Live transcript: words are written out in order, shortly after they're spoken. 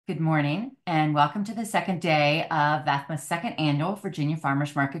Good morning, and welcome to the second day of VAFMA's second annual Virginia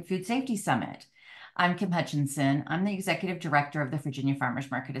Farmers Market Food Safety Summit. I'm Kim Hutchinson. I'm the Executive Director of the Virginia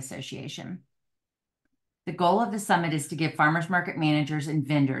Farmers Market Association. The goal of the summit is to give farmers market managers and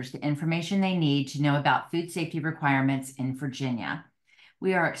vendors the information they need to know about food safety requirements in Virginia.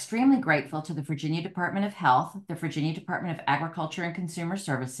 We are extremely grateful to the Virginia Department of Health, the Virginia Department of Agriculture and Consumer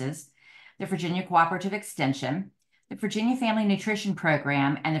Services, the Virginia Cooperative Extension, the Virginia Family Nutrition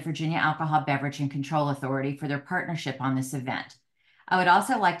Program, and the Virginia Alcohol Beverage and Control Authority for their partnership on this event. I would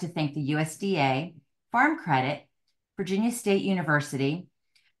also like to thank the USDA, Farm Credit, Virginia State University,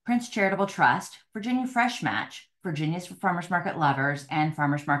 Prince Charitable Trust, Virginia Fresh Match, Virginia's Farmers Market Lovers, and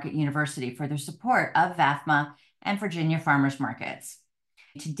Farmers Market University for their support of VAFMA and Virginia Farmers Markets.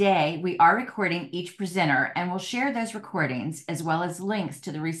 Today, we are recording each presenter and will share those recordings as well as links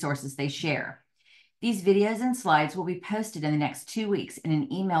to the resources they share. These videos and slides will be posted in the next 2 weeks, and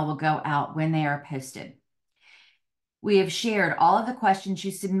an email will go out when they are posted. We have shared all of the questions you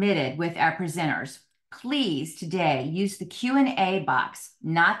submitted with our presenters. Please today use the Q&A box,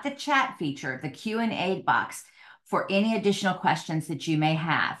 not the chat feature, the Q&A box for any additional questions that you may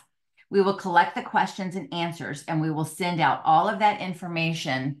have. We will collect the questions and answers, and we will send out all of that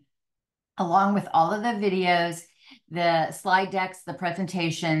information along with all of the videos, the slide decks, the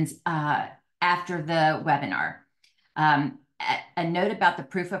presentations, after the webinar. A note about the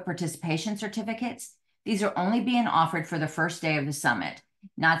proof of participation certificates. These are only being offered for the first day of the summit,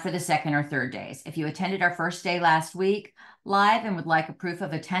 not for the second or third days. If you attended our first day last week live and would like a proof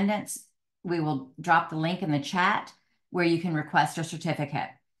of attendance, we will drop the link in the chat where you can request a certificate.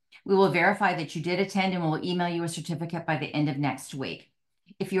 We will verify that you did attend and we'll email you a certificate by the end of next week.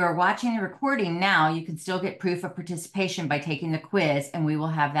 If you are watching the recording now, you can still get proof of participation by taking the quiz, and we will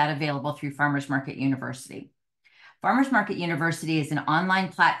have that available through Farmers Market University. Farmers Market University is an online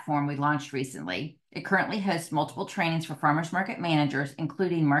platform we launched recently. It currently hosts multiple trainings for farmers market managers,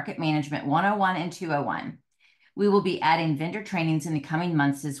 including Market Management 101 and 201. We will be adding vendor trainings in the coming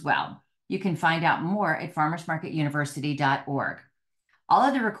months as well. You can find out more at farmersmarketuniversity.org. All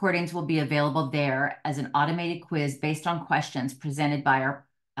of the recordings will be available there as an automated quiz based on questions presented by our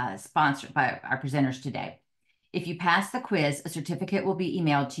presenters today. If you pass the quiz, a certificate will be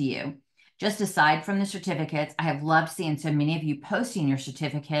emailed to you. Just aside from the certificates, I have loved seeing so many of you posting your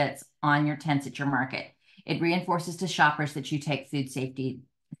certificates on your tents at your market. It reinforces to shoppers that you take food safety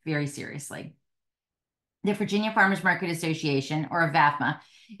very seriously. The Virginia Farmers Market Association, or VAFMA,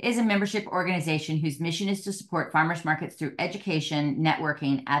 is a membership organization whose mission is to support farmers markets through education,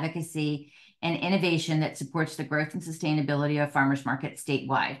 networking, advocacy, and innovation that supports the growth and sustainability of farmers markets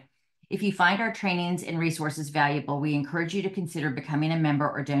statewide. If you find our trainings and resources valuable, we encourage you to consider becoming a member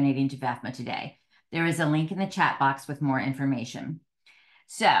or donating to VAFMA today. There is a link in the chat box with more information.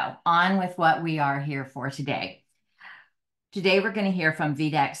 So, on with what we are here for today. Today, we're going to hear from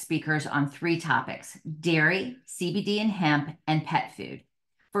VDAC speakers on 3 topics: dairy, CBD and hemp, and pet food.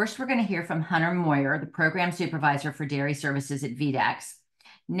 First, we're going to hear from Hunter Moyer, the Program Supervisor for Dairy Services at VDACS.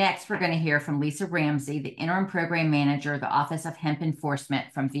 Next, we're going to hear from Lisa Ramsey, the Interim Program Manager, the Office of Hemp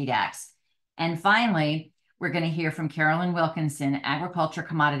Enforcement from VDACS. And finally, we're going to hear from Carolyn Wilkinson, Agriculture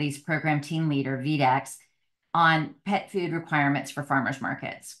Commodities Program Team Leader, VDACS, on pet food requirements for farmers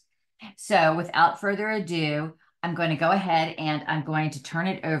markets. So without further ado, I'm going to go ahead and I'm going to turn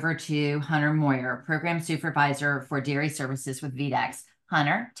it over to Hunter Moyer, Program Supervisor for Dairy Services with VDACS.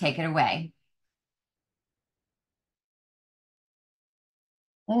 Hunter, take it away.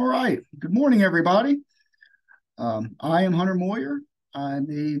 All right. Good morning, everybody. I am Hunter Moyer. I'm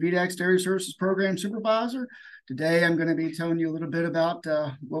the VDACS Dairy Services Program Supervisor. Today, I'm going to be telling you a little bit about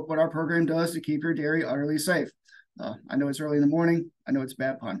what our program does to keep your dairy utterly safe. I know it's early in the morning. I know it's a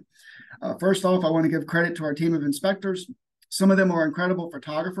bad pun. First off, I want to give credit to our team of inspectors. Some of them are incredible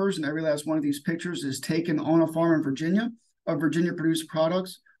photographers, and every last one of these pictures is taken on a farm in Virginia, of Virginia-produced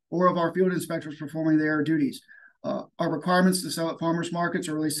products, or of our field inspectors performing their duties. Our requirements to sell at farmers markets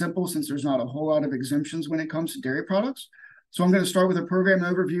are really simple, since there's not a whole lot of exemptions when it comes to dairy products. So I'm going to start with a program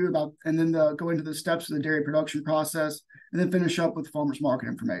overview and then go into the steps of the dairy production process, and then finish up with farmers market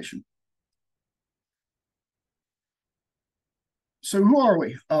information. So who are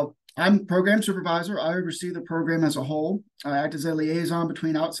we? I'm Program Supervisor. I oversee the program as a whole. I act as a liaison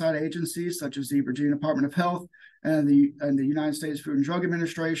between outside agencies such as the Virginia Department of Health and the United States Food and Drug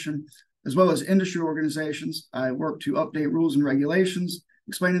Administration, as well as industry organizations. I work to update rules and regulations,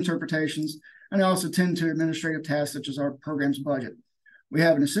 explain interpretations, and I also tend to administrative tasks such as our program's budget. We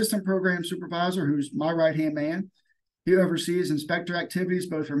have an assistant program supervisor who's my right-hand man. He oversees inspector activities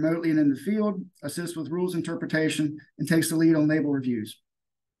both remotely and in the field, assists with rules interpretation, and takes the lead on label reviews.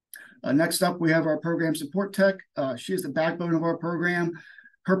 Next up, we have our program support tech. She is the backbone of our program.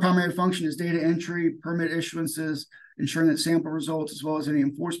 Her primary function is data entry, permit issuances, ensuring that sample results as well as any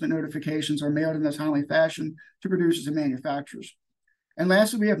enforcement notifications are mailed in a timely fashion to producers and manufacturers. And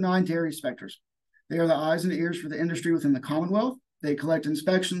lastly, we have 9 dairy inspectors. They are the eyes and ears for the industry within the Commonwealth. They collect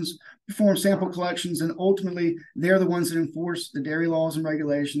inspections, perform sample collections, and ultimately, they're the ones that enforce the dairy laws and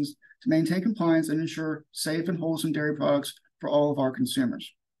regulations to maintain compliance and ensure safe and wholesome dairy products for all of our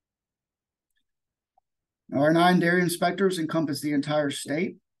consumers. Now, our 9 dairy inspectors encompass the entire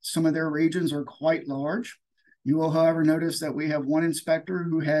state. Some of their regions are quite large. You will, however, notice that we have 1 inspector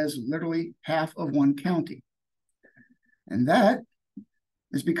who has literally half of 1 county. And that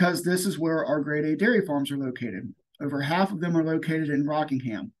is because this is where our grade A dairy farms are located. Over half of them are located in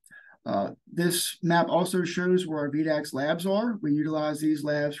Rockingham. This map also shows where our VDAX labs are. We utilize these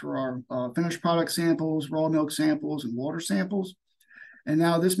labs for our finished product samples, raw milk samples, and water samples. And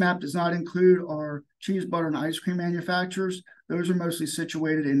now this map does not include our cheese, butter, and ice cream manufacturers. Those are mostly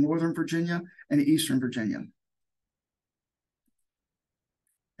situated in Northern Virginia and Eastern Virginia.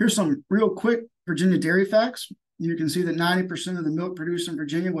 Here's some real quick Virginia dairy facts. You can see that 90% of the milk produced in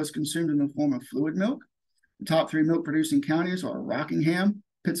Virginia was consumed in the form of fluid milk. The top 3 milk producing counties are Rockingham,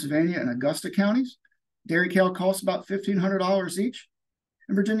 Pittsylvania, and Augusta counties. Dairy cow costs about $1,500 each.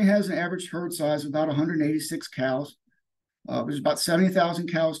 And Virginia has an average herd size of about 186 cows. There's about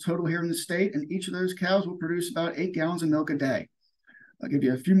 70,000 cows total here in the state, and each of those cows will produce about 8 gallons of milk a day. I'll give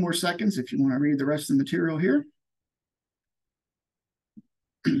you a few more seconds if you want to read the rest of the material here.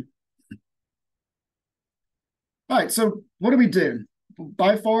 All right, so what do we do?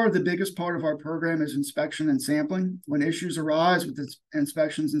 By far, the biggest part of our program is inspection and sampling. When issues arise with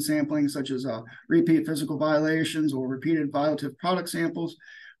inspections and sampling, such as repeat physical violations or repeated violative product samples,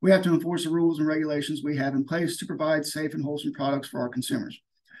 we have to enforce the rules and regulations we have in place to provide safe and wholesome products for our consumers.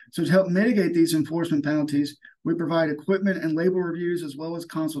 So to help mitigate these enforcement penalties, we provide equipment and label reviews as well as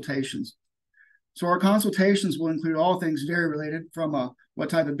consultations. So our consultations will include all things dairy related, from what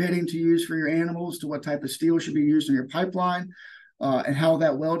type of bedding to use for your animals to what type of steel should be used in your pipeline, and how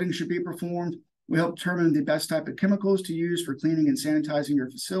that welding should be performed. We help determine the best type of chemicals to use for cleaning and sanitizing your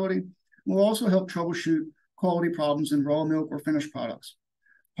facility. We'll also help troubleshoot quality problems in raw milk or finished products.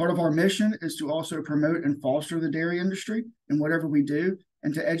 Part of our mission is to also promote and foster the dairy industry in whatever we do,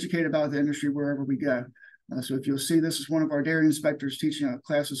 and to educate about the industry wherever we go. So if you'll see, this is one of our dairy inspectors teaching a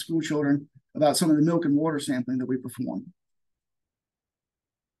class of school children about some of the milk and water sampling that we perform.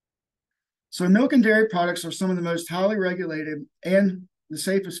 So milk and dairy products are some of the most highly regulated and the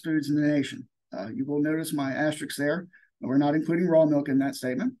safest foods in the nation. You will notice my asterisk there. We're not including raw milk in that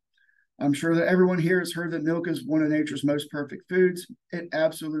statement. I'm sure that everyone here has heard that milk is one of nature's most perfect foods. It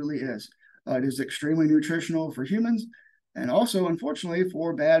absolutely is. It is extremely nutritional for humans, and also, unfortunately,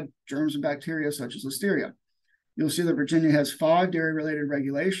 for bad germs and bacteria such as Listeria. You'll see that Virginia has 5 dairy-related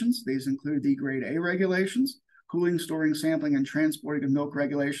regulations. These include the Grade A regulations, cooling, storing, sampling, and transporting of milk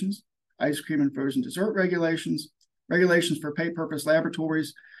regulations, ice cream and frozen dessert regulations, regulations for pay-purpose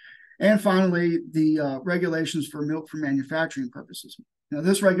laboratories, and finally, the regulations for milk for manufacturing purposes. Now,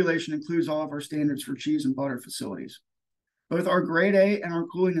 this regulation includes all of our standards for cheese and butter facilities. Both our Grade A and our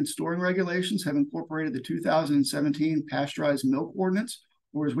cooling and storing regulations have incorporated the 2017 Pasteurized Milk Ordinance,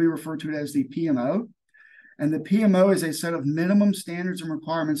 or as we refer to it as the PMO. And the PMO is a set of minimum standards and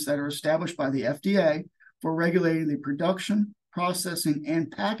requirements that are established by the FDA for regulating the production, processing, and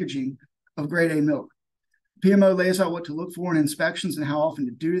packaging of Grade A milk. PMO lays out what to look for in inspections and how often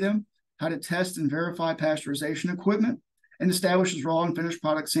to do them, how to test and verify pasteurization equipment, and establishes raw and finished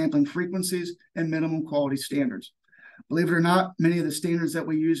product sampling frequencies and minimum quality standards. Believe it or not, many of the standards that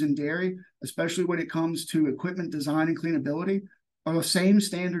we use in dairy, especially when it comes to equipment design and cleanability, are the same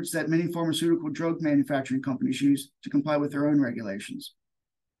standards that many pharmaceutical drug manufacturing companies use to comply with their own regulations.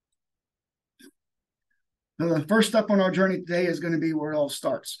 Now, the first step on our journey today is going to be where it all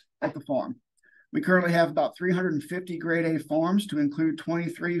starts, at the farm. We currently have about 350 Grade A farms, to include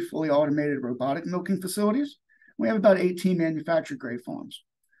 23 fully automated robotic milking facilities. We have about 18 manufactured grade farms.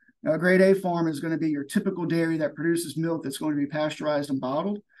 Now, a Grade A farm is going to be your typical dairy that produces milk that's going to be pasteurized and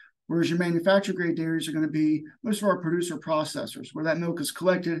bottled, whereas your manufactured grade dairies are going to be most of our producer processors, where that milk is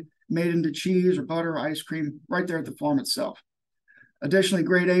collected, made into cheese or butter or ice cream right there at the farm itself. Additionally,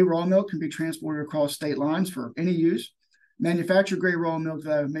 Grade A raw milk can be transported across state lines for any use. Manufactured grade raw milk,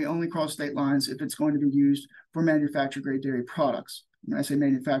 though, may only cross state lines if it's going to be used for manufactured grade dairy products. When I say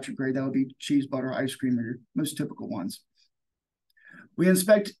manufactured grade, that would be cheese, butter, ice cream, are your most typical ones. We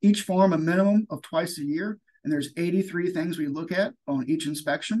inspect each farm a minimum of twice a year, and there's 83 things we look at on each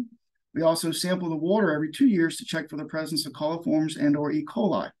inspection. We also sample the water every 2 years to check for the presence of coliforms and or E.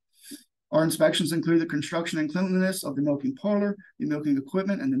 coli. Our inspections include the construction and cleanliness of the milking parlor, the milking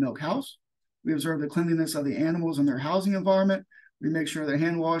equipment, and the milk house. We observe the cleanliness of the animals and their housing environment. We make sure that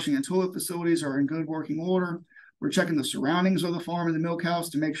hand washing and toilet facilities are in good working order. We're checking the surroundings of the farm and the milk house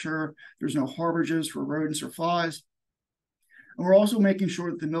to make sure there's no harborages for rodents or flies. And we're also making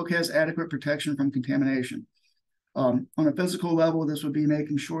sure that the milk has adequate protection from contamination. On a physical level, this would be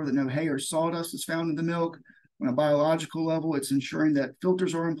making sure that no hay or sawdust is found in the milk. On a biological level, it's ensuring that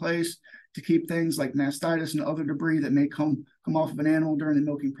filters are in place to keep things like mastitis and other debris that may come off of an animal during the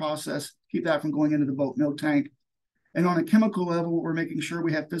milking process, keep that from going into the bulk milk tank. And on a chemical level, we're making sure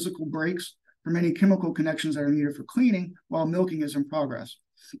we have physical breaks from any chemical connections that are needed for cleaning while milking is in progress.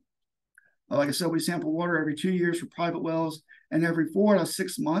 Like I said, we sample water every 2 years for private wells, and every 4 to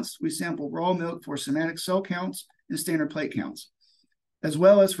 6 months, we sample raw milk for somatic cell counts and standard plate counts, as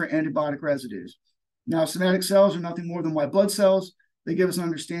well as for antibiotic residues. Now, somatic cells are nothing more than white blood cells. They give us an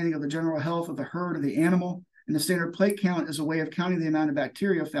understanding of the general health of the herd or the animal, and the standard plate count is a way of counting the amount of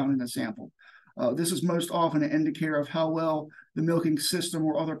bacteria found in the sample. This is most often an indicator of how well the milking system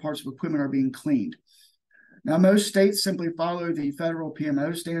or other parts of equipment are being cleaned. Now, most states simply follow the federal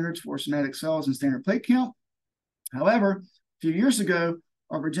PMO standards for somatic cells and standard plate count. However, a few years ago,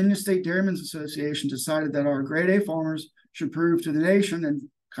 our Virginia State Dairymen's Association decided that our grade A farmers should prove to the nation and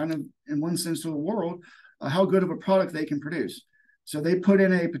kind of in one sense to the world how good of a product they can produce. So they put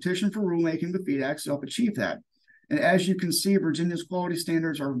in a petition for rulemaking with VDACs to help achieve that. And as you can see, Virginia's quality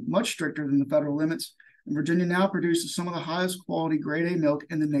standards are much stricter than the federal limits, and Virginia now produces some of the highest quality grade A milk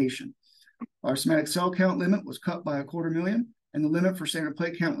in the nation. Our somatic cell count limit was cut by 250,000, and the limit for standard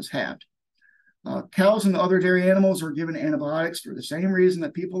plate count was halved. Cows and other dairy animals are given antibiotics for the same reason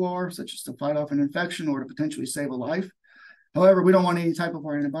that people are, such as to fight off an infection or to potentially save a life. However, we don't want any type of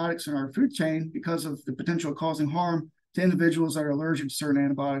our antibiotics in our food chain because of the potential of causing harm to individuals that are allergic to certain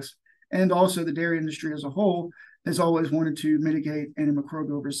antibiotics. And also the dairy industry as a whole has always wanted to mitigate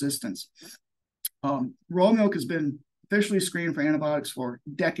antimicrobial resistance. Raw milk has been officially screened for antibiotics for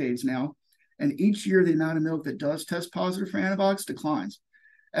decades now, and each year the amount of milk that does test positive for antibiotics declines.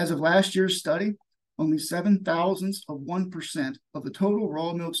 As of last year's study, only 0.007% of the total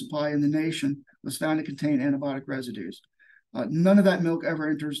raw milk supply in the nation was found to contain antibiotic residues. None of that milk ever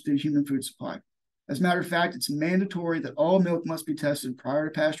enters the human food supply. As a matter of fact, it's mandatory that all milk must be tested prior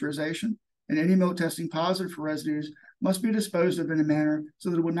to pasteurization, and any milk testing positive for residues must be disposed of in a manner so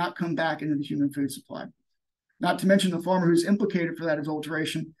that it would not come back into the human food supply. Not to mention the farmer who's implicated for that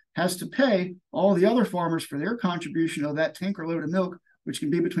adulteration has to pay all the other farmers for their contribution of that tanker load of milk, which can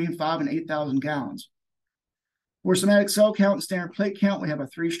be between 5,000 and 8,000 gallons. For somatic cell count and standard plate count, we have a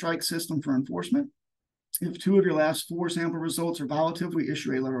 3-strike system for enforcement. If 2 of your last 4 sample results are violative, we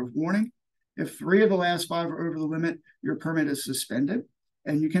issue a letter of warning. If 3 of the last 5 are over the limit, your permit is suspended,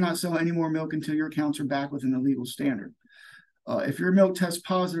 and you cannot sell any more milk until your counts are back within the legal standard. If your milk tests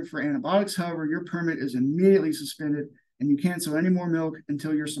positive for antibiotics, however, your permit is immediately suspended, and you can't sell any more milk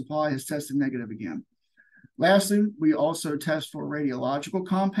until your supply has tested negative again. Lastly, we also test for radiological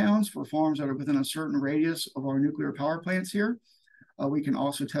compounds for farms that are within a certain radius of our nuclear power plants here. We can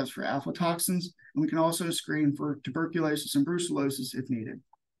also test for aflatoxins, and we can also screen for tuberculosis and brucellosis if needed.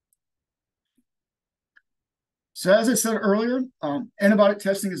 So as I said earlier, antibiotic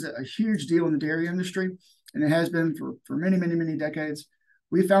testing is a huge deal in the dairy industry, and it has been for many, many, many decades.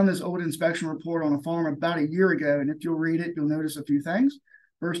 We found this old inspection report on a farm about a year ago, and if you'll read it, you'll notice a few things.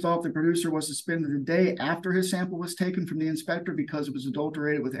 First off, the producer was suspended the day after his sample was taken from the inspector because it was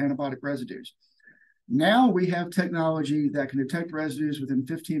adulterated with antibiotic residues. Now we have technology that can detect residues within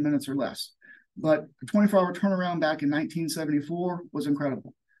 15 minutes or less, but a 24-hour turnaround back in 1974 was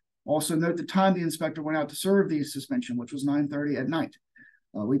incredible. Also note the time the inspector went out to serve the suspension, which was 9:30 at night.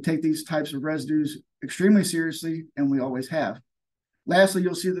 We take these types of residues extremely seriously, and we always have. Lastly,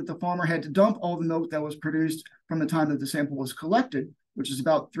 you'll see that the farmer had to dump all the milk that was produced from the time that the sample was collected, which is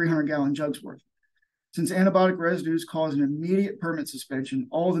about 300-gallon jugs worth. Since antibiotic residues cause an immediate permit suspension,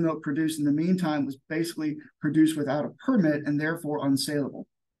 all the milk produced in the meantime was basically produced without a permit and therefore unsaleable.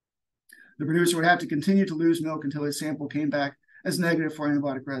 The producer would have to continue to lose milk until his sample came back as negative for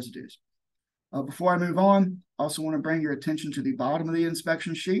antibiotic residues. Before I move on, I also want to bring your attention to the bottom of the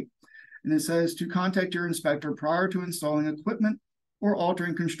inspection sheet, and it says to contact your inspector prior to installing equipment or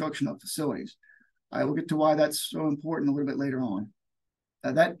altering construction of facilities. I will get to why that's so important a little bit later on.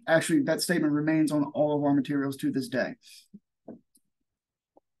 That statement remains on all of our materials to this day.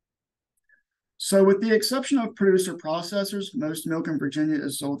 So with the exception of producer processors, most milk in Virginia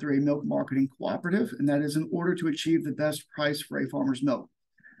is sold through a milk marketing cooperative, and that is in order to achieve the best price for a farmer's milk.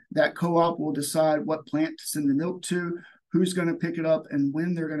 That co-op will decide what plant to send the milk to, who's going to pick it up and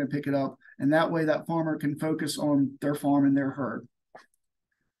when they're going to pick it up. And that way that farmer can focus on their farm and their herd.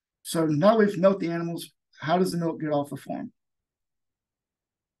 So now we've milked the animals, how does the milk get off the farm?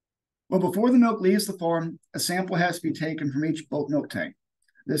 Well, before the milk leaves the farm, a sample has to be taken from each bulk milk tank.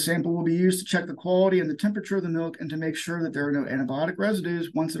 This sample will be used to check the quality and the temperature of the milk and to make sure that there are no antibiotic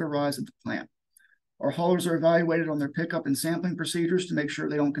residues once it arrives at the plant. Our haulers are evaluated on their pickup and sampling procedures to make sure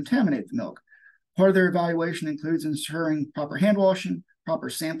they don't contaminate the milk. Part of their evaluation includes ensuring proper hand washing, proper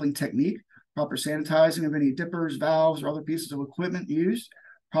sampling technique, proper sanitizing of any dippers, valves, or other pieces of equipment used,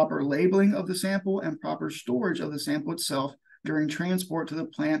 proper labeling of the sample, and proper storage of the sample itself during transport to the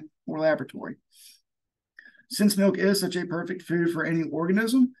plant or laboratory. Since milk is such a perfect food for any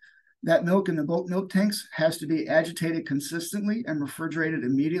organism, that milk in the bulk milk tanks has to be agitated consistently and refrigerated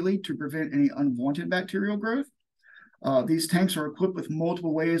immediately to prevent any unwanted bacterial growth. These tanks are equipped with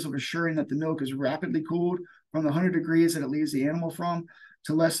multiple ways of assuring that the milk is rapidly cooled from the 100 degrees that it leaves the animal from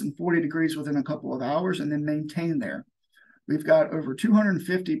to less than 40 degrees within a couple of hours and then maintained there. We've got over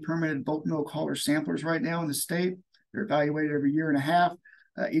 250 permitted bulk milk hauler samplers right now in the state. They're evaluated every year and a half.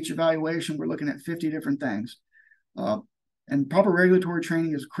 Each evaluation, we're looking at 50 different things. And proper regulatory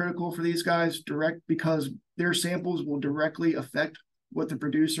training is critical for these guys, because their samples will directly affect what the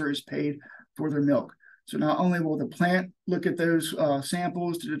producer is paid for their milk. So not only will the plant look at those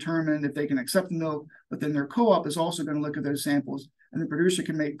samples to determine if they can accept the milk, but then their co-op is also going to look at those samples, and the producer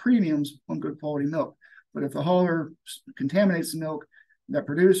can make premiums on good quality milk. But if the hauler contaminates the milk, that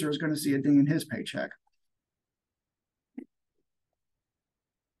producer is going to see a ding in his paycheck.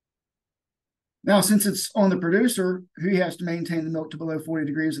 Now, since it's on the producer, he has to maintain the milk to below 40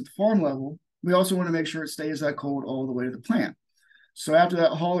 degrees at the farm level, we also want to make sure it stays that cold all the way to the plant. So after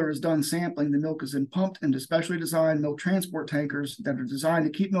that hauler is done sampling, the milk is then pumped into specially designed milk transport tankers that are designed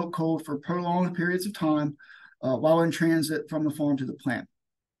to keep milk cold for prolonged periods of time while in transit from the farm to the plant.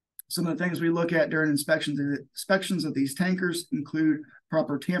 Some of the things we look at during inspections of these tankers include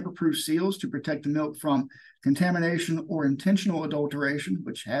proper tamper-proof seals to protect the milk from contamination or intentional adulteration,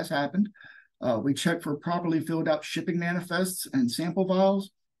 which has happened. We check for properly filled out shipping manifests and sample vials.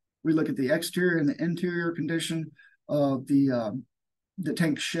 We look at the exterior and the interior condition of the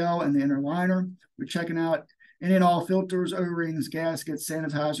tank shell and the inner liner. We're checking out any and all filters, O-rings, gaskets,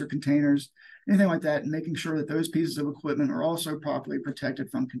 sanitizer containers, anything like that, and making sure that those pieces of equipment are also properly protected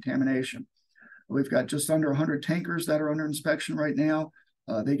from contamination. We've got just under 100 tankers that are under inspection right now.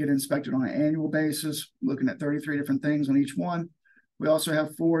 They get inspected on an annual basis, looking at 33 different things on each one. We also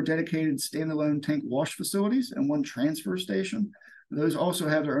have 4 dedicated standalone tank wash facilities and 1 transfer station. Those also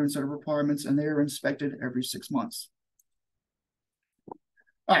have their own set of requirements, and they are inspected every 6 months.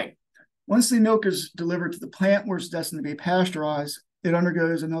 All right, once the milk is delivered to the plant where it's destined to be pasteurized, it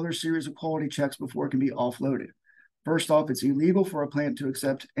undergoes another series of quality checks before it can be offloaded. First off, it's illegal for a plant to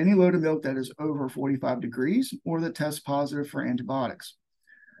accept any load of milk that is over 45 degrees or that tests positive for antibiotics.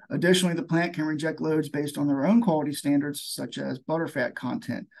 Additionally, the plant can reject loads based on their own quality standards, such as butterfat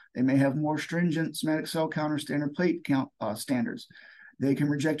content. They may have more stringent somatic cell count or standard plate count standards. They can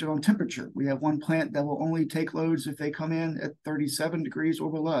reject it on temperature. We have one plant that will only take loads if they come in at 37 degrees or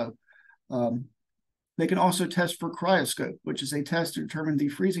below. They can also test for cryoscope, which is a test to determine the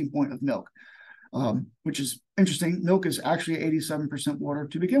freezing point of milk, which is interesting. Milk is actually 87% water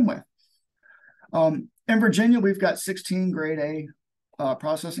to begin with. In Virginia, we've got 16 grade A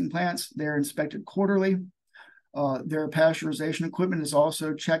processing plants. They're inspected quarterly. Their pasteurization equipment is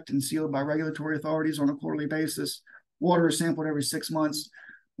also checked and sealed by regulatory authorities on a quarterly basis. Water is sampled every 6 months.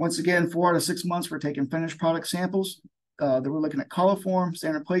 Once again, 4 out of 6 months, we're taking finished product samples. That we're looking at coliform,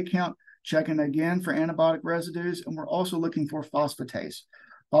 standard plate count, checking again for antibiotic residues, and we're also looking for phosphatase.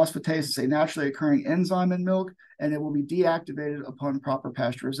 Phosphatase is a naturally occurring enzyme in milk, and it will be deactivated upon proper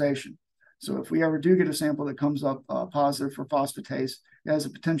pasteurization. So if we ever do get a sample that comes up positive for phosphatase, it has a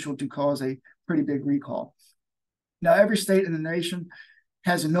potential to cause a pretty big recall. Now, every state in the nation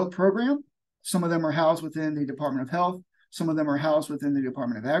has a milk program. Some of them are housed within the Department of Health. Some of them are housed within the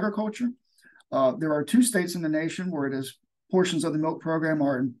Department of Agriculture. There are 2 states in the nation where it is portions of the milk program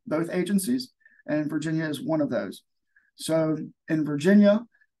are in both agencies, and Virginia is one of those. So in Virginia,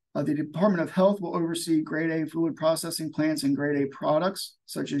 the Department of Health will oversee grade A fluid processing plants and grade A products,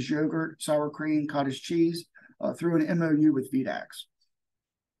 such as yogurt, sour cream, cottage cheese, through an MOU with VDAX.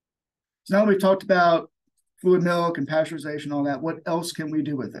 So now we've talked about fluid milk and pasteurization, all that. What else can we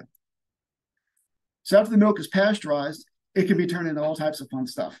do with it? So after the milk is pasteurized, it can be turned into all types of fun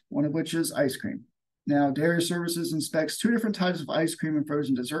stuff, one of which is ice cream. Now, Dairy Services inspects 2 different types of ice cream and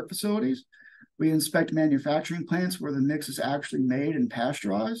frozen dessert facilities. We inspect manufacturing plants where the mix is actually made and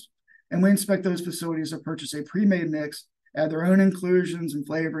pasteurized. And we inspect those facilities that purchase a pre-made mix add their own inclusions and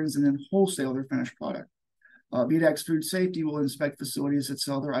flavorings, and then wholesale their finished product. VDAC's Food Safety will inspect facilities that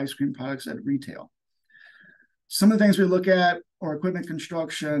sell their ice cream products at retail. Some of the things we look at are equipment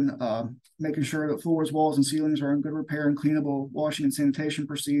construction, making sure that floors, walls, and ceilings are in good repair and cleanable, washing and sanitation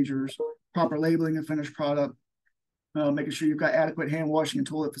procedures, proper labeling of finished product, making sure you've got adequate hand washing and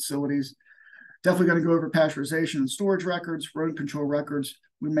toilet facilities. Definitely going to go over pasteurization and storage records, rodent control records.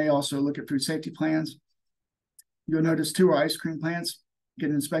 We may also look at food safety plans. You'll notice too, our ice cream plants get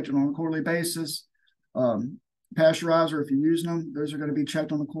inspected on a quarterly basis. Pasteurizer, if you're using them, those are going to be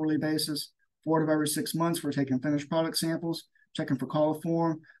checked on a quarterly basis. 4 to every 6 months, we're taking finished product samples, checking for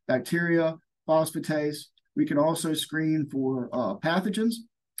coliform, bacteria, phosphatase. We can also screen for pathogens.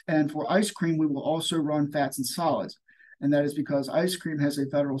 And for ice cream, we will also run fats and solids. And that is because ice cream has a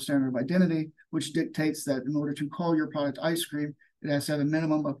federal standard of identity, which dictates that in order to call your product ice cream, it has to have a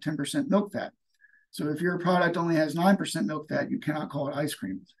minimum of 10% milk fat. So if your product only has 9% milk fat, you cannot call it ice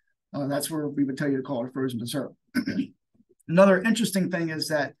cream. That's where we would tell you to call it a frozen dessert. Another interesting thing is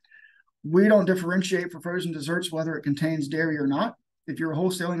that we don't differentiate for frozen desserts whether it contains dairy or not. If you're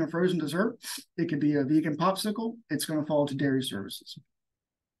wholesaling a frozen dessert, it could be a vegan popsicle. It's going to fall to dairy services.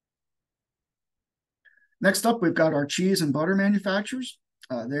 Next up, we've got our cheese and butter manufacturers.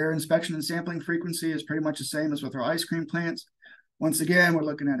 Their inspection and sampling frequency is pretty much the same as with our ice cream plants. Once again, we're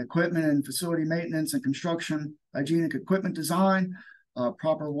looking at equipment and facility maintenance and construction, hygienic equipment design,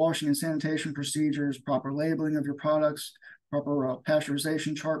 proper washing and sanitation procedures, proper labeling of your products, proper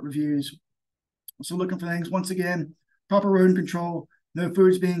pasteurization chart reviews. So looking for things, once again, proper rodent control, no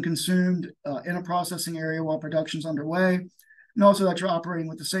foods being consumed in a processing area while production's underway, and also that you're operating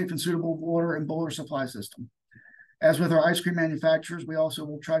with a safe and suitable water and boiler supply system. As with our ice cream manufacturers, we also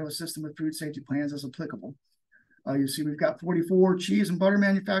will try to assist them with food safety plans as applicable. You see we've got 44 cheese and butter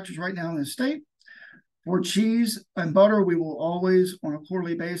manufacturers right now in the state. For cheese and butter, we will always, on a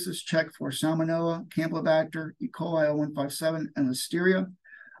quarterly basis, check for Salmonella, Campylobacter, E. coli 0157, and Listeria.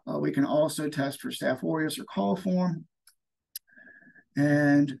 We can also test for Staph aureus or coliform.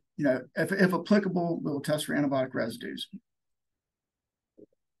 And, if applicable, we'll test for antibiotic residues.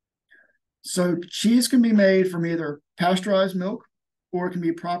 So cheese can be made from either pasteurized milk or it can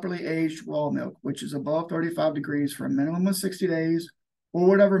be properly aged raw milk, which is above 35 degrees for a minimum of 60 days, or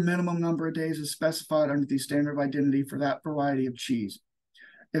whatever minimum number of days is specified under the standard of identity for that variety of cheese.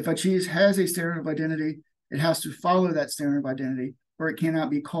 If a cheese has a standard of identity, it has to follow that standard of identity, or it cannot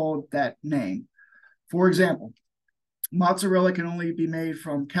be called that name. For example, mozzarella can only be made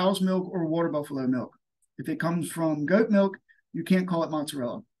from cow's milk or water buffalo milk. If it comes from goat milk, you can't call it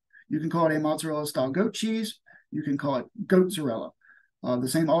mozzarella. You can call it a mozzarella-style goat cheese. You can call it goatzarella. The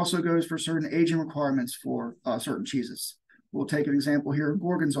same also goes for certain aging requirements for certain cheeses. We'll take an example here,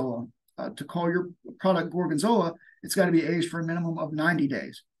 Gorgonzola. To call your product Gorgonzola, it's got to be aged for a minimum of 90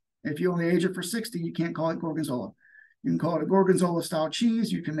 days. If you only age it for 60, you can't call it Gorgonzola. You can call it a Gorgonzola-style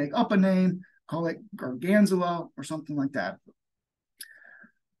cheese. You can make up a name, call it Garganzola or something like that.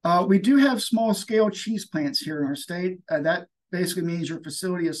 We do have small-scale cheese plants here in our state. That basically means your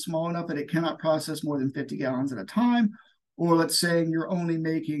facility is small enough that it cannot process more than 50 gallons at a time. Or let's say you're only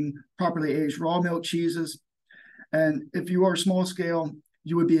making properly aged raw milk cheeses. And if you are small scale,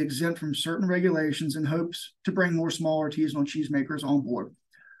 you would be exempt from certain regulations in hopes to bring more small artisanal cheesemakers on board.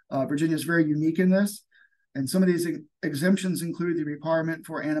 Virginia is very unique in this. And some of these exemptions include the requirement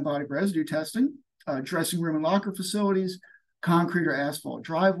for antibiotic residue testing, dressing room and locker facilities, concrete or asphalt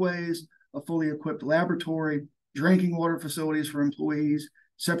driveways, a fully equipped laboratory, drinking water facilities for employees,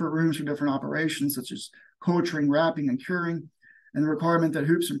 separate rooms for different operations such as culturing, wrapping, and curing, and the requirement that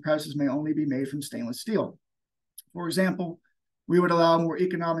hoops and presses may only be made from stainless steel. For example, we would allow more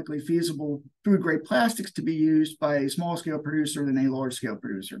economically feasible food-grade plastics to be used by a small-scale producer than a large-scale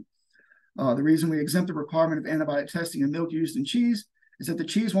producer. The reason we exempt the requirement of antibiotic testing in milk used in cheese is that the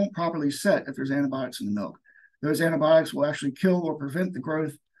cheese won't properly set if there's antibiotics in the milk. Those antibiotics will actually kill or prevent the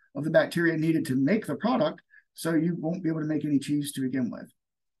growth of the bacteria needed to make the product, so you won't be able to make any cheese to begin with.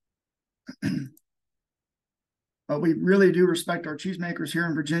 We really do respect our cheesemakers here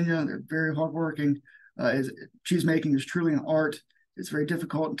in Virginia. They're very hardworking. Cheese making is truly an art. It's very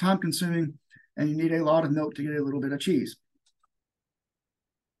difficult and time consuming, and you need a lot of milk to get a little bit of cheese.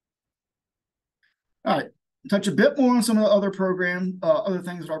 All right, touch a bit more on some of the other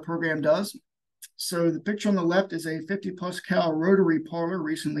things that our program does. So the picture on the left is a 50-plus cow rotary parlor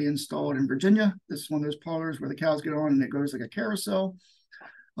recently installed in Virginia. This is one of those parlors where the cows get on and it goes like a carousel.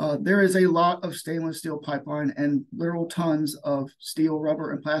 There is a lot of stainless steel pipeline and literal tons of steel,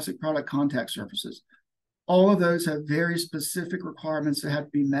 rubber, and plastic product contact surfaces. All of those have very specific requirements that have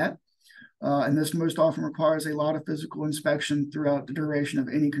to be met. and this most often requires a lot of physical inspection throughout the duration of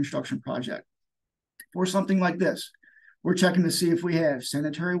any construction project. For something like this, we're checking to see if we have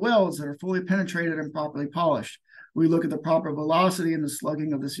sanitary welds that are fully penetrated and properly polished. We look at the proper velocity and the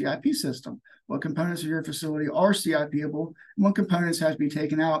slugging of the CIP system. What components of your facility are CIP-able, and what components have to be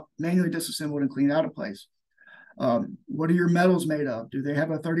taken out, manually disassembled, and cleaned out of place. What are your metals made of? Do they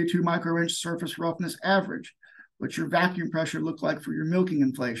have a 32 micro-inch surface roughness average? What's your vacuum pressure look like for your milking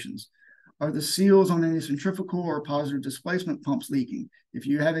inflations? Are the seals on any centrifugal or positive displacement pumps leaking? If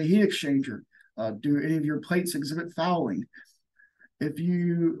you have a heat exchanger, do any of your plates exhibit fouling? If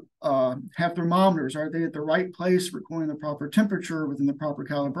you have thermometers, are they at the right place, recording the proper temperature within the proper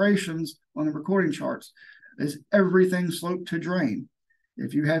calibrations on the recording charts? Is everything sloped to drain?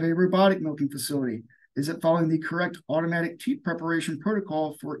 If you have a robotic milking facility, is it following the correct automatic teat preparation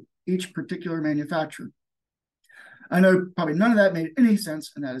protocol for each particular manufacturer? I know probably none of that made any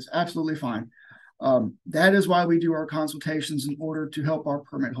sense, and that is absolutely fine. That is why we do our consultations, in order to help our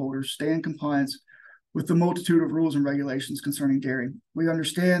permit holders stay in compliance with the multitude of rules and regulations concerning dairy. We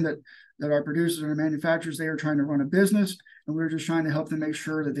understand that our producers and our manufacturers, they are trying to run a business, and we're just trying to help them make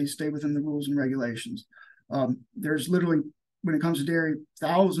sure that they stay within the rules and regulations. There's literally, when it comes to dairy,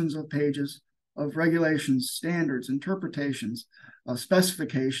 thousands of pages of regulations, standards, interpretations,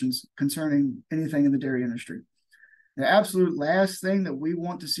 specifications concerning anything in the dairy industry. The absolute last thing that we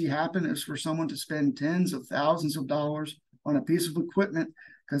want to see happen is for someone to spend tens of thousands of dollars on a piece of equipment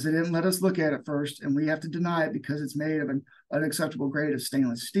because they didn't let us look at it first, and we have to deny it because it's made of an unacceptable grade of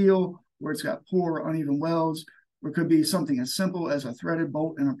stainless steel, where it's got poor, uneven welds, or it could be something as simple as a threaded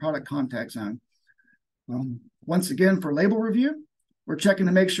bolt in a product contact zone. Once again, for label review, we're checking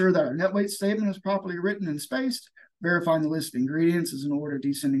to make sure that our net weight statement is properly written and spaced, verifying the list of ingredients is in order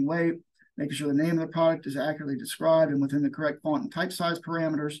descending weight, making sure the name of the product is accurately described and within the correct font and type size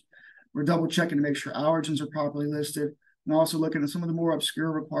parameters. We're double checking to make sure allergens are properly listed, and also looking at some of the more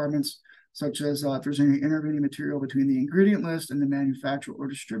obscure requirements, such as if there's any intervening material between the ingredient list and the manufacturer or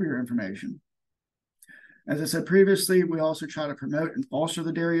distributor information. As I said previously, we also try to promote and foster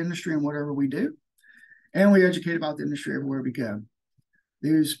the dairy industry in whatever we do, and we educate about the industry everywhere we go.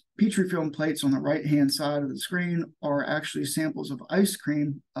 These Petri film plates on the right-hand side of the screen are actually samples of ice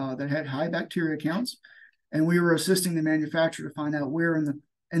cream that had high bacteria counts, and we were assisting the manufacturer to find out where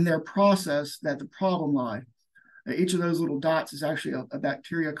in their process that the problem lied. Each of those little dots is actually a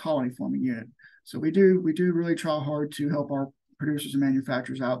bacteria colony forming unit. So we do really try hard to help our producers and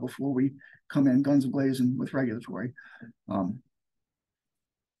manufacturers out before we come in guns a-blazing with regulatory.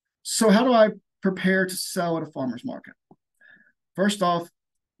 So how do I prepare to sell at a farmer's market? First off,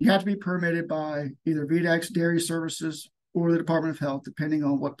 you have to be permitted by either VDEX Dairy Services or the Department of Health, depending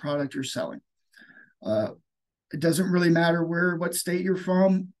on what product you're selling. It doesn't really matter what state you're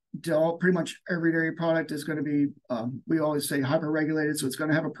from. Pretty much every dairy product is going to be, we always say, hyper-regulated, so it's going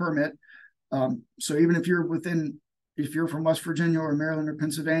to have a permit. So even if you're from West Virginia or Maryland or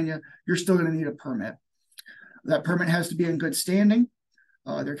Pennsylvania, you're still going to need a permit. That permit has to be in good standing.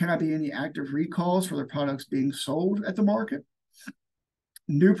 There cannot be any active recalls for the products being sold at the market.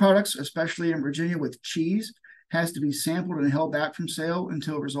 New products, especially in Virginia with cheese, has to be sampled and held back from sale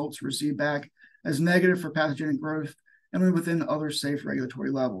until results are received back as negative for pathogenic growth and within other safe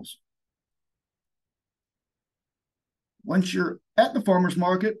regulatory levels. Once you're at the farmer's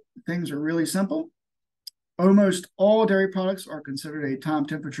market, things are really simple. Almost all dairy products are considered a time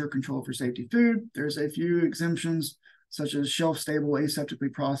temperature control for safety food. There's a few exemptions, such as shelf-stable,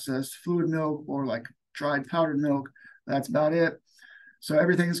 aseptically processed fluid milk or like dried powdered milk. That's about it. So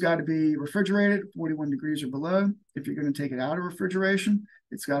everything's got to be refrigerated, 41 degrees or below. If you're going to take it out of refrigeration,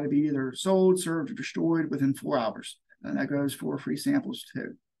 it's got to be either sold, served, or destroyed within 4 hours. And that goes for free samples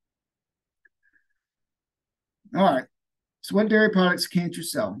too. All right. So what dairy products can't you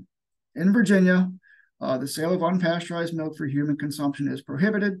sell? In Virginia, the sale of unpasteurized milk for human consumption is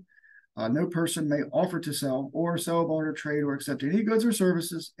prohibited. No person may offer to sell or sell, barter, trade, or accept any goods or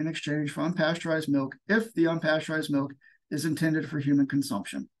services in exchange for unpasteurized milk if the unpasteurized milk is intended for human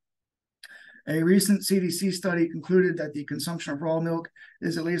consumption. A recent CDC study concluded that the consumption of raw milk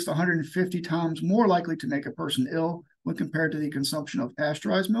is at least 150 times more likely to make a person ill when compared to the consumption of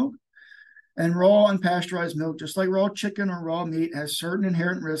pasteurized milk. And raw unpasteurized milk, just like raw chicken or raw meat, has certain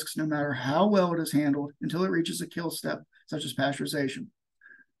inherent risks no matter how well it is handled until it reaches a kill step, such as pasteurization.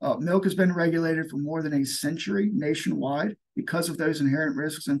 Milk has been regulated for more than a century nationwide because of those inherent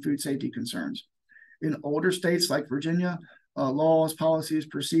risks and food safety concerns. In older states like Virginia, laws, policies,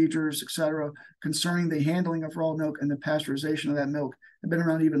 procedures, etc., concerning the handling of raw milk and the pasteurization of that milk have been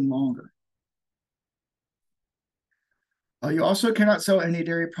around even longer. You also cannot sell any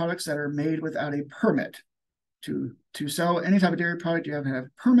dairy products that are made without a permit. To sell any type of dairy product, you have to have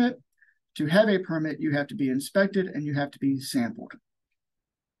a permit. To have a permit, you have to be inspected and you have to be sampled.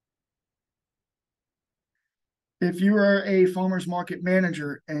 If you are a farmer's market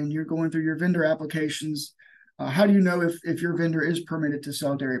manager and you're going through your vendor applications, how do you know if your vendor is permitted to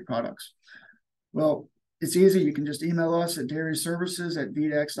sell dairy products? Well, it's easy. You can just email us at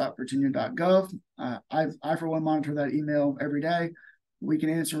dairyservices@vdex.virginia.gov. I, for one, monitor that email every day. We can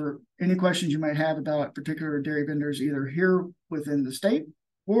answer any questions you might have about particular dairy vendors, either here within the state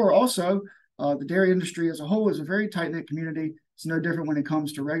or also the dairy industry as a whole is a very tight-knit community. It's no different when it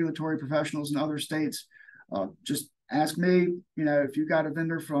comes to regulatory professionals in other states. Just ask me, if you got a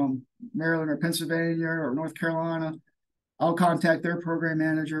vendor from Maryland or Pennsylvania or North Carolina, I'll contact their program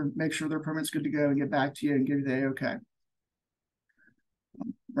manager, make sure their permit's good to go, and get back to you and give you the okay.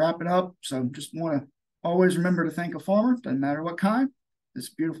 Wrapping up, so just want to always remember to thank a farmer, doesn't matter what kind. This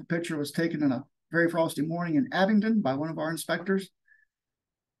beautiful picture was taken in a very frosty morning in Abingdon by one of our inspectors.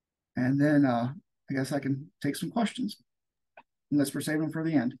 And then I guess I can take some questions, unless we're saving them for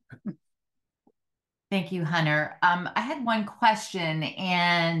the end. Thank you, Hunter. I had one question,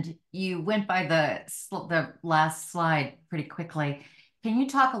 and you went by the last slide pretty quickly. Can you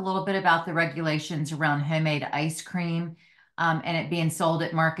talk a little bit about the regulations around homemade ice cream and it being sold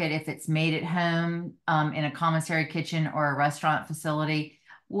at market if it's made at home in a commissary kitchen or a restaurant facility?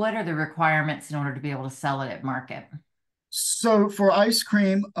 What are the requirements in order to be able to sell it at market? So for ice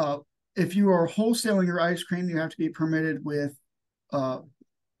cream, if you are wholesaling your ice cream, you have to be permitted with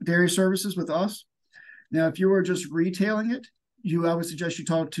dairy services with us. Now, if you were just retailing it, I would suggest you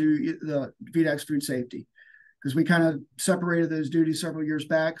talk to the VDEX Food Safety, because we kind of separated those duties several years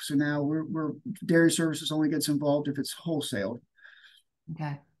back. So now we're dairy services only gets involved if it's wholesale.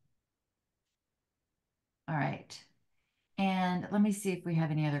 Okay. All right. And let me see if we have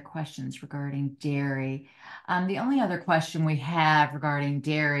any other questions regarding dairy. The only other question we have regarding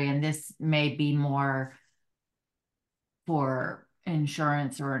dairy, and this may be more for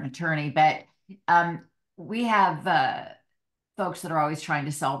insurance or an attorney, but we have folks that are always trying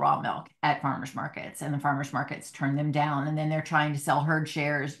to sell raw milk at farmers markets, and the farmers markets turn them down, and then they're trying to sell herd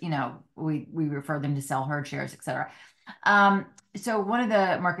shares. We refer them to sell herd shares, et cetera. So one of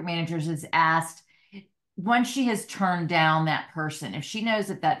the market managers has asked, once she has turned down that person, if she knows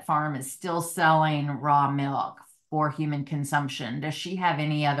that that farm is still selling raw milk for human consumption, does she have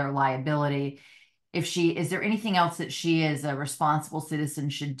any other liability? Is there anything else that she as a responsible citizen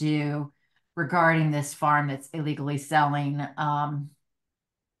should do regarding this farm that's illegally selling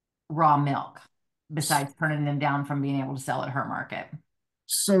raw milk besides turning them down from being able to sell at her market?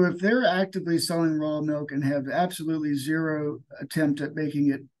 So if they're actively selling raw milk and have absolutely zero attempt at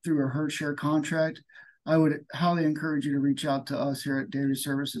making it through a herd share contract, I would highly encourage you to reach out to us here at Dairy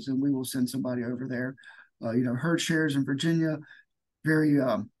Services, and we will send somebody over there. Herd shares in Virginia, very,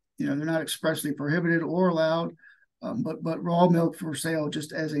 they're not expressly prohibited or allowed, but raw milk for sale,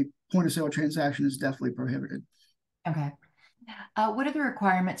 just as a point of sale transaction, is definitely prohibited. Okay. What are the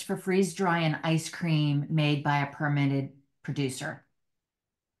requirements for freeze drying ice cream made by a permitted producer?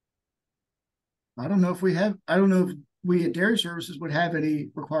 I don't know if we at Dairy Services would have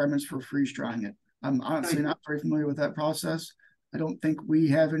any requirements for freeze drying it. I'm honestly not very familiar with that process. I don't think we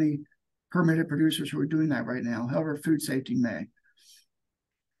have any permitted producers who are doing that right now. However, food safety may.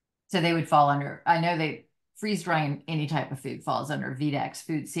 So they would fall under, I know they freeze drying any type of food falls under VDEX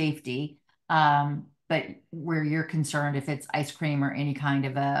food safety. But where you're concerned, if it's ice cream or any kind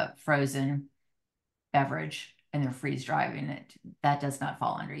of a frozen beverage and they're freeze drying it, that does not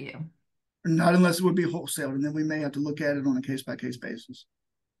fall under you. Not unless it would be wholesale, and then we may have to look at it on a case-by-case basis.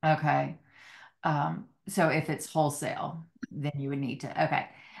 Okay. So if it's wholesale, then you would need to, okay.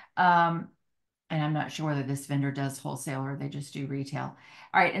 And I'm not sure whether this vendor does wholesale or they just do retail.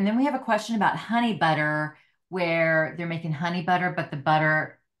 All right. And then we have a question about honey butter, where they're making honey butter, but the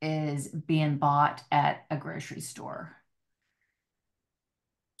butter is being bought at a grocery store.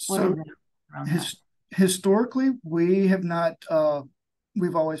 What is So it around that? historically,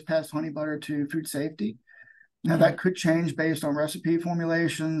 we've always passed honey butter to food safety. Now Okay. that could change based on recipe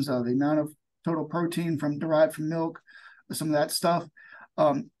formulations, the amount of total protein derived from milk, some of that stuff.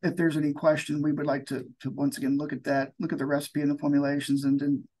 If there's any question, we would like to once again look at the recipe and the formulations, and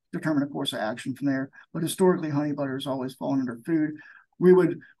then determine a course of action from there. But historically, honey butter has always fallen under food. We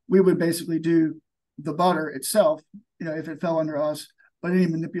would basically do the butter itself, if it fell under us, but any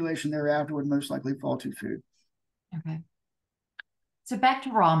manipulation thereafter would most likely fall to food. Okay. So back to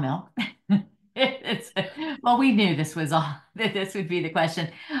raw milk. It's Well, we knew this was all that this would be the question.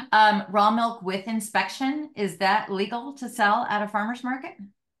 Raw milk with inspection, is that legal to sell at a farmer's market?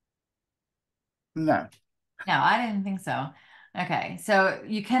 No, No, I didn't think so. Okay, so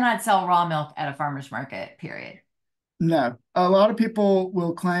you cannot sell raw milk at a farmer's market, period. no. A lot of people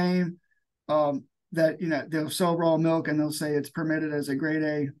will claim that they'll sell raw milk and they'll say it's permitted as a grade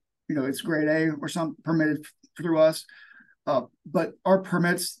A, it's grade A or some permitted through us. But our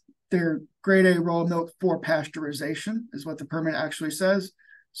permits, they're grade A raw milk for pasteurization, is what the permit actually says.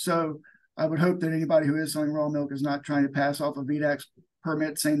 So I would hope that anybody who is selling raw milk is not trying to pass off a VDAX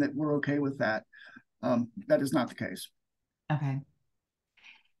permit saying that we're okay with that. That is not the case. Okay.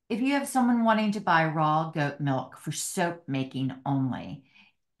 If you have someone wanting to buy raw goat milk for soap making only,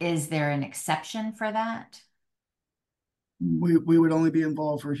 is there an exception for that? We would only be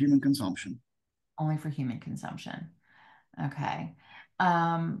involved for human consumption. Only for human consumption. Okay.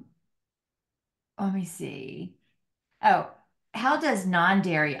 Um, Let me see. Oh, how do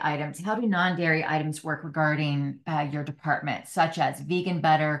non-dairy items work regarding your department, such as vegan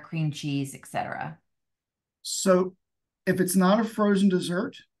butter, cream cheese, etc.? So if it's not a frozen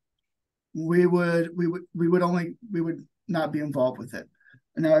dessert, we would not be involved with it.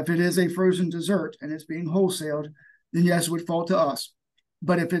 Now, if it is a frozen dessert and it's being wholesaled, then yes, it would fall to us.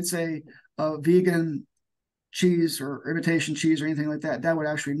 But if it's a vegan cheese or imitation cheese or anything like that, that would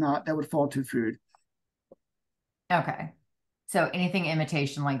actually not, that would fall to food. Okay. So anything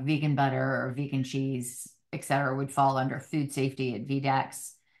imitation like vegan butter or vegan cheese, etc., would fall under food safety at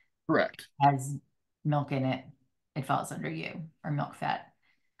VDAX. Correct. Has milk in it, it falls under you, or milk fat.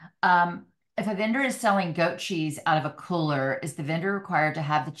 Um, if a vendor is selling goat cheese out of a cooler, is the vendor required to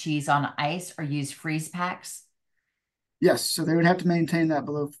have the cheese on ice or use freeze packs? Yes, so they would have to maintain that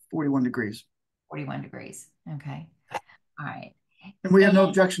below 41 degrees. 41 degrees. Okay. All right. And we have And no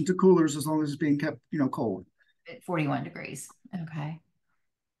objection to coolers as long as it's being kept, cold. at 41 degrees. Okay.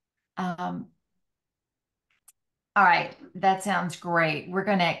 Um, all right. That sounds great. We're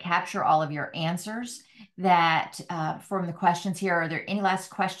going to capture all of your answers that from the questions here. Are there any last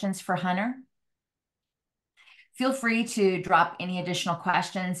questions for Hunter? Feel free to drop any additional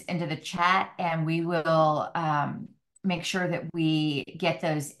questions into the chat and we will make sure that we get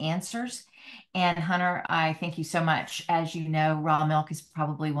those answers. And Hunter, I thank you so much. As you know, raw milk is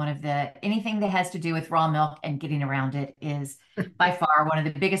probably anything that has to do with raw milk and getting around it is by far one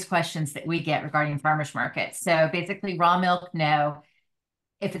of the biggest questions that we get regarding farmers markets. So basically raw milk, no.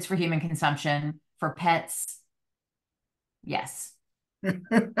 If it's for human consumption, for pets, yes.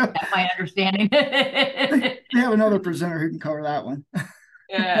 That's my understanding. They have another presenter who can cover that one.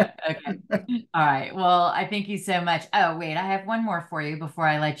 Yeah. Okay. All right. Well, I thank you so much. Oh, wait, I have one more for you before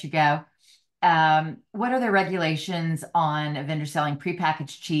I let you go. What are the regulations on a vendor selling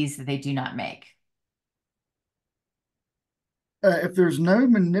prepackaged cheese that they do not make? If there's no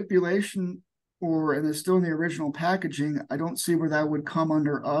manipulation and it's still in the original packaging, I don't see where that would come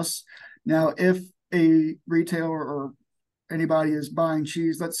under us. Now, if a retailer or anybody is buying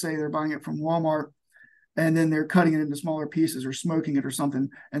cheese, let's say they're buying it from Walmart and then they're cutting it into smaller pieces or smoking it or something,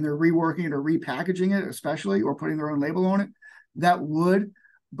 and they're reworking it or repackaging it, especially, or putting their own label on it, that would.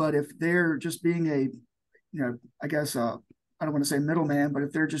 But if they're just being I guess, I don't want to say middleman, but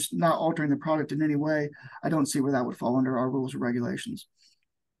if they're just not altering the product in any way, I don't see where that would fall under our rules or regulations.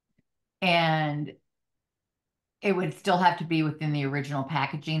 And it would still have to be within the original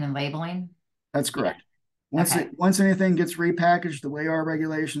packaging and labeling? That's Yeah. correct. Once Okay. once anything gets repackaged, the way our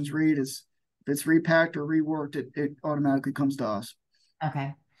regulations read is if it's repacked or reworked, it automatically comes to us.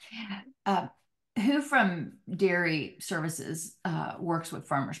 Okay. Uh, who from Dairy Services works with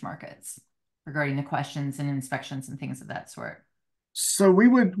farmers markets regarding the questions and inspections and things of that sort? So we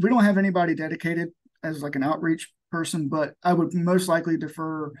don't have anybody dedicated as like an outreach person, but I would most likely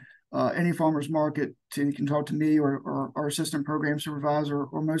defer any farmers market to, you can talk to me or our assistant program supervisor,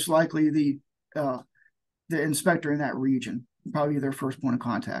 or most likely the inspector in that region, probably their first point of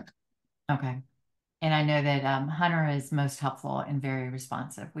contact. Okay. And I know that Hunter is most helpful and very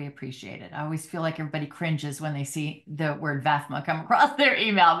responsive. We appreciate it. I always feel like everybody cringes when they see the word VAFMA come across their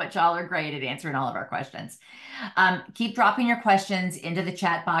email, but y'all are great at answering all of our questions. Keep dropping your questions into the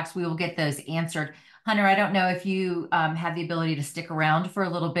chat box. We will get those answered. Hunter, I don't know if you have the ability to stick around for a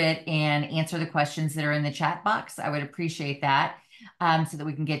little bit and answer the questions that are in the chat box. I would appreciate that so that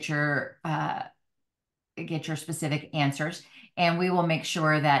we can get your specific answers. And we will make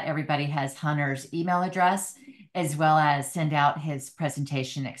sure that everybody has Hunter's email address as well as send out his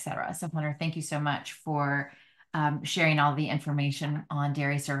presentation, etc. So Hunter, thank you so much for sharing all the information on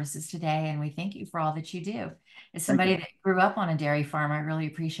dairy services today. And we thank you for all that you do. As Thank somebody you. that grew up on a dairy farm, I really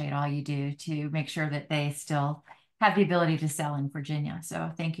appreciate all you do to make sure that they still have the ability to sell in Virginia.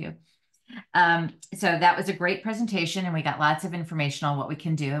 So thank you. So that was a great presentation, and we got lots of information on what we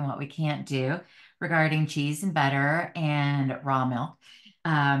can do and what we can't do regarding cheese and butter and raw milk,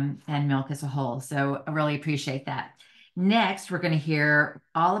 and milk as a whole. So I really appreciate that. Next, we're going to hear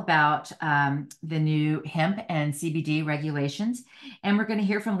all about the new hemp and CBD regulations. And we're going to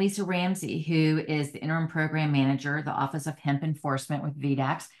hear from Lisa Ramsey, who is the interim program manager, the Office of Hemp Enforcement with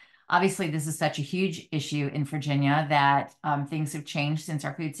VDACS. Obviously, this is such a huge issue in Virginia that things have changed since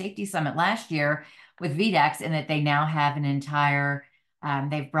our Food Safety Summit last year with VDACS, and that they now have an entire,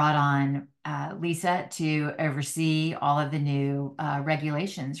 they've brought on Lisa to oversee all of the new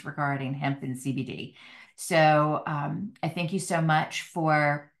regulations regarding hemp and CBD. So I thank you so much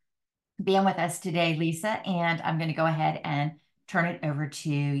for being with us today, Lisa, and I'm going to go ahead and turn it over to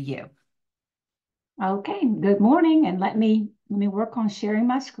you. Okay, good morning, and let me work on sharing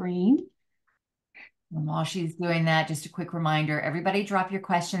my screen. And while she's doing that, just a quick reminder, everybody drop your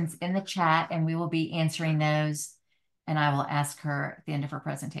questions in the chat and we will be answering those, and I will ask her at the end of her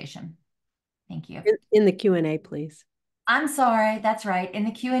presentation. Thank you. In the Q&A, please. I'm sorry, that's right, in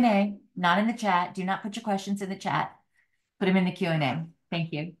the Q&A, not in the chat. Do not put your questions in the chat. Put them in the Q&A.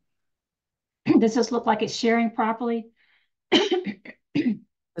 Thank you. Does this look like it's sharing properly? It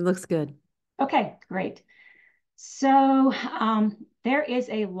looks good. Okay, great. So there is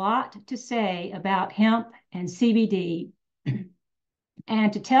a lot to say about hemp and CBD.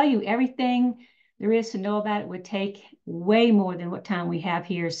 And to tell you everything there is to know about it would take way more than what time we have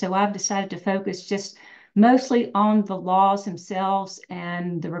here. So I've decided to focus just mostly on the laws themselves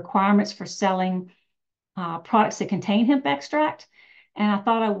and the requirements for selling products that contain hemp extract. And I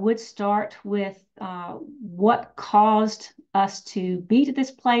thought I would start with what caused us to be to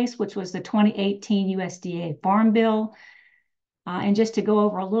this place, which was the 2018 USDA Farm Bill. And just to go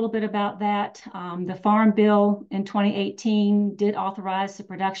over a little bit about that, the Farm Bill in 2018 did authorize the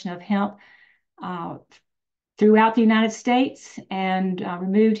production of hemp throughout the United States, and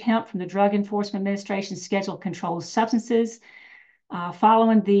removed hemp from the Drug Enforcement Administration's Schedule of Controlled Substances.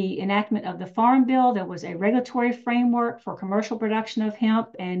 Following the enactment of the Farm Bill, there was a regulatory framework for commercial production of hemp,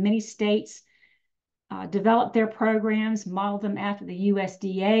 and many states developed their programs, modeled them after the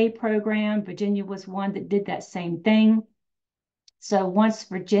USDA program. Virginia was one that did that same thing. So once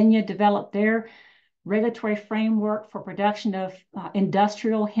Virginia developed their regulatory framework for production of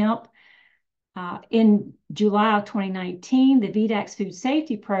industrial hemp, in July of 2019, the VDACS Food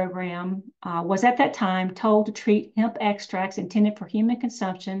Safety Program was at that time told to treat hemp extracts intended for human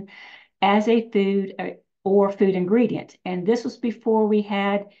consumption as a food or food ingredient. And this was before we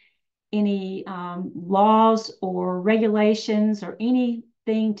had any laws or regulations or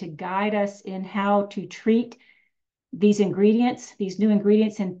anything to guide us in how to treat these ingredients, these new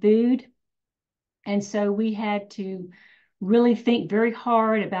ingredients in food. And so we had to really think very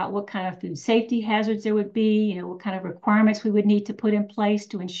hard about what kind of food safety hazards there would be, what kind of requirements we would need to put in place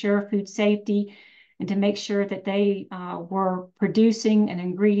to ensure food safety, and to make sure that they were producing an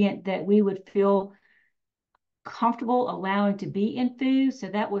ingredient that we would feel comfortable allowing to be in food. So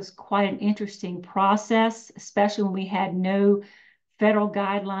that was quite an interesting process, especially when we had no federal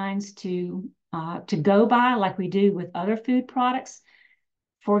guidelines to go by like we do with other food products.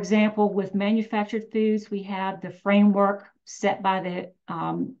 For example, with manufactured foods, we have the framework set by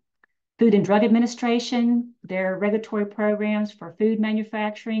the Food and Drug Administration. Their regulatory programs for food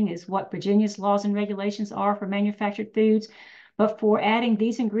manufacturing is what Virginia's laws and regulations are for manufactured foods. But for adding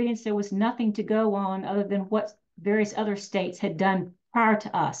these ingredients, there was nothing to go on other than what various other states had done prior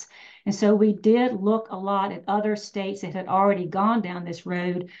to us. And so we did look a lot at other states that had already gone down this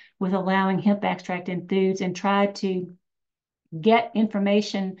road with allowing hemp extract in foods, and tried to get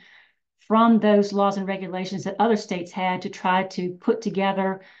information from those laws and regulations that other states had to try to put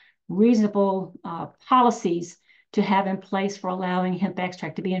together reasonable policies to have in place for allowing hemp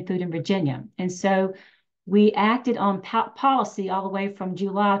extract to be in food in Virginia. And so we acted on policy all the way from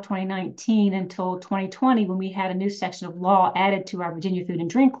July 2019 until 2020, when we had a new section of law added to our Virginia Food and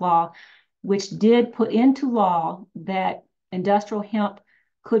Drink Law, which did put into law that industrial hemp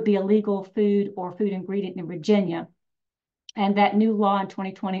could be a legal food or food ingredient in Virginia. And that new law in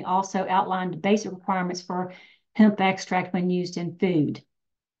 2020 also outlined basic requirements for hemp extract when used in food.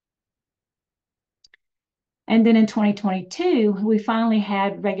 And then in 2022, we finally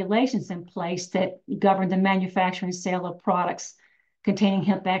had regulations in place that govern the manufacture and sale of products containing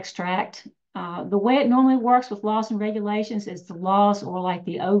hemp extract. The way it normally works with laws and regulations is the laws, or like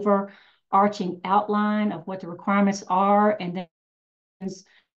the overarching outline of what the requirements are, and then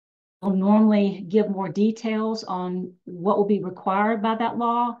will normally give more details on what will be required by that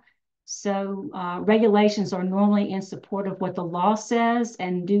law. So regulations are normally in support of what the law says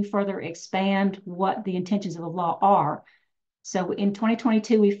and do further expand what the intentions of the law are. So in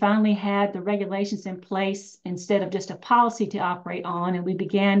 2022, we finally had the regulations in place instead of just a policy to operate on, and we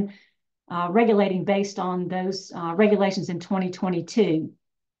began regulating based on those regulations in 2022.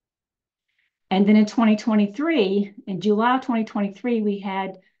 And then in 2023, in July of 2023, we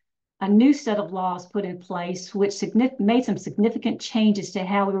had a new set of laws put in place, which made some significant changes to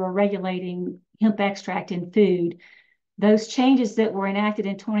how we were regulating hemp extract in food. Those changes that were enacted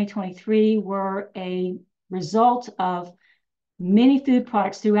in 2023 were a result of many food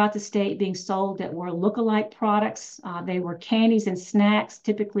products throughout the state being sold that were lookalike products. They were candies and snacks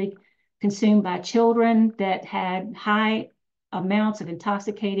typically consumed by children that had high amounts of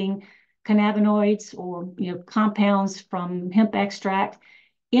intoxicating cannabinoids or compounds from hemp extract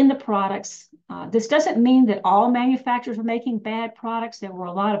in the products. This doesn't mean that all manufacturers are making bad products. There were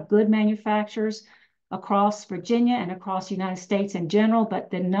a lot of good manufacturers across Virginia and across the United States in general, but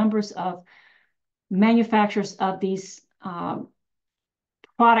the numbers of manufacturers of these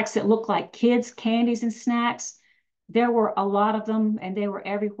products that look like kids' candies and snacks, there were a lot of them, and they were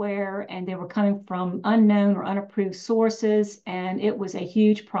everywhere, and they were coming from unknown or unapproved sources, and it was a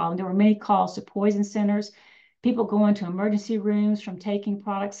huge problem. There were many calls to poison centers, people going to emergency rooms from taking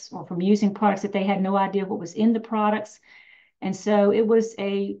products or from using products that they had no idea what was in the products. And so it was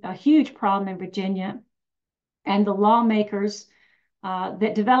a huge problem in Virginia. And the lawmakers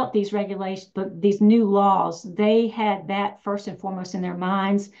that developed these regulations, these new laws, they had that first and foremost in their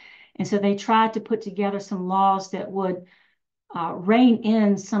minds. And so they tried to put together some laws that would rein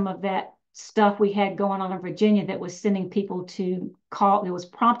in some of that stuff we had going on in Virginia that was sending people to call, that was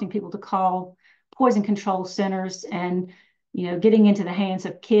prompting people to call poison control centers and, getting into the hands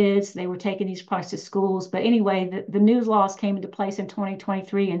of kids. They were taking these products to schools. But anyway, the new laws came into place in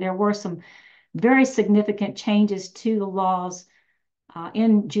 2023, and there were some very significant changes to the laws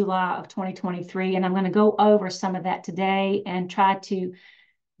in July of 2023. And I'm going to go over some of that today and try to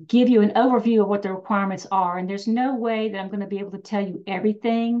give you an overview of what the requirements are. And there's no way that I'm going to be able to tell you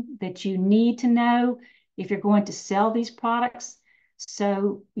everything that you need to know if you're going to sell these products.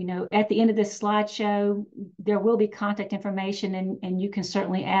 So, at the end of this slideshow, there will be contact information, and you can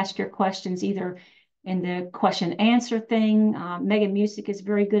certainly ask your questions either in the question answer thing. Megan Music is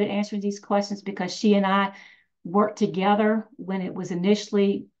very good at answering these questions because she and I worked together when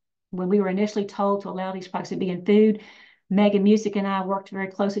we were initially told to allow these products to be in food. Megan Music and I worked very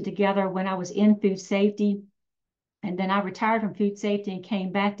closely together when I was in food safety. And then I retired from food safety and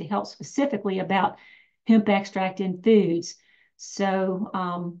came back to help specifically about hemp extract in foods.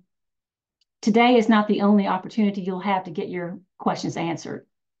 So today is not the only opportunity you'll have to get your questions answered.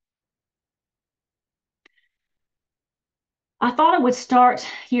 I thought I would start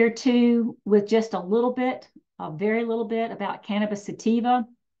here too with just a very little bit about cannabis sativa.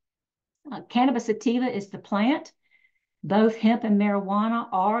 Cannabis sativa is the plant. Both hemp and marijuana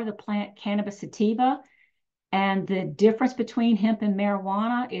are the plant cannabis sativa. And the difference between hemp and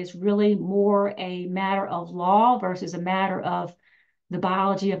marijuana is really more a matter of law versus a matter of the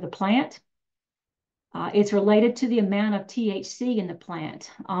biology of the plant. It's related to the amount of THC in the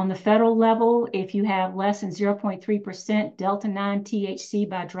plant. On the federal level, if you have less than 0.3% delta-9 THC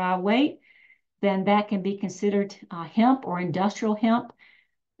by dry weight, then that can be considered hemp or industrial hemp.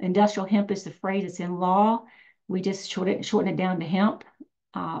 Industrial hemp is the phrase that's in law. We just shorten it down to hemp.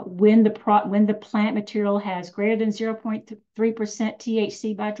 When the plant material has greater than 0.3%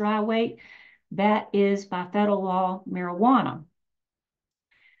 THC by dry weight, that is by federal law marijuana.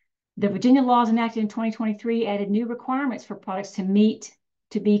 The Virginia laws enacted in 2023 added new requirements for products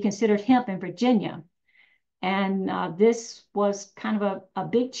to be considered hemp in Virginia. And this was kind of a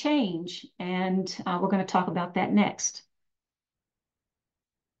big change, and we're going to talk about that next.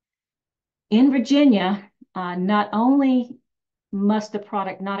 In Virginia, not only must the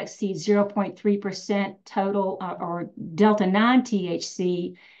product not exceed 0.3% total or delta-9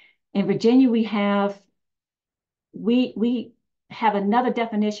 THC. In Virginia, we have another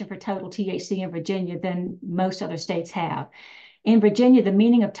definition for total THC in Virginia than most other states have. In Virginia, the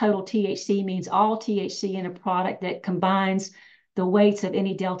meaning of total THC means all THC in a product that combines the weights of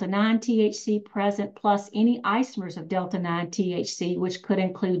any delta-9 THC present plus any isomers of delta-9 THC, which could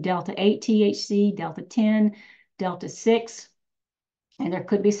include delta-8 THC, delta-10, delta-6. And there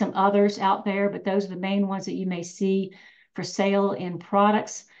could be some others out there, but those are the main ones that you may see for sale in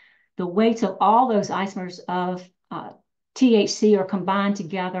products. The weights of all those isomers of THC are combined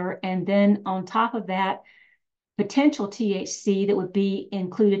together. And then on top of that, potential THC that would be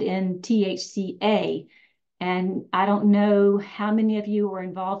included in THCA. And I don't know how many of you are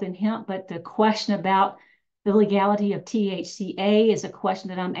involved in hemp, but the question about the legality of THCA is a question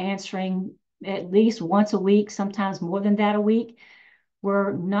that I'm answering at least once a week, sometimes more than that a week.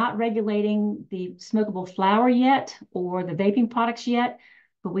 We're not regulating the smokable flower yet or the vaping products yet,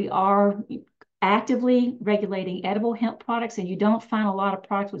 but we are actively regulating edible hemp products, and you don't find a lot of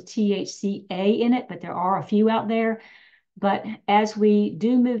products with THCA in it, but there are a few out there. But as we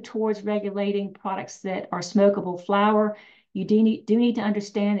do move towards regulating products that are smokable flower, you do need to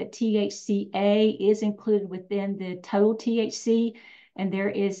understand that THCA is included within the total THC, and there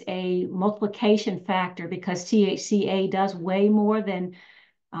is a multiplication factor because THCA does way more than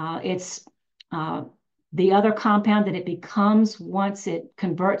the other compound that it becomes once it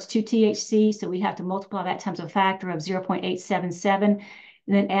converts to THC. So we have to multiply that times a factor of 0.877, and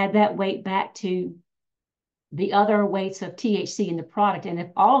then add that weight back to the other weights of THC in the product. And if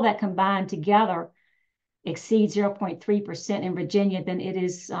all of that combined together exceeds 0.3% in Virginia, then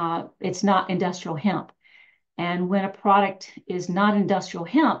it's not industrial hemp. And when a product is not industrial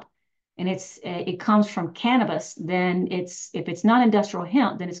hemp and it comes from cannabis, then if it's not industrial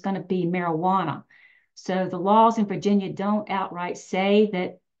hemp, then it's going to be marijuana. So the laws in Virginia don't outright say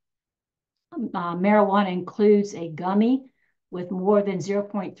that marijuana includes a gummy with more than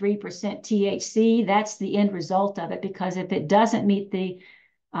 0.3% THC. That's the end result of it, because if it doesn't meet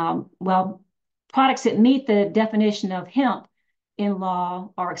products that meet the definition of hemp in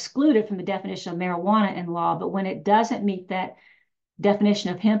law are excluded from the definition of marijuana in law. But when it doesn't meet that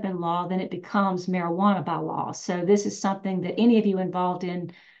definition of hemp in law, then it becomes marijuana by law. So this is something that any of you involved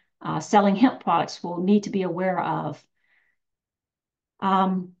in selling hemp products will need to be aware of.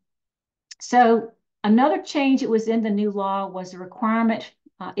 So another change that was in the new law was the requirement,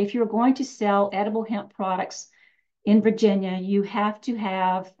 if you're going to sell edible hemp products in Virginia, you have to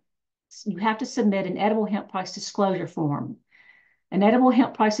submit an edible hemp products disclosure form. An edible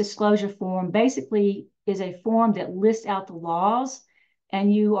hemp products disclosure form basically is a form that lists out the laws,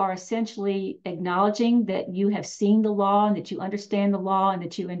 and you are essentially acknowledging that you have seen the law and that you understand the law and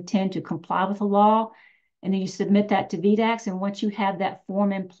that you intend to comply with the law. And then you submit that to VDAX. And once you have that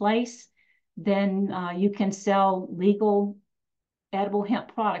form in place, then you can sell legal edible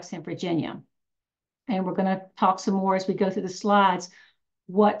hemp products in Virginia. And we're going to talk some more as we go through the slides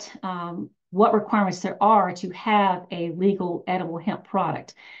what requirements there are to have a legal edible hemp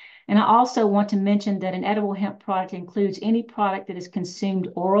product. And I also want to mention that an edible hemp product includes any product that is consumed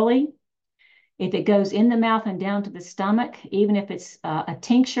orally. If it goes in the mouth and down to the stomach, even if it's a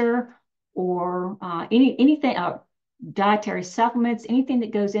tincture or anything, dietary supplements, anything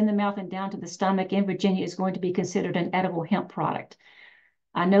that goes in the mouth and down to the stomach in Virginia is going to be considered an edible hemp product.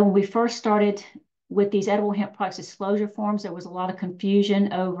 I know when we first started with these edible hemp products disclosure forms, there was a lot of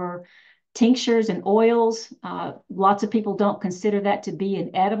confusion over tinctures and oils. Lots of people don't consider that to be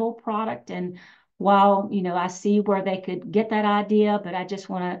an edible product. And while, I see where they could get that idea, but I just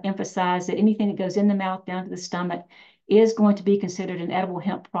want to emphasize that anything that goes in the mouth down to the stomach is going to be considered an edible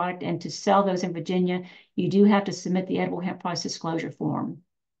hemp product. And to sell those in Virginia, you do have to submit the edible hemp products disclosure form.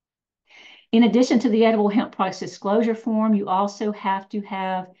 In addition to the edible hemp products disclosure form, you also have to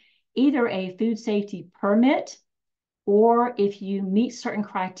have either a food safety permit, or if you meet certain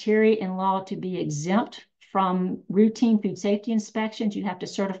criteria in law to be exempt from routine food safety inspections, you have to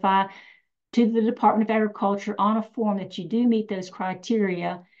certify to the Department of Agriculture on a form that you do meet those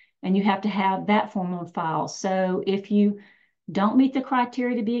criteria, and you have to have that form on file. So if you don't meet the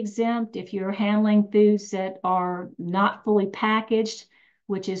criteria to be exempt, if you're handling foods that are not fully packaged,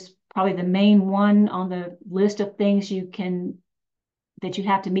 which is probably the main one on the list of things that you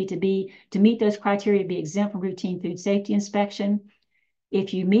have to meet to meet those criteria to be exempt from routine food safety inspection.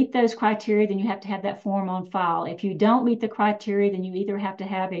 If you meet those criteria, then you have to have that form on file. If you don't meet the criteria, then you either have to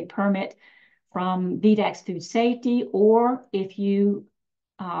have a permit from VDAX Food Safety, or if you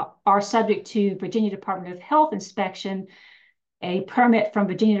are subject to Virginia Department of Health inspection, a permit from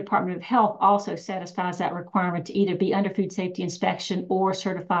Virginia Department of Health also satisfies that requirement to either be under food safety inspection or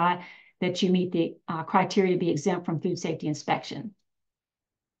certify that you meet the criteria to be exempt from food safety inspection.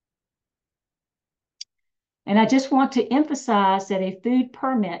 And I just want to emphasize that a food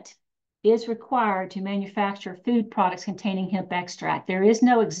permit is required to manufacture food products containing hemp extract. There is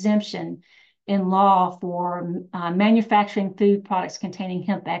no exemption in law for manufacturing food products containing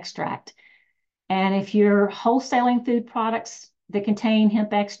hemp extract. And if you're wholesaling food products that contain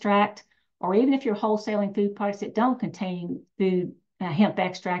hemp extract, or even if you're wholesaling food products that don't contain hemp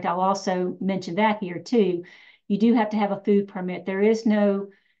extract, I'll also mention that here too, you do have to have a food permit. There is no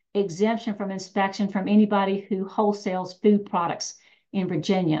exemption from inspection from anybody who wholesales food products in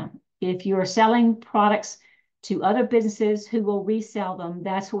Virginia. If you're selling products to other businesses who will resell them,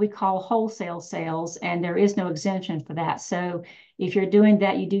 that's what we call wholesale sales, and there is no exemption for that. So if you're doing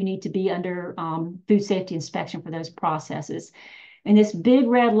that, you do need to be under food safety inspection for those processes. And this big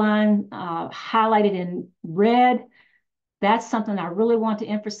red line highlighted in red, that's something I really want to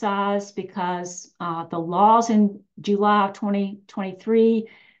emphasize because the laws in July of 2023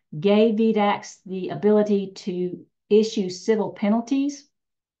 gave VDACs the ability to issue civil penalties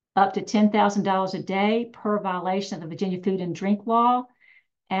up to $10,000 a day per violation of the Virginia Food and Drink Law.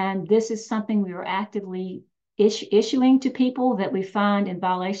 And this is something we are actively issuing to people that we find in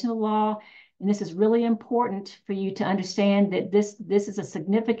violation of the law. And this is really important for you to understand that this is a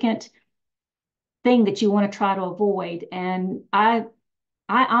significant thing that you want to try to avoid. And I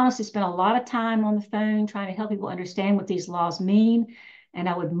honestly spent a lot of time on the phone trying to help people understand what these laws mean. And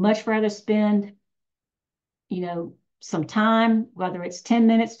I would much rather spend, some time, whether it's 10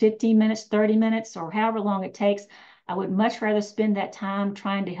 minutes, 15 minutes, 30 minutes, or however long it takes. I would much rather spend that time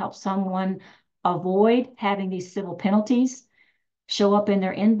trying to help someone avoid having these civil penalties show up in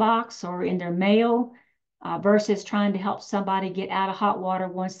their inbox or in their mail versus trying to help somebody get out of hot water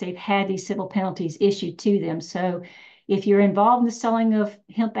once they've had these civil penalties issued to them. So if you're involved in the selling of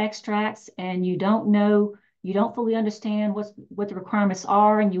hemp extracts and you don't fully understand what the requirements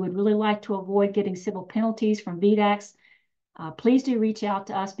are, and you would really like to avoid getting civil penalties from VDACs, please do reach out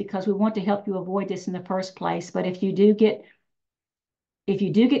to us because we want to help you avoid this in the first place. But if you do get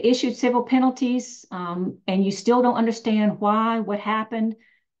issued civil penalties and you still don't understand what happened,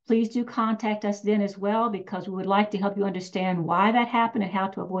 please do contact us then as well, because we would like to help you understand why that happened and how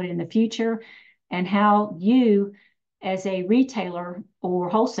to avoid it in the future, and how you as a retailer or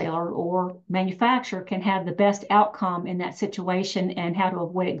wholesaler or manufacturer can have the best outcome in that situation and how to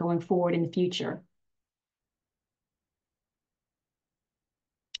avoid it going forward in the future.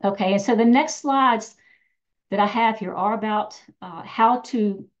 Okay, and so the next slides that I have here are about how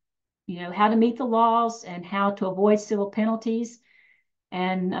to meet the laws and how to avoid civil penalties.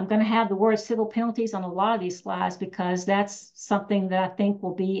 And I'm going to have the word civil penalties on a lot of these slides because that's something that I think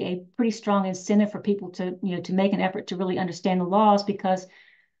will be a pretty strong incentive for people to make an effort to really understand the laws, because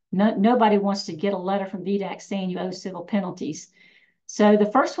nobody wants to get a letter from VDAC saying you owe civil penalties. So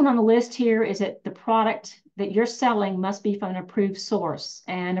the first one on the list here is that the product that you're selling must be from an approved source.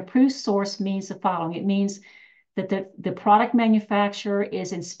 And approved source means the following. It means that the product manufacturer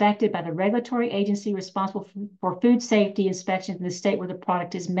is inspected by the regulatory agency responsible for food safety inspection in the state where the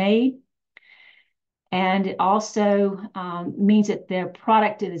product is made. And it also means that the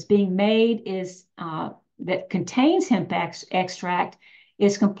product that is being made that contains hemp extract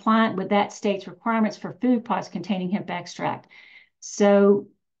is compliant with that state's requirements for food products containing hemp extract. So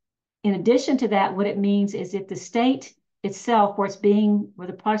in addition to that, what it means is if the state itself, where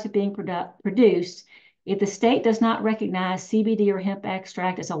the products are being produced, if the state does not recognize CBD or hemp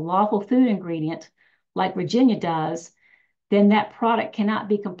extract as a lawful food ingredient, like Virginia does, then that product cannot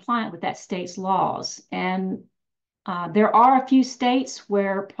be compliant with that state's laws. And there are a few states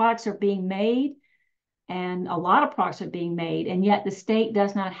where products are being made, and a lot of products are being made, and yet the state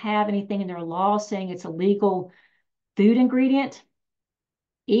does not have anything in their law saying it's a legal food ingredient,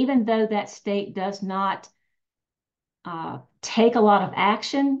 even though that state does not take a lot of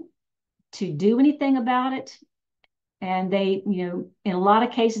action to do anything about it. And they, in a lot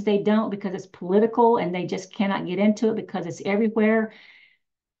of cases, they don't because it's political and they just cannot get into it because it's everywhere.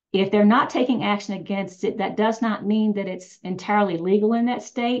 If they're not taking action against it, that does not mean that it's entirely legal in that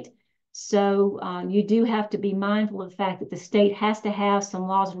state. So you do have to be mindful of the fact that the state has to have some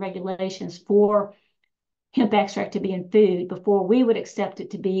laws and regulations for hemp extract to be in food before we would accept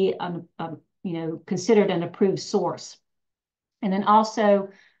it to be considered an approved source. And then also,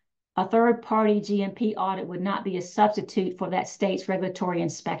 a third-party GMP audit would not be a substitute for that state's regulatory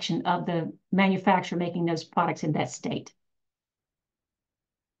inspection of the manufacturer making those products in that state.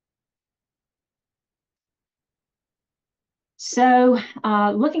 So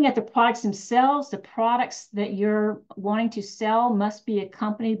looking at the products themselves, the products that you're wanting to sell must be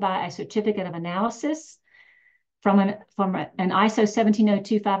accompanied by a certificate of analysis from an ISO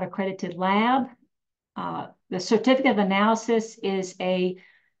 17025 accredited lab. The certificate of analysis is a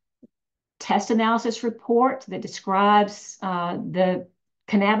test analysis report that describes the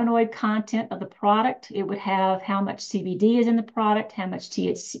cannabinoid content of the product. It would have how much CBD is in the product, how much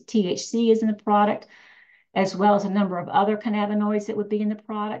THC is in the product, as well as a number of other cannabinoids that would be in the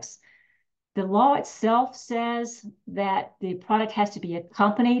products. The law itself says that the product has to be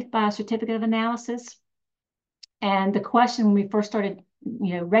accompanied by a certificate of analysis. And the question when we first started,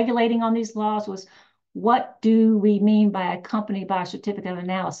 regulating on these laws was, what do we mean by accompanied by a certificate of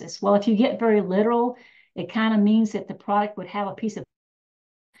analysis? Well, if you get very literal, it kind of means that the product would have a piece of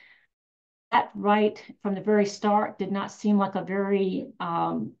that right from the very start did not seem like a very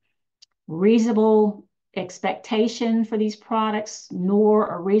reasonable expectation for these products, nor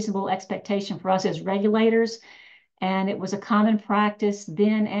a reasonable expectation for us as regulators. And it was a common practice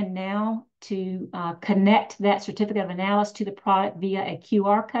then and now to connect that certificate of analysis to the product via a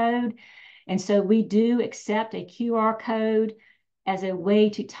QR code. And so we do accept a QR code as a way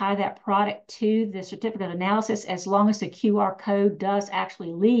to tie that product to the certificate of analysis, as long as the QR code does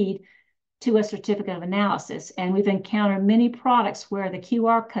actually lead to a certificate of analysis. And we've encountered many products where the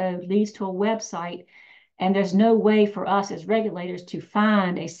QR code leads to a website, and there's no way for us as regulators to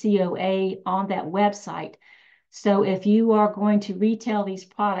find a COA on that website. So if you are going to retail these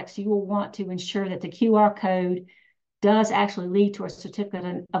products, you will want to ensure that the QR code does actually lead to a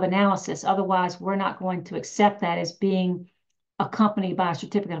certificate of analysis. Otherwise, we're not going to accept that as being accompanied by a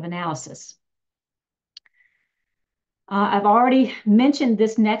certificate of analysis. I've already mentioned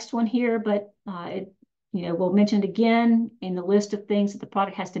this next one here, but we'll mention it again in the list of things that the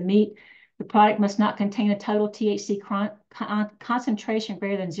product has to meet. The product must not contain a total THC concentration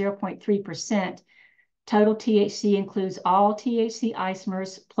greater than 0.3%. Total THC includes all THC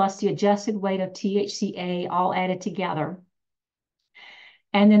isomers plus the adjusted weight of THCA, all added together.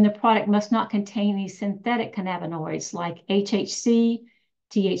 And then the product must not contain any synthetic cannabinoids like HHC,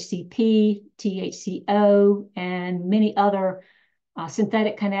 THCP, THCO, and many other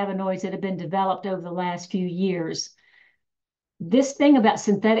synthetic cannabinoids that have been developed over the last few years. This thing about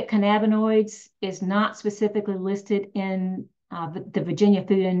synthetic cannabinoids is not specifically listed in the Virginia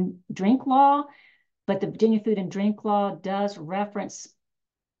Food and Drink Law, but the Virginia Food and Drink Law does reference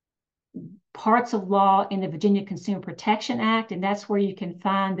parts of law in the Virginia Consumer Protection Act, and that's where you can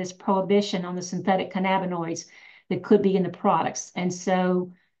find this prohibition on the synthetic cannabinoids that could be in the products. And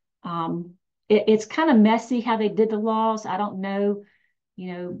so it's kind of messy how they did the laws. I don't know,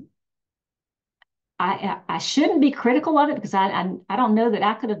 I shouldn't be critical of it because I don't know that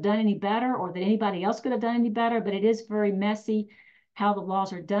I could have done any better or that anybody else could have done any better, but it is very messy how the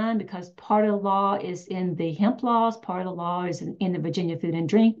laws are done, because part of the law is in the hemp laws, part of the law is in the Virginia Food and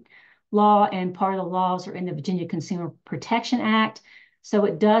Drink Law, and part of the laws are in the Virginia Consumer Protection Act. So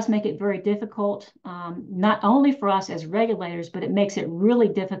it does make it very difficult, not only for us as regulators, but it makes it really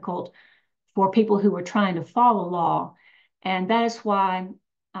difficult for people who are trying to follow law. And that is why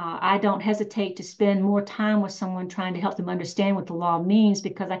I don't hesitate to spend more time with someone trying to help them understand what the law means,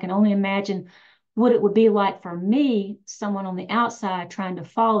 because I can only imagine what it would be like for me, someone on the outside trying to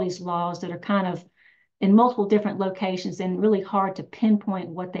follow these laws that are kind of in multiple different locations and really hard to pinpoint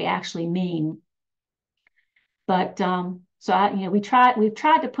what they actually mean. But we've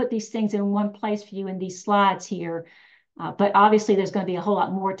tried to put these things in one place for you in these slides here, but obviously there's going to be a whole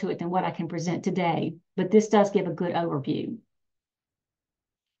lot more to it than what I can present today, but this does give a good overview.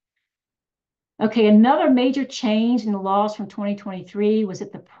 Okay, another major change in the laws from 2023 was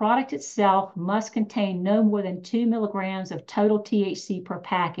that the product itself must contain no more than 2 milligrams of total THC per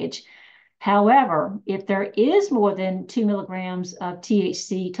package. However, if there is more than 2 milligrams of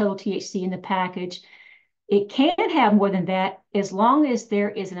THC, total THC in the package, it can have more than that as long as there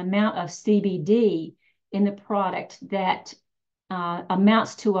is an amount of CBD in the product that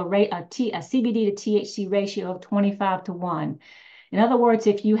amounts to a CBD to THC ratio of 25:1. In other words,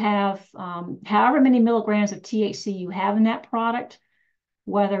 if you have however many milligrams of THC you have in that product,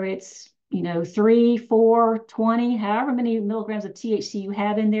 whether it's 3, 4, 20, however many milligrams of THC you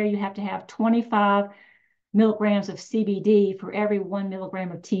have in there, you have to have 25 milligrams of CBD for every 1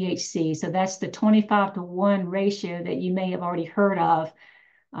 milligram of THC. So that's the 25:1 ratio that you may have already heard of,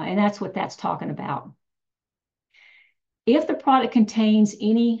 and that's what that's talking about. If the product contains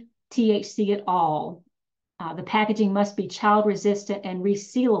any THC at all, the packaging must be child resistant and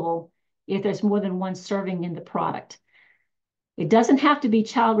resealable if there's more than one serving in the product. It doesn't have to be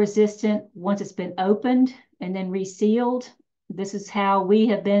child resistant once it's been opened and then resealed. This is how we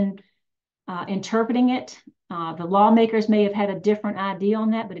have been interpreting it. The lawmakers may have had a different idea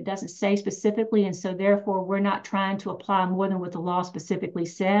on that, but it doesn't say specifically. And so therefore, we're not trying to apply more than what the law specifically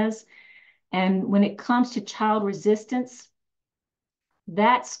says. And when it comes to child resistance,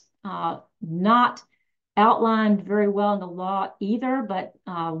 that's not outlined very well in the law either, but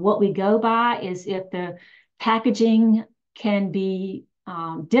what we go by is if the packaging can be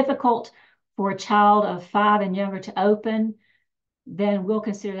difficult for a child of 5 and younger to open, then we'll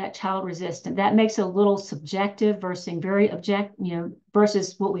consider that child resistant. That makes it a little subjective versus very objective,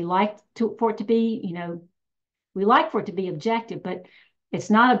 versus what we like for it to be, we like for it to be objective, but it's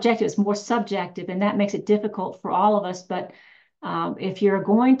not objective, it's more subjective, and that makes it difficult for all of us. But if you're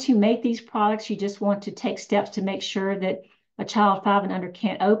going to make these products, you just want to take steps to make sure that a child 5 and under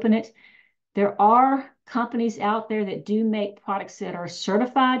can't open it. There are companies out there that do make products that are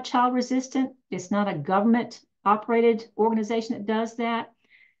certified child resistant. It's not a government operated organization that does that,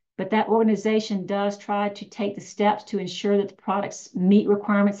 but that organization does try to take the steps to ensure that the products meet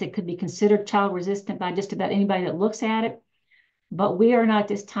requirements that could be considered child resistant by just about anybody that looks at it. But we are not at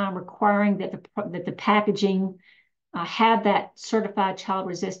this time requiring that the packaging have that certified child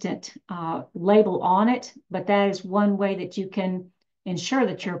resistant label on it, but that is one way that you can ensure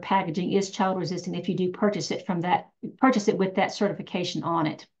that your packaging is child resistant if you do purchase it with that certification on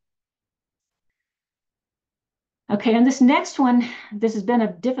it. Okay, and this next one, this has been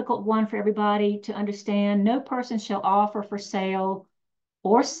a difficult one for everybody to understand. No person shall offer for sale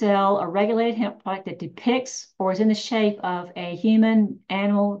or sell a regulated hemp product that depicts or is in the shape of a human,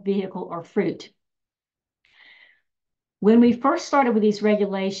 animal, vehicle, or fruit. When we first started with these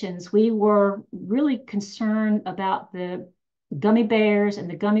regulations, we were really concerned about the gummy bears and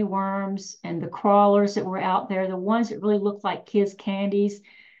the gummy worms and the crawlers that were out there, the ones that really looked like kids' candies.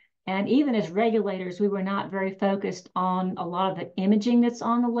 And even as regulators, we were not very focused on a lot of the imaging that's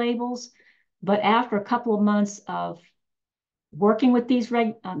on the labels. But after a couple of months of working with these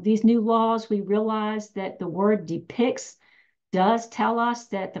new laws, we realized that the word depicts does tell us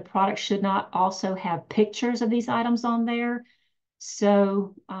that the product should not also have pictures of these items on there.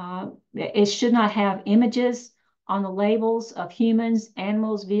 So it should not have images on the labels of humans,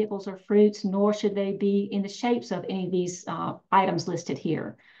 animals, vehicles, or fruits, nor should they be in the shapes of any of these items listed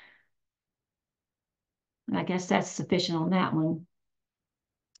here. And I guess that's sufficient on that one.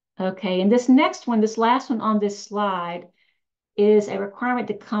 Okay, and this next one, this last one on this slide, is a requirement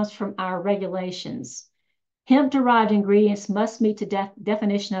that comes from our regulations. Hemp-derived ingredients must meet the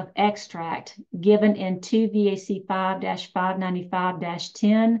definition of extract given in 2 VAC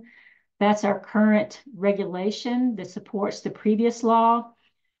 5-595-10. That's our current regulation that supports the previous law.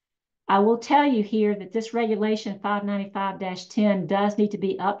 I will tell you here that this regulation 595-10 does need to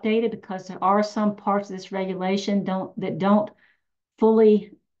be updated because there are some parts of this regulation that don't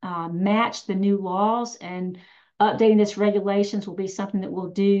fully match the new laws, and updating this regulations will be something that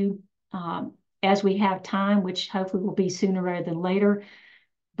we'll do as we have time, which hopefully will be sooner rather than later.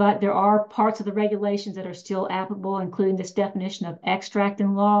 But there are parts of the regulations that are still applicable, including this definition of extract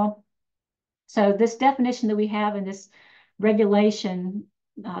in law. So this definition that we have in this regulation,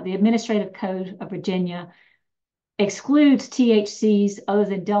 the Administrative Code of Virginia, excludes THCs other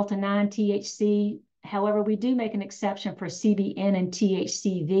than Delta-9 THC. However, we do make an exception for CBN and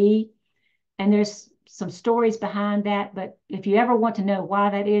THCV, and there's some stories behind that, but if you ever want to know why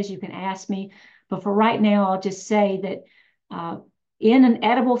that is, you can ask me. But for right now, I'll just say that in an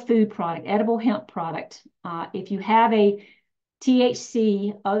edible food product, edible hemp product, if you have a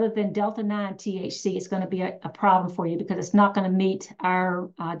THC other than Delta-9 THC, it's going to be a problem for you because it's not going to meet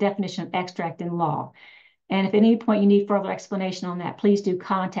our definition of extract in law. And if at any point you need further explanation on that, please do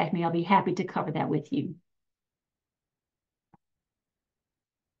contact me. I'll be happy to cover that with you.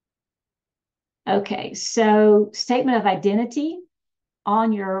 Okay, so statement of identity.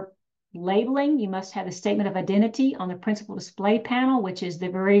 On your labeling, you must have a statement of identity on the principal display panel, which is the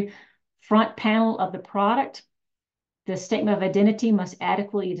very front panel of the product. The statement of identity must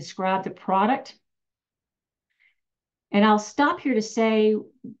adequately describe the product. And I'll stop here to say,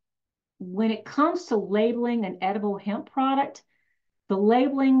 when it comes to labeling an edible hemp product, the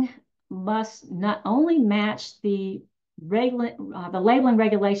labeling must not only match the labeling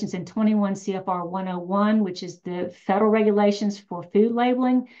regulations in 21 CFR 101, which is the federal regulations for food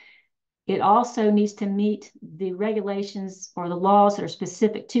labeling. It also needs to meet the regulations or the laws that are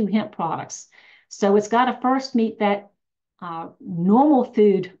specific to hemp products. So it's got to first meet that normal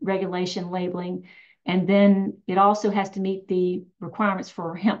food regulation labeling, and then it also has to meet the requirements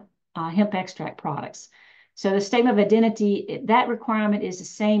for hemp extract products. So the statement of identity, that requirement is the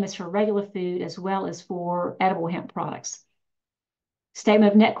same as for regular food as well as for edible hemp products.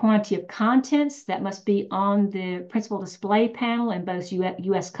 Statement of net quantity of contents, that must be on the principal display panel in both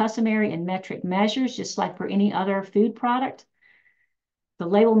U.S. customary and metric measures, just like for any other food product. The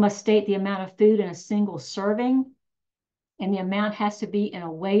label must state the amount of food in a single serving, and the amount has to be in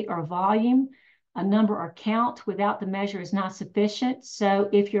a weight or volume. A number or count without the measure is not sufficient. So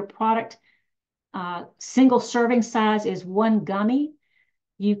if your product single serving size is 1 gummy,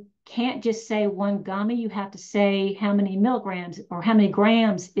 you can't just say 1 gummy. You have to say how many milligrams or how many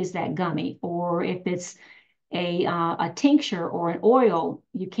grams is that gummy. Or if it's a tincture or an oil,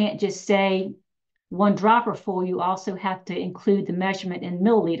 you can't just say one dropper full, you also have to include the measurement in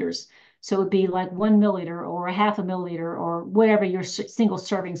milliliters. So it would be like 1 milliliter or a half a milliliter or whatever your single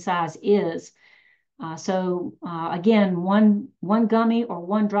serving size is. Again, one gummy or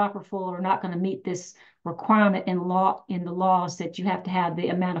one dropper full are not going to meet this requirement in the laws that you have to have the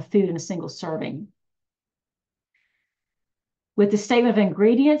amount of food in a single serving. With the statement of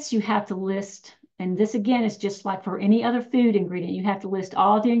ingredients, you have to list, and this again is just like for any other food ingredient, you have to list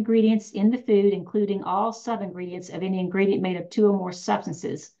all the ingredients in the food, including all sub-ingredients of any ingredient made of 2 or more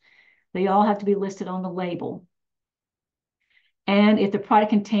substances. They all have to be listed on the label. And if the product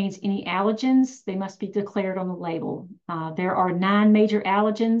contains any allergens, they must be declared on the label. There are 9 major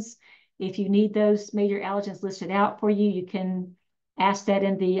allergens. If you need those major allergens listed out for you, you can ask that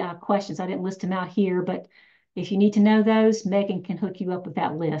in the questions. I didn't list them out here, but if you need to know those, Megan can hook you up with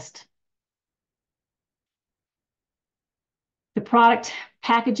that list. The product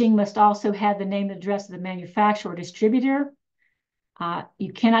packaging must also have the name and address of the manufacturer or distributor.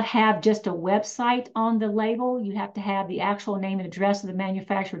 You cannot have just a website on the label. You have to have the actual name and address of the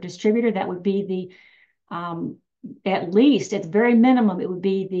manufacturer or distributor. That would be the, at least at the very minimum, it would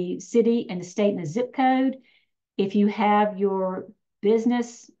be the city and the state and the zip code. If you have your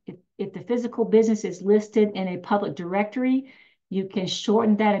business, if the physical business is listed in a public directory, you can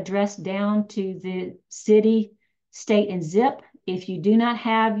shorten that address down to the city, state, and zip. If you do not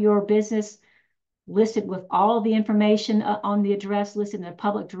have your business listed with all of the information on the address listed in a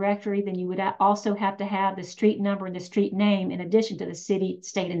public directory, then you would also have to have the street number and the street name in addition to the city,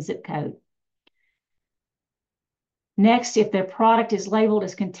 state, and zip code. Next, if their product is labeled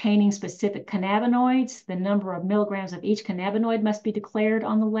as containing specific cannabinoids, the number of milligrams of each cannabinoid must be declared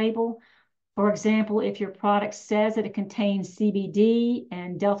on the label. For example, if your product says that it contains CBD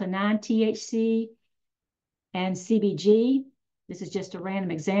and delta-9 THC and CBG, this is just a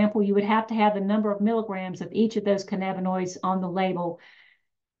random example, you would have to have the number of milligrams of each of those cannabinoids on the label.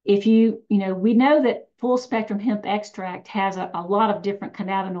 If we know that full spectrum hemp extract has a lot of different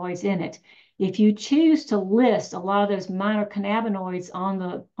cannabinoids in it. If you choose to list a lot of those minor cannabinoids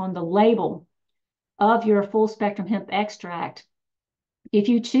on the label of your full spectrum hemp extract, if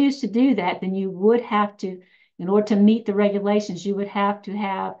you choose to do that, then you would have to, in order to meet the regulations, you would have to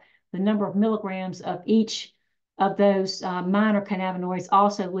have the number of milligrams of each of those minor cannabinoids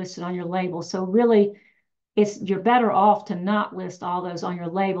also listed on your label. So really, you're better off to not list all those on your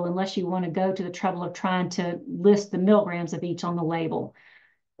label unless you want to go to the trouble of trying to list the milligrams of each on the label.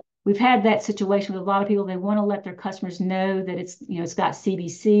 We've had that situation with a lot of people. They want to let their customers know that it's got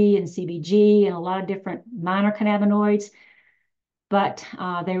CBC and CBG and a lot of different minor cannabinoids, but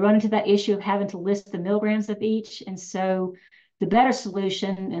they run into that issue of having to list the milligrams of each. And so the better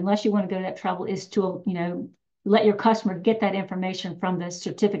solution, unless you want to go to that trouble, is to let your customer get that information from the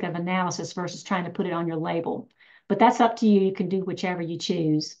certificate of analysis versus trying to put it on your label. But that's up to you. You can do whichever you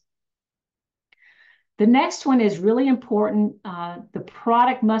choose. The next one is really important. The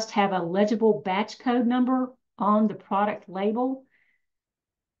product must have a legible batch code number on the product label.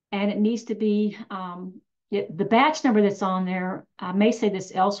 And it needs to be, the batch number that's on there, I may say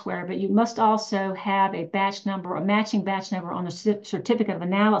this elsewhere, but you must also have a batch number, a matching batch number on the certificate of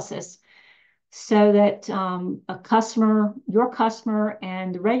analysis so that your customer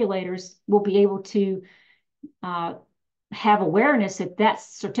and the regulators will be able to have awareness that that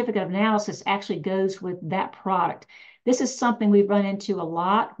certificate of analysis actually goes with that product. This is something we've run into a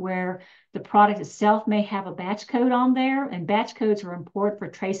lot where the product itself may have a batch code on there, and batch codes are important for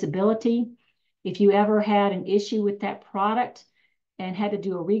traceability. If you ever had an issue with that product and had to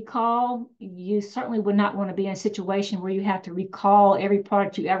do a recall, you certainly would not want to be in a situation where you have to recall every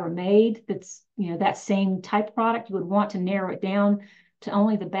product you ever made that's, that same type product. You would want to narrow it down to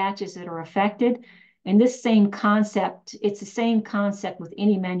only the batches that are affected. And this same concept, it's the same concept with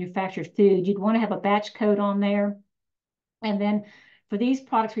any manufactured food. You'd want to have a batch code on there. And then for these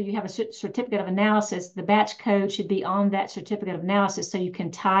products where you have a certificate of analysis, the batch code should be on that certificate of analysis so you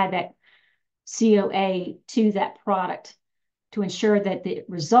can tie that COA to that product to ensure that the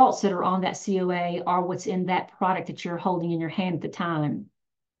results that are on that COA are what's in that product that you're holding in your hand at the time.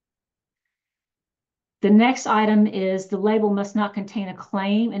 The next item is the label must not contain a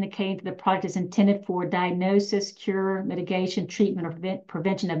claim indicating that the product is intended for diagnosis, cure, mitigation, treatment, or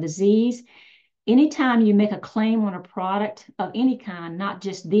prevention of disease. Anytime you make a claim on a product of any kind, not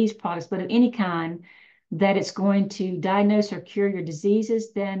just these products, but of any kind, that it's going to diagnose or cure your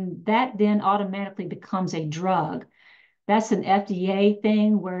diseases, then that automatically becomes a drug. That's an FDA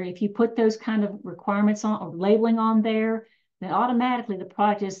thing where if you put those kind of requirements on or labeling on there, then automatically the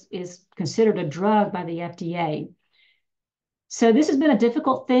product is considered a drug by the FDA. So this has been a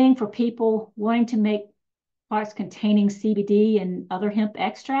difficult thing for people wanting to make products containing CBD and other hemp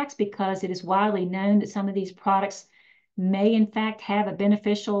extracts, because it is widely known that some of these products may in fact have a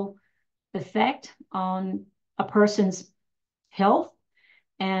beneficial effect on a person's health.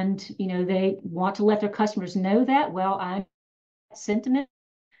 And, they want to let their customers know that. Well, I sentiment,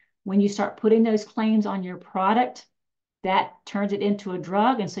 when you start putting those claims on your product, that turns it into a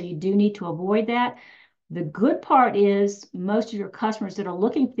drug. And so you do need to avoid that. The good part is most of your customers that are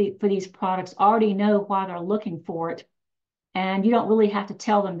looking for these products already know why they're looking for it. And you don't really have to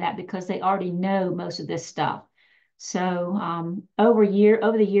tell them that, because they already know most of this stuff. So over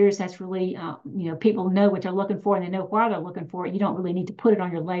the years, that's really, people know what they're looking for and they know why they're looking for it. You don't really need to put it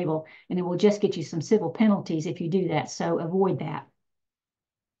on your label, and it will just get you some civil penalties if you do that. So avoid that.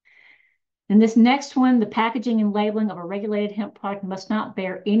 And this next one, the packaging and labeling of a regulated hemp product must not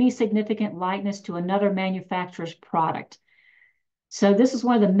bear any significant likeness to another manufacturer's product. So this is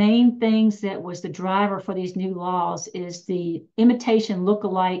one of the main things that was the driver for these new laws, is the imitation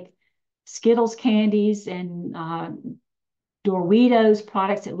look-alike Skittles candies and Doritos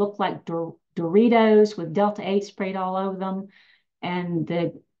products that look like Doritos with Delta 8 sprayed all over them, and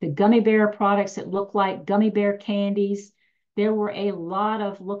the gummy bear products that look like gummy bear candies. There were a lot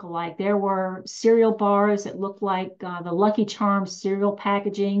of look-alike. There were cereal bars that looked like the Lucky Charms cereal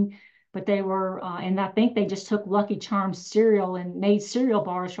packaging, but they were, and I think they just took Lucky Charms cereal and made cereal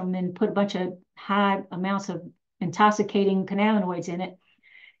bars from them and put a bunch of high amounts of intoxicating cannabinoids in it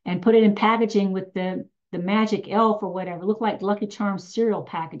and put it in packaging with the magic elf or whatever. It looked like Lucky Charms cereal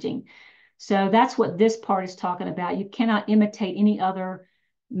packaging. So that's what this part is talking about. You cannot imitate any other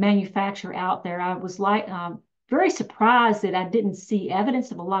manufacturer out there. I was very surprised that I didn't see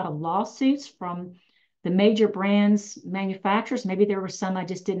evidence of a lot of lawsuits from the major brands manufacturers. Maybe there were some I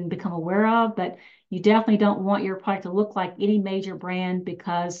just didn't become aware of, but you definitely don't want your product to look like any major brand,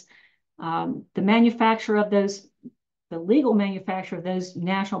 because the manufacturer of those, the legal manufacturer of those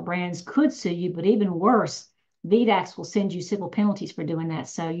national brands could sue you, but even worse, VDAX will send you civil penalties for doing that.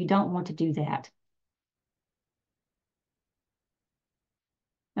 So you don't want to do that.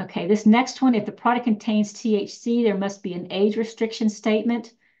 Okay, this next one, if the product contains THC, there must be an age restriction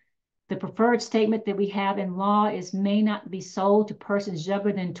statement. The preferred statement that we have in law is may not be sold to persons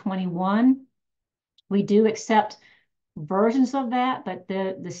younger than 21. We do accept versions of that, but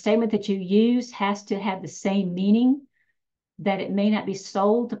the statement that you use has to have the same meaning, that it may not be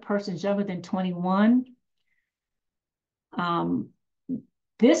sold to persons younger than 21.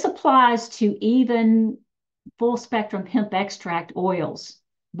 This applies to even full spectrum hemp extract oils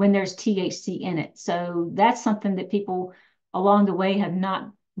when there's THC in it. So that's something that people along the way have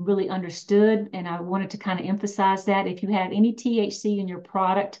not really understood. And I wanted to kind of emphasize that if you have any THC in your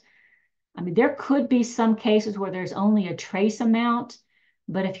product, I mean, there could be some cases where there's only a trace amount,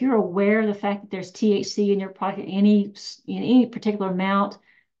 but if you're aware of the fact that there's THC in your product in any particular amount,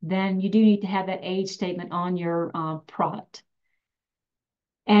 then you do need to have that age statement on your product.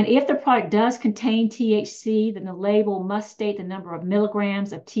 And if the product does contain THC, then the label must state the number of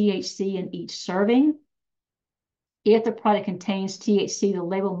milligrams of THC in each serving. If the product contains THC, the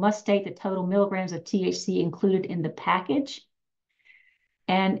label must state the total milligrams of THC included in the package.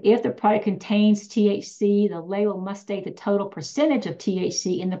 And if the product contains THC, the label must state the total percentage of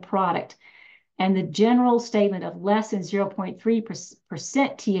THC in the product. And the general statement of less than 0.3%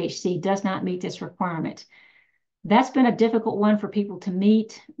 THC does not meet this requirement. That's been a difficult one for people to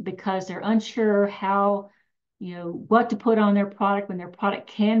meet, because they're unsure how, what to put on their product when their product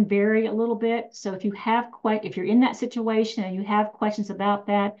can vary a little bit. So if you're in that situation and you have questions about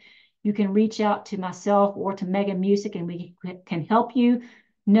that, you can reach out to myself or to Mega Music, and we can help you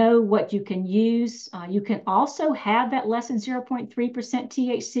know what you can use. You can also have that less than 0.3%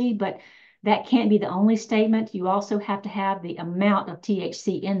 THC, but that can't be the only statement. You also have to have the amount of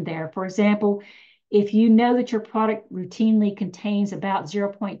THC in there. For example, if you know that your product routinely contains about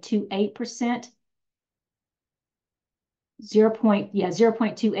 0.28%,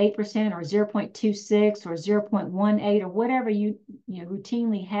 0.28% or 0.26 or 0.18 or whatever you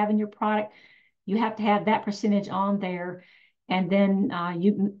routinely have in your product, you have to have that percentage on there. And then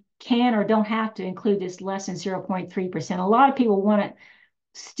you can or don't have to include this less than 0.3%. A lot of people want to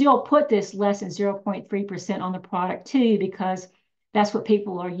still put this less than 0.3% on the product too, because that's what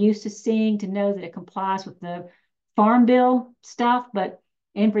people are used to seeing, to know that it complies with the Farm Bill stuff. But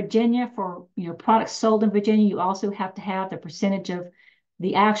in Virginia, for products sold in Virginia, you also have to have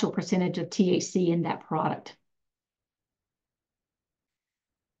the actual percentage of THC in that product.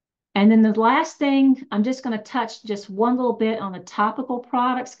 And then the last thing, I'm just going to touch just one little bit on the topical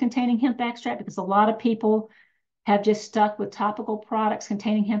products containing hemp extract, because a lot of people have just stuck with topical products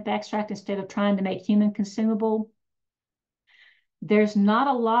containing hemp extract instead of trying to make human consumable. There's not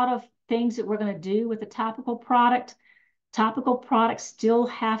a lot of things that we're going to do with the topical product. Topical products still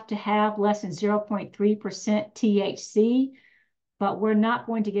have to have less than 0.3% THC, but we're not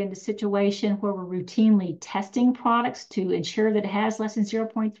going to get into a situation where we're routinely testing products to ensure that it has less than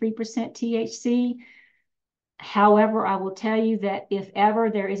 0.3% THC. However, I will tell you that if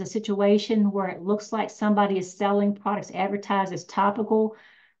ever there is a situation where it looks like somebody is selling products advertised as topical,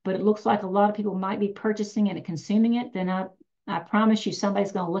 but it looks like a lot of people might be purchasing it and consuming it, then I promise you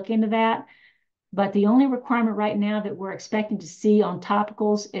somebody's going to look into that. But the only requirement right now that we're expecting to see on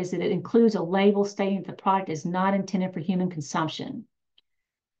topicals is that it includes a label stating that the product is not intended for human consumption.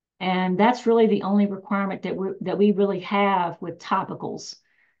 And that's really the only requirement that we really have with topicals.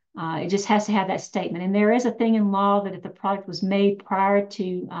 It just has to have that statement. And there is a thing in law that if the product was made prior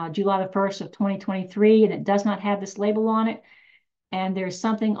to July the 1st of 2023 and it does not have this label on it, and there's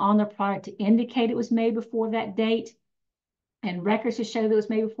something on the product to indicate it was made before that date, and records to show that it was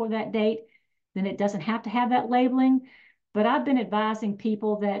made before that date, then it doesn't have to have that labeling. But I've been advising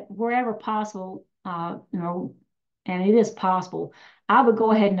people that wherever possible, and it is possible, I would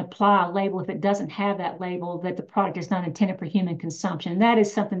go ahead and apply a label if it doesn't have that label that the product is not intended for human consumption. And that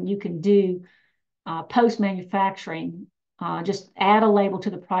is something you can do post-manufacturing. Just add a label to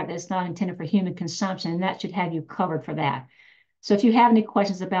the product that's not intended for human consumption, and that should have you covered for that. So if you have any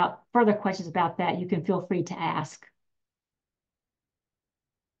further questions about that, you can feel free to ask.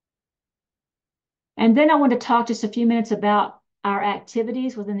 And then I want to talk just a few minutes about our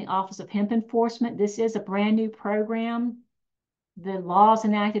activities within the Office of Hemp Enforcement. This is a brand new program. The laws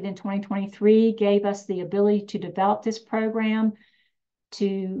enacted in 2023 gave us the ability to develop this program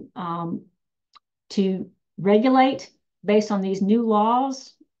to regulate based on these new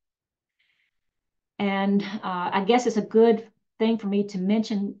laws. And I guess it's a good thing for me to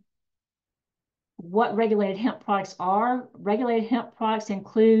mention what regulated hemp products are. Regulated hemp products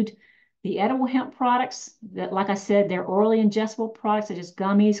include the edible hemp products that, like I said, they're orally ingestible products such as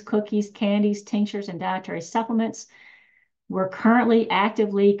gummies, cookies, candies, tinctures, and dietary supplements. We're currently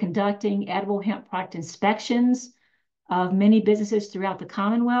actively conducting edible hemp product inspections of many businesses throughout the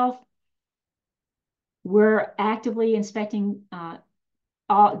Commonwealth. We're actively inspecting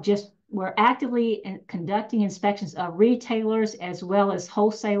we're actively conducting inspections of retailers as well as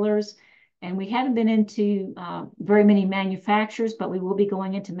wholesalers. And we haven't been into very many manufacturers, but we will be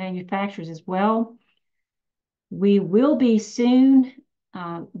going into manufacturers as well. We will be soon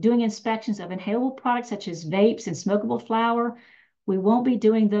doing inspections of inhalable products such as vapes and smokable flower. We won't be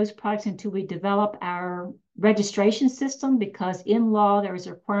doing those products until we develop our registration system, because in law there is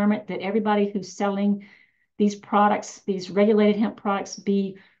a requirement that everybody who's selling these products, these regulated hemp products,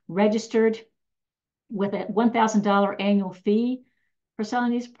 be registered with a $1,000 annual fee for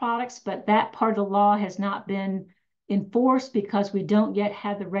selling these products. But that part of the law has not been enforced because we don't yet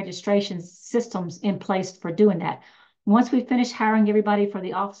have the registration systems in place for doing that. Once we finish hiring everybody for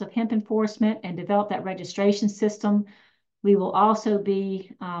the Office of Hemp Enforcement and develop that registration system, we will also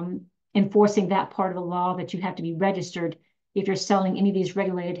be enforcing that part of the law that you have to be registered if you're selling any of these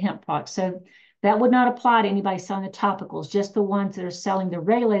regulated hemp products. So that would not apply to anybody selling the topicals, just the ones that are selling the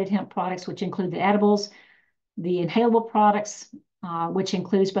regulated hemp products, which include the edibles, the inhalable products, which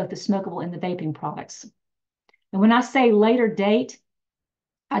includes both the smokable and the vaping products. And when I say later date,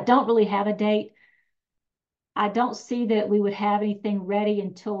 I don't really have a date. I don't see that we would have anything ready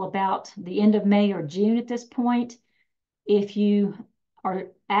until about the end of May or June at this point. If you are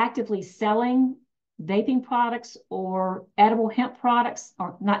actively selling vaping products or edible hemp products,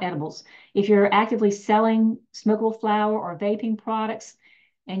 or not edibles, if you're actively selling smokable flower or vaping products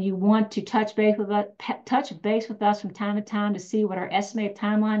and you want to touch base with us from time to time to see what our estimated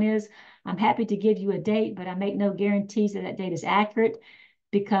timeline is, I'm happy to give you a date, but I make no guarantees that that date is accurate,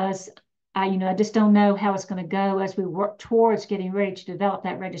 because I just don't know how it's going to go as we work towards getting ready to develop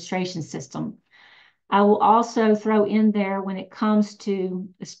that registration system. I will also throw in there, when it comes to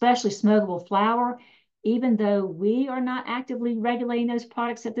especially smokable flower, even though we are not actively regulating those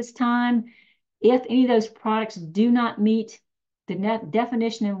products at this time, if any of those products do not meet the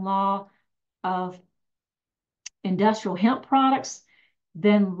definition in law of industrial hemp products,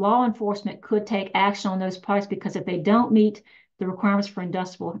 then law enforcement could take action on those products, because if they don't meet the requirements for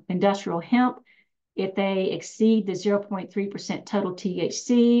industrial hemp, if they exceed the 0.3% total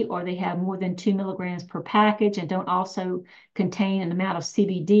THC, or they have more than 2 milligrams per package and don't also contain an amount of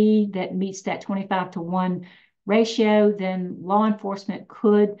CBD that meets that 25-to-1 ratio, then law enforcement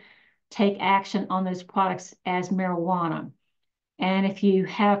could take action on those products as marijuana. And if you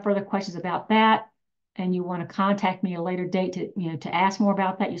have further questions about that, and you want to contact me at a later date to ask more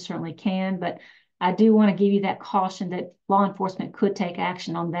about that, you certainly can. But I do want to give you that caution that law enforcement could take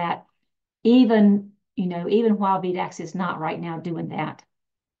action on that, even while VDAX is not right now doing that.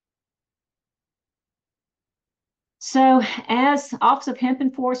 So as Office of Hemp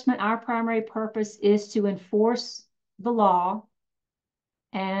Enforcement, our primary purpose is to enforce the law,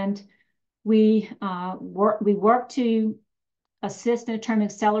 and we work to assist in determining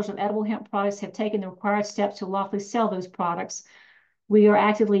sellers of edible hemp products have taken the required steps to lawfully sell those products. We are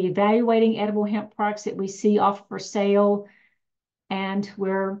actively evaluating edible hemp products that we see offered for sale, and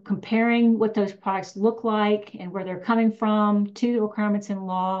we're comparing what those products look like and where they're coming from to the requirements in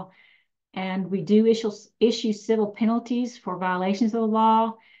law. And we do issue civil penalties for violations of the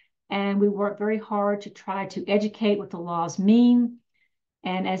law. And we work very hard to try to educate what the laws mean.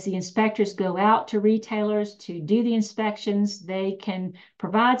 And as the inspectors go out to retailers to do the inspections, they can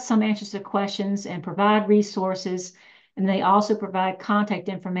provide some answers to questions and provide resources. And they also provide contact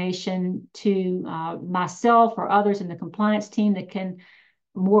information to myself or others in the compliance team that can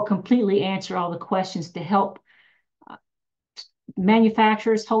more completely answer all the questions to help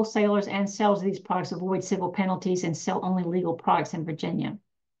manufacturers, wholesalers, and sellers of these products avoid civil penalties and sell only legal products in Virginia.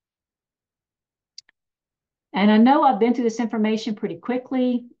 And I know I've been through this information pretty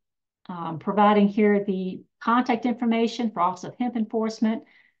quickly, providing here the contact information for Office of Hemp Enforcement.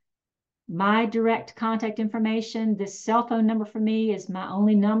 My direct contact information, this cell phone number for me is my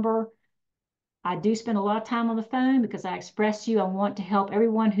only number. I do spend a lot of time on the phone because I expressed to you I want to help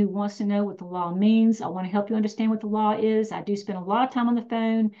everyone who wants to know what the law means. I want to help you understand what the law is. I do spend a lot of time on the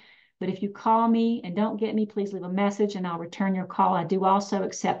phone, but if you call me and don't get me, please leave a message and I'll return your call. I do also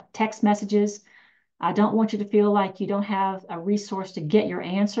accept text messages. I don't want you to feel like you don't have a resource to get your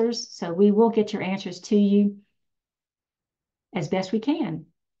answers. So we will get your answers to you as best we can.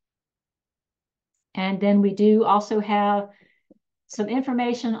 And then we do also have some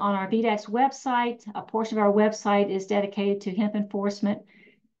information on our VDAX website. A portion of our website is dedicated to hemp enforcement.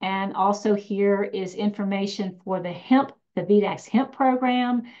 And also here is information for the VDAX hemp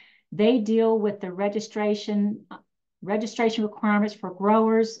program. They deal with the registration requirements for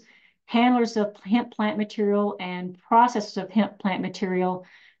growers, handlers of hemp plant material, and processors of hemp plant material.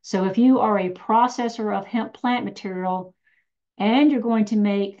 So if you are a processor of hemp plant material and you're going to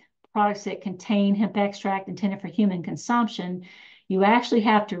make products that contain hemp extract intended for human consumption, you actually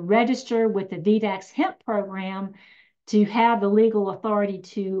have to register with the VDAX hemp program to have the legal authority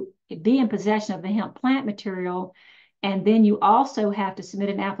to be in possession of the hemp plant material. And then you also have to submit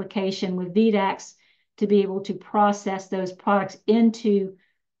an application with VDAX to be able to process those products into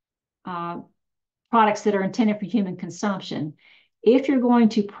products that are intended for human consumption. If you're going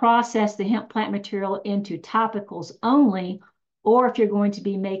to process the hemp plant material into topicals only, or if you're going to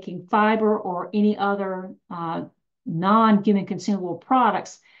be making fiber or any other non-human consumable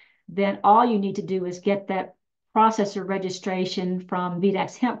products, then all you need to do is get that processor registration from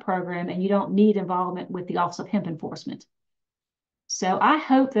VDAX hemp program, and you don't need involvement with the Office of Hemp Enforcement. So I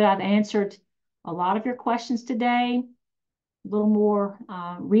hope that I've answered a lot of your questions today. A little more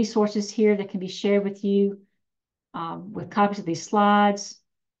resources here that can be shared with you with copies of these slides.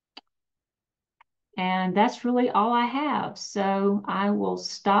 And that's really all I have. So I will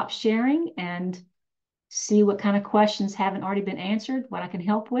stop sharing and see what kind of questions haven't already been answered, what I can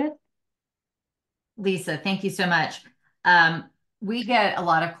help with. Lisa, thank you so much. We get a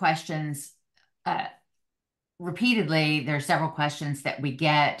lot of questions repeatedly. There are several questions that we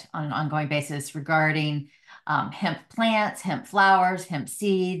get on an ongoing basis regarding hemp plants, hemp flowers, hemp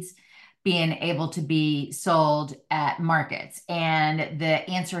seeds being able to be sold at markets. And the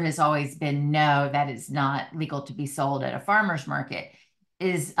answer has always been no, that is not legal to be sold at a farmer's market.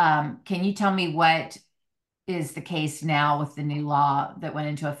 Can you tell me what is the case now with the new law that went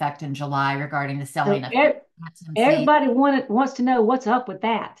into effect in July regarding the selling of hemp seeds? Everybody wants to know what's up with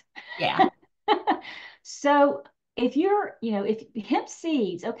that. Yeah. So if hemp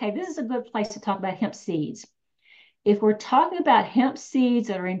seeds, okay, this is a good place to talk about hemp seeds. If we're talking about hemp seeds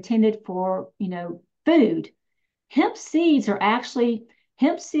that are intended for, food, hemp seeds are actually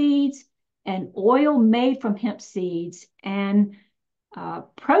hemp seeds and oil made from hemp seeds and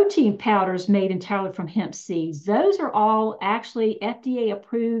protein powders made entirely from hemp seeds. Those are all actually FDA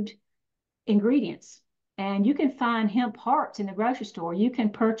approved ingredients. And you can find hemp hearts in the grocery store. You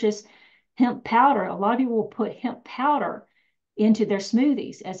can purchase hemp powder. A lot of people will put hemp powder into their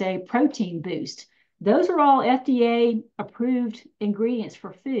smoothies as a protein boost. Those are all FDA approved ingredients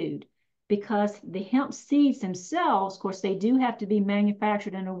for food, because the hemp seeds themselves, of course, they do have to be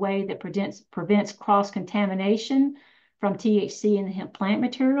manufactured in a way that prevents cross-contamination from THC in the hemp plant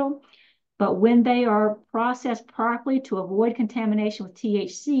material. But when they are processed properly to avoid contamination with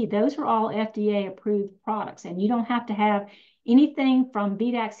THC, those are all FDA approved products. And you don't have to have anything from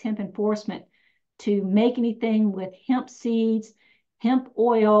VDAC's hemp enforcement to make anything with hemp seeds, hemp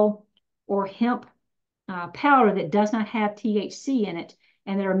oil, or hemp powder that does not have THC in it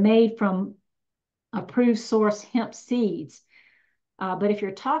and that are made from approved source hemp seeds. But if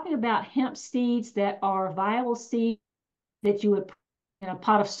you're talking about hemp seeds that are viable seeds that you would put in a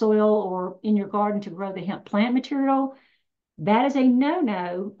pot of soil or in your garden to grow the hemp plant material, that is a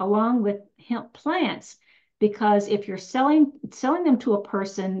no-no along with hemp plants, because if you're selling them to a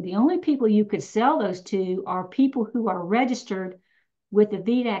person, the only people you could sell those to are people who are registered with the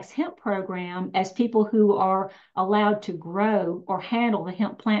VDAC's hemp program as people who are allowed to grow or handle the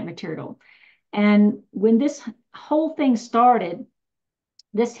hemp plant material. And when this whole thing started,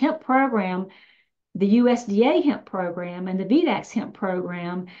 this hemp program, the USDA hemp program and the VDAC's hemp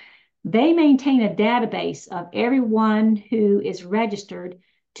program, they maintain a database of everyone who is registered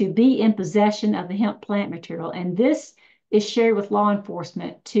to be in possession of the hemp plant material. And this is shared with law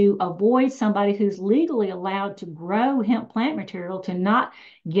enforcement to avoid somebody who's legally allowed to grow hemp plant material to not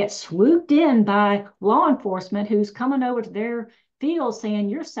get swooped in by law enforcement who's coming over to their field saying,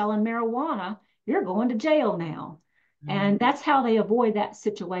 you're selling marijuana, you're going to jail now. And that's how they avoid that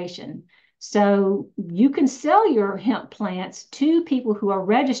situation. So you can sell your hemp plants to people who are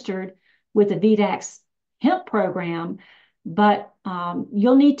registered with the VDAC's hemp program, but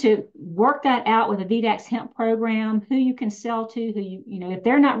you'll need to work that out with the VDAC's hemp program, who you can sell to, if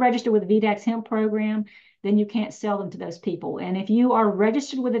they're not registered with the VDAC's hemp program, then you can't sell them to those people. And if you are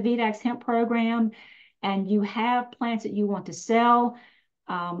registered with the VDAC's hemp program and you have plants that you want to sell,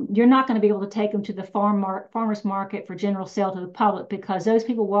 you're not going to be able to take them to the farmer's market for general sale to the public, because those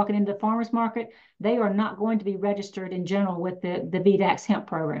people walking into the farmer's market, they are not going to be registered in general with the VDAC's hemp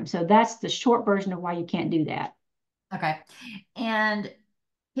program. So that's the short version of why you can't do that. Okay. And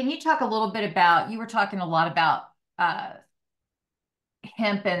can you talk a little bit about, you were talking a lot about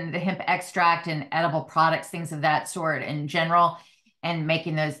hemp and the hemp extract and edible products, things of that sort in general, and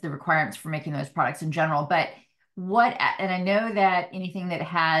making those, the requirements for making those products in general. But and I know that anything that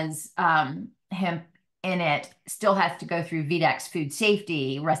has hemp in it still has to go through VDAC's food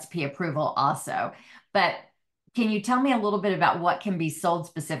safety recipe approval also. But can you tell me a little bit about what can be sold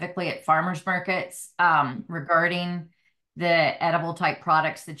specifically at farmers markets regarding the edible type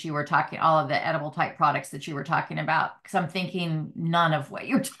products that you were talking, all of the edible type products that you were talking about? Because I'm thinking none of what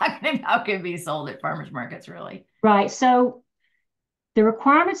you're talking about can be sold at farmers markets, really. Right. So the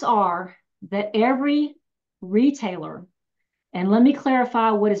requirements are that every retailer, and let me clarify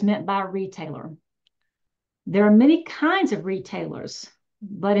what is meant by a retailer. There are many kinds of retailers,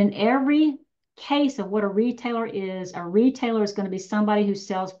 but in every case of what a retailer is going to be somebody who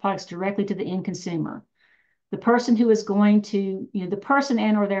sells products directly to the end consumer. The person who is going to, the person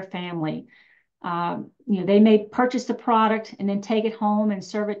and or their family, they may purchase the product and then take it home and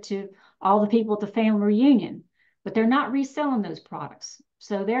serve it to all the people at the family reunion, but they're not reselling those products.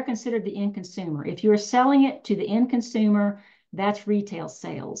 So they're considered the end consumer. If you're selling it to the end consumer, that's retail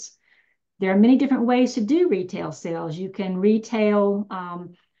sales. There are many different ways to do retail sales. You can retail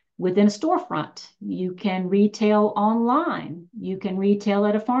within a storefront. You can retail online. You can retail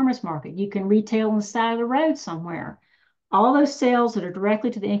at a farmer's market. You can retail on the side of the road somewhere. All those sales that are directly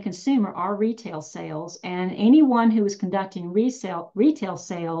to the end consumer are retail sales. And anyone who is conducting retail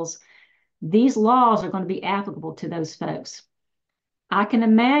sales, these laws are going to be applicable to those folks. I can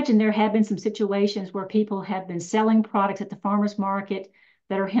imagine there have been some situations where people have been selling products at the farmer's market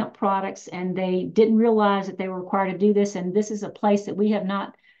that are hemp products, and they didn't realize that they were required to do this. And this is a place that we have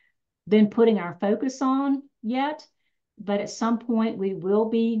not been putting our focus on yet. But at some point, we will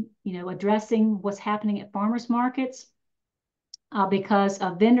be, addressing what's happening at farmers markets, because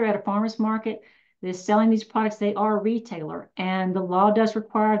a vendor at a farmer's market that is selling these products, they are a retailer. And the law does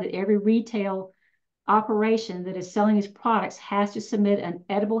require that every retail operation that is selling these products has to submit an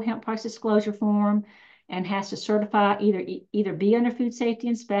edible hemp products disclosure form and has to certify, either be under food safety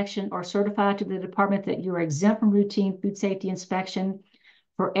inspection or certify to the department that you're exempt from routine food safety inspection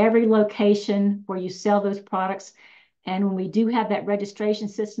for every location where you sell those products. And when we do have that registration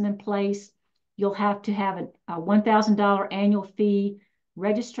system in place, you'll have to have a $1,000 annual fee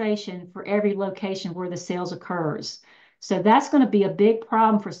registration for every location where the sales occurs. So that's going to be a big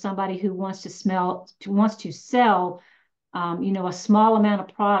problem for somebody who wants to sell, a small amount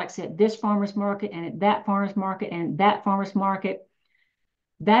of products at this farmer's market and at that farmer's market and that farmer's market.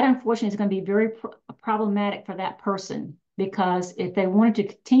 That, unfortunately, is going to be very problematic for that person, because if they wanted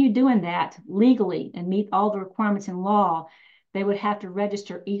to continue doing that legally and meet all the requirements in law, they would have to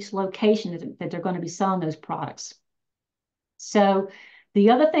register each location that they're going to be selling those products. So the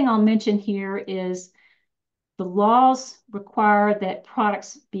other thing I'll mention here is the laws require that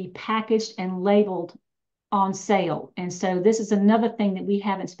products be packaged and labeled on sale. And so this is another thing that we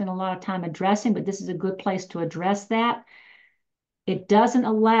haven't spent a lot of time addressing, but this is a good place to address that. It doesn't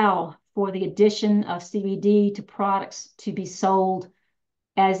allow for the addition of CBD to products to be sold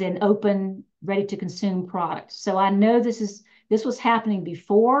as an open, ready-to-consume product. So I know this was happening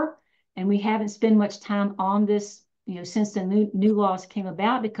before, and we haven't spent much time on this, since the new laws came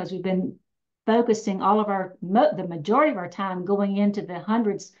about, because we've been focusing all of the majority of our time going into the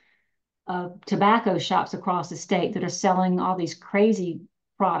hundreds of tobacco shops across the state that are selling all these crazy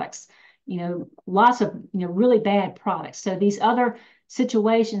products, lots of, really bad products. So these other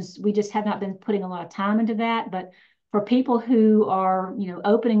situations, we just have not been putting a lot of time into that. But for people who are,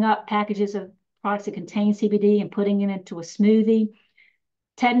 opening up packages of products that contain CBD and putting it into a smoothie,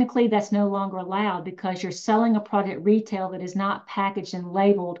 technically that's no longer allowed, because you're selling a product at retail that is not packaged and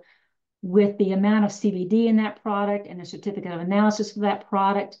labeled with the amount of CBD in that product and the certificate of analysis for that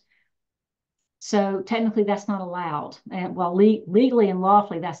product. So technically that's not allowed. And well, legally and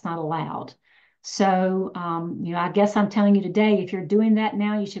lawfully, that's not allowed. So, I guess I'm telling you today, if you're doing that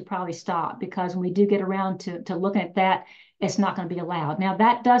now, you should probably stop, because when we do get around to looking at that, it's not going to be allowed. Now,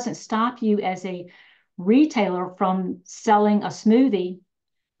 that doesn't stop you as a retailer from selling a smoothie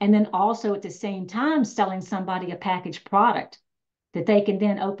and then also at the same time selling somebody a packaged product that they can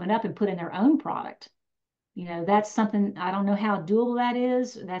then open up and put in their own product. That's something, I don't know how doable that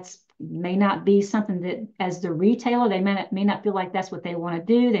is. That's may not be something that, as the retailer, they may not feel like that's what they want to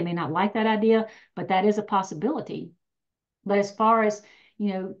do. They may not like that idea, but that is a possibility. But as far as,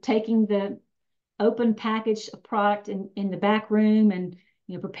 taking the open package product in the back room and,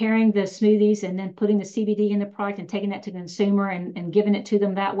 preparing the smoothies and then putting the CBD in the product and taking that to the consumer and giving it to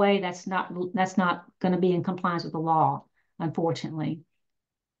them that way, that's not going to be in compliance with the law, unfortunately.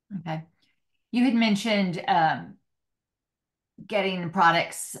 Okay. You had mentioned getting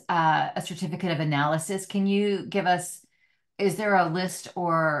products a certificate of analysis. Can you give us, is there a list,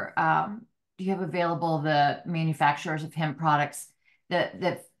 or do you have available the manufacturers of hemp products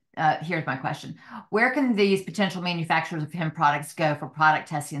here's my question. Where can these potential manufacturers of hemp products go for product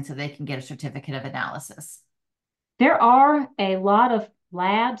testing so they can get a certificate of analysis? There are a lot of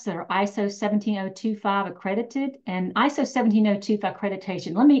labs that are ISO 17025 accredited, and ISO 17025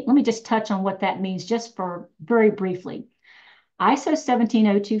 accreditation. Let me just touch on what that means just for very briefly. ISO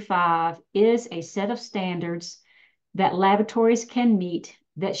 17025 is a set of standards that laboratories can meet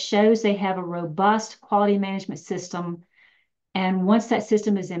that shows they have a robust quality management system. And once that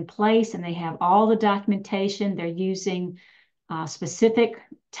system is in place and they have all the documentation, they're using specific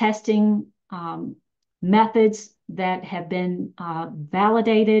testing methods that have been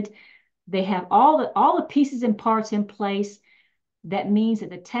validated. They have all the pieces and parts in place. That means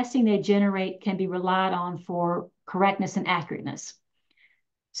that the testing they generate can be relied on for correctness and accurateness.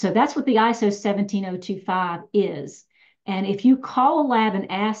 So that's what the ISO 17025 is. And if you call a lab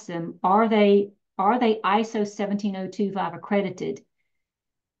and ask them, are they ISO 17025 accredited?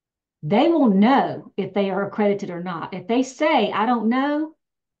 They will know if they are accredited or not. If they say, I don't know,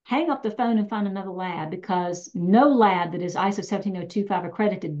 hang up the phone and find another lab, because no lab that is ISO 17025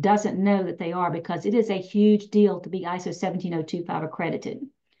 accredited doesn't know that they are, because it is a huge deal to be ISO 17025 accredited.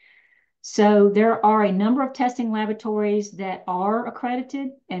 So there are a number of testing laboratories that are accredited,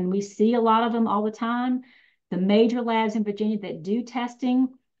 and we see a lot of them all the time. The major labs in Virginia that do testing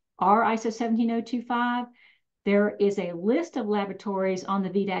are ISO 17025. There is a list of laboratories on the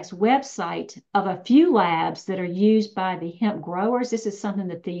VDAC's website of a few labs that are used by the hemp growers. This is something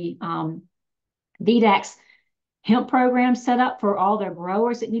that the VDAC's hemp program set up for all their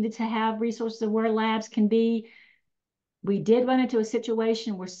growers that needed to have resources of where labs can be. We did run into a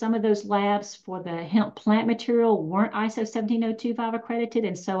situation where some of those labs for the hemp plant material weren't ISO 17025 accredited.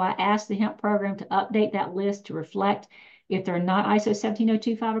 And so I asked the hemp program to update that list to reflect if they're not ISO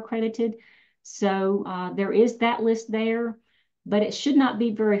 17025 accredited. So there is that list there, but it should not be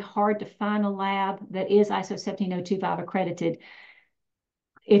very hard to find a lab that is ISO 17025 accredited.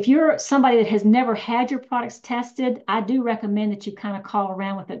 If you're somebody that has never had your products tested, I do recommend that you kind of call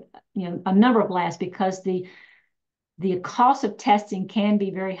around with a number of labs, because the cost of testing can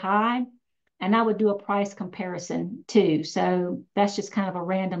be very high, and I would do a price comparison too. So that's just kind of a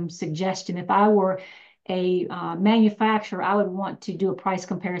random suggestion. If I were a manufacturer, I would want to do a price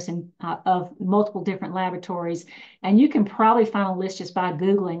comparison of multiple different laboratories. And you can probably find a list just by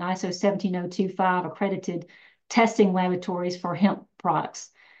Googling ISO 17025 accredited testing laboratories for hemp products.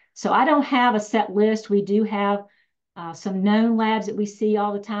 So I don't have a set list. We do have some known labs that we see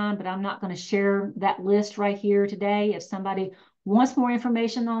all the time, but I'm not going to share that list right here today. If somebody wants more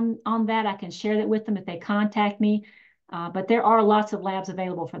information on that, I can share that with them if they contact me. But there are lots of labs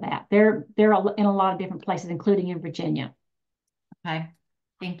available for that. They're in a lot of different places, including in Virginia. Okay,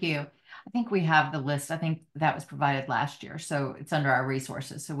 thank you. I think we have the list. I think that was provided last year, so it's under our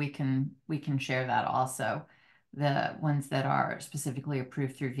resources, so we can share that also, the ones that are specifically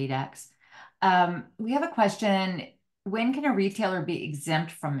approved through VDAX. We have a question. When can a retailer be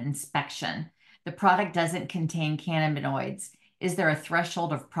exempt from inspection? The product doesn't contain cannabinoids. Is there a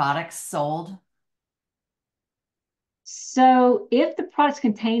threshold of products sold? So if the products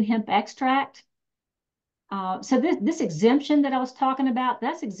contain hemp extract, so this exemption that I was talking about,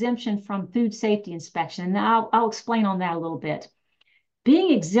 that's exemption from food safety inspection. And I'll explain on that a little bit.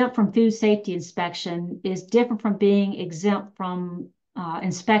 Being exempt from food safety inspection is different from being exempt from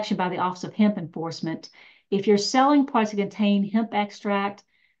inspection by the Office of Hemp Enforcement. If you're selling products that contain hemp extract,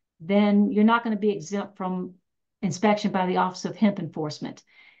 then you're not going to be exempt from inspection by the Office of Hemp Enforcement.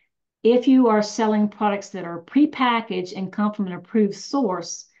 If you are selling products that are prepackaged and come from an approved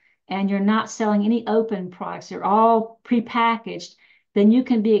source, and you're not selling any open products, they're all prepackaged, then you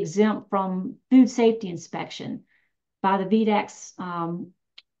can be exempt from food safety inspection by the VDAX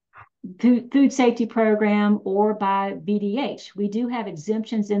food safety program or by VDH. We do have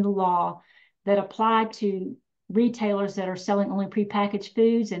exemptions in the law that apply to retailers that are selling only prepackaged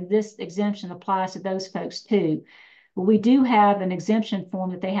foods, and this exemption applies to those folks too. But we do have an exemption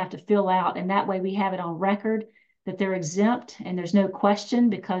form that they have to fill out, and that way we have it on record that they're exempt, and there's no question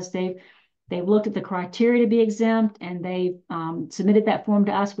because they've looked at the criteria to be exempt, and they've submitted that form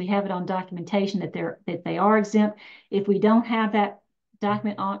to us. We have it on documentation that they are exempt. If we don't have that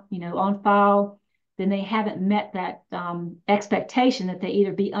document on file, then they haven't met that expectation that they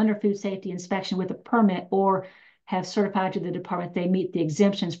either be under food safety inspection with a permit or have certified to the department they meet the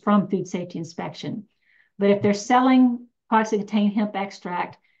exemptions from food safety inspection. But if they're selling products that contain hemp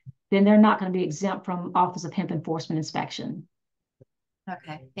extract, then they're not going to be exempt from Office of Hemp Enforcement inspection.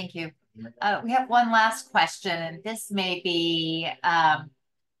 Okay, thank you. We have one last question, and this may be, I'm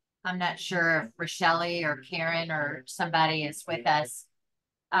not sure if Rochelle or Karen or somebody is with us,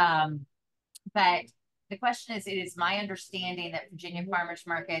 but the question is, it is my understanding that Virginia farmers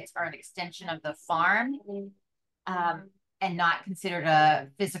markets are an extension of the farm and not considered a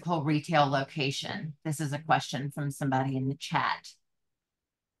physical retail location. This is a question from somebody in the chat.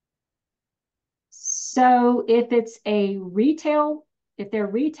 So if it's a retail, if they're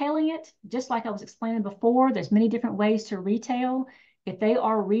retailing it, just like I was explaining before, there's many different ways to retail. If they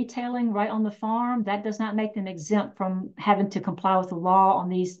are retailing right on the farm, that does not make them exempt from having to comply with the law on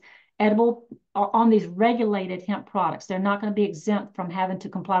these regulated hemp products. They're not going to be exempt from having to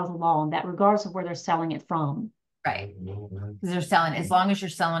comply with the law on that, regardless of where they're selling it from. Right. Because they're selling, as long as you're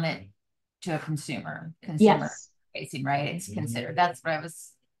selling it to a consumer Yes. facing, right? It's considered. That's my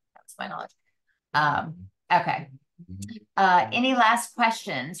knowledge. Okay. Any last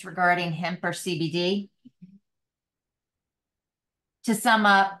questions regarding hemp or CBD? To sum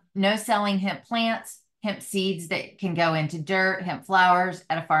up, no selling hemp plants, hemp seeds that can go into dirt, hemp flowers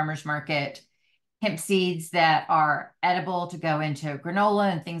at a farmer's market, hemp seeds that are edible to go into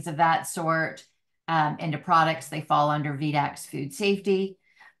granola and things of that sort, into products. They fall under VDAX food safety.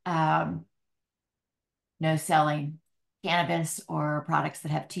 No selling cannabis or products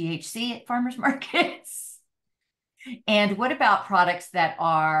that have THC at farmers markets. And what about products that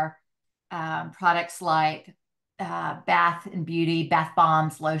are products like bath and beauty, bath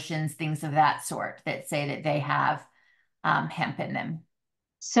bombs, lotions, things of that sort that say that they have hemp in them?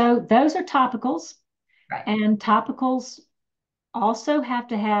 So those are topicals, right? And topicals also have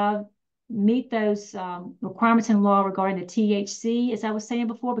to meet those requirements in law regarding the THC, as I was saying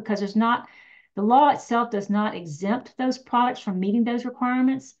before, because the law itself does not exempt those products from meeting those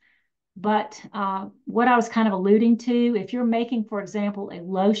requirements. But what I was kind of alluding to, if you're making, for example, a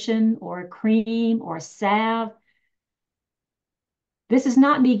lotion or a cream or a salve, this is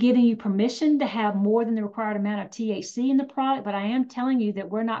not me giving you permission to have more than the required amount of THC in the product, but I am telling you that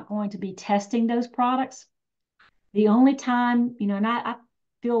we're not going to be testing those products. The only time, and I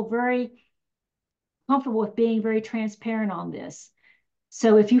feel very comfortable with being very transparent on this.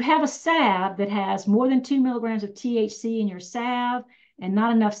 So if you have a salve that has more than 2 milligrams of THC in your salve and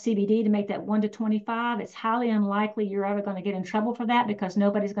not enough CBD to make that 1 to 25, it's highly unlikely you're ever going to get in trouble for that because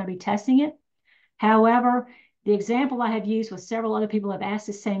nobody's going to be testing it. However, the example I have used with several other people have asked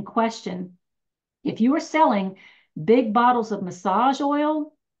the same question. If you are selling big bottles of massage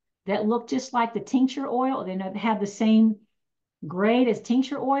oil that look just like the tincture oil, they have the same grade as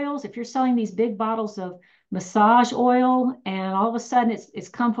tincture oils. If you're selling these big bottles of massage oil, and all of a sudden it's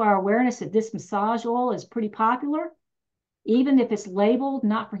come to our awareness that this massage oil is pretty popular. Even if it's labeled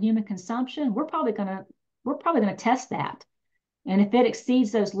not for human consumption, we're probably gonna test that. And if it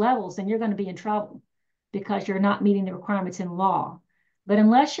exceeds those levels, then you're going to be in trouble because you're not meeting the requirements in law. But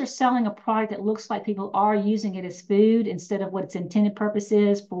unless you're selling a product that looks like people are using it as food instead of what its intended purpose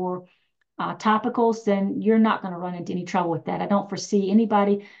is for topicals, then you're not going to run into any trouble with that. I don't foresee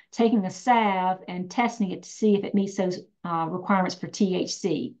anybody taking a salve and testing it to see if it meets those requirements for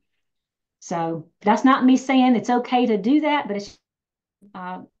THC. So that's not me saying it's okay to do that, but it's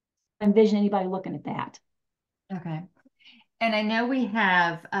envision anybody looking at that. Okay. And I know we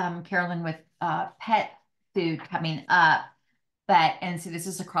have Carolyn with pet food coming up, and so this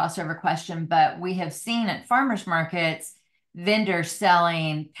is a crossover question, but we have seen at farmers markets vendors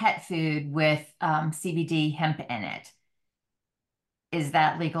selling pet food with CBD hemp in it. Is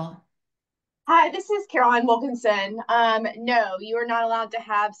that legal? Hi, this is Caroline Wilkinson. No, you are not allowed to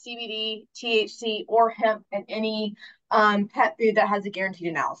have CBD, THC, or hemp in any pet food that has a guaranteed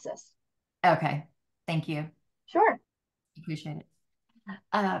analysis. Okay. Thank you. Sure. Appreciate it.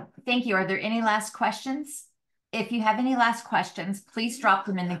 Thank you. Are there any last questions? If you have any last questions, please drop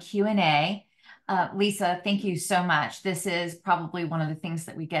them in the Q&A. Lisa, thank you so much. This is probably one of the things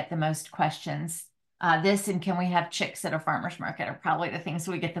that we get the most questions. This and can we have chicks at a farmer's market are probably the things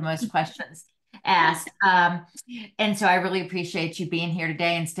we get the most questions asked. And so I really appreciate you being here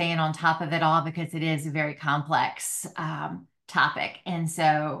today and staying on top of it all because it is a very complex topic. And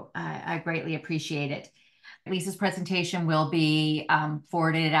so I greatly appreciate it. Lisa's presentation will be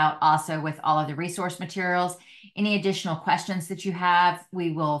forwarded out also with all of the resource materials. Any additional questions that you have,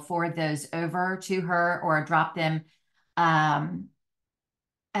 we will forward those over to her or drop them in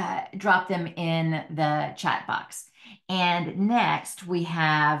the chat box. And next we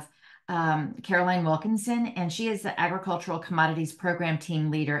have Caroline Wilkinson, and she is the Agricultural Commodities Program Team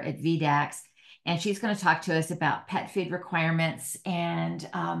Leader at VDAX. And she's going to talk to us about pet food requirements and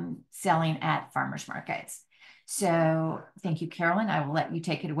selling at farmers markets. So thank you, Carolyn. I will let you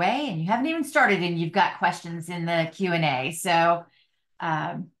take it away. And you haven't even started and you've got questions in the Q&A. So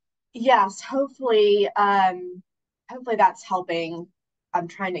yes, hopefully that's helping. I'm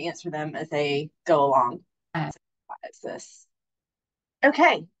trying to answer them as they go along. This.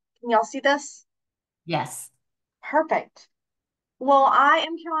 Okay, can y'all see this? Yes. Perfect. Well, I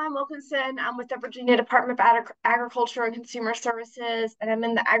am Caroline Wilkinson. I'm with the Virginia Department of Agriculture and Consumer Services, and I'm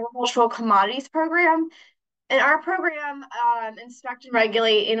in the Agricultural Commodities Program. And our program inspect and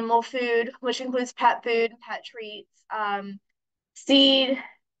regulate animal food, which includes pet food, pet treats, seed,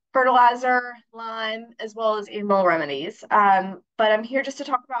 fertilizer, lime, as well as animal remedies. But I'm here just to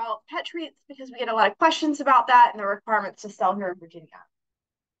talk about pet treats because we get a lot of questions about that and the requirements to sell here in Virginia.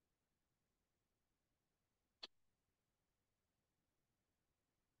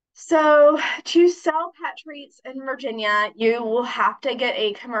 So to sell pet treats in Virginia, you will have to get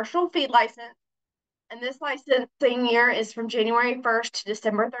a commercial feed license. And this licensing year is from January 1st to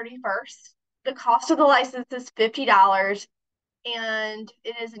December 31st. The cost of the license is $50, and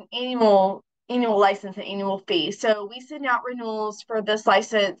it is an annual license, an annual fee. So we send out renewals for this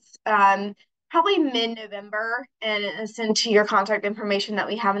license probably mid-November, and send to your contact information that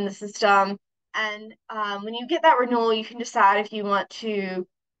we have in the system. And when you get that renewal, you can decide if you want to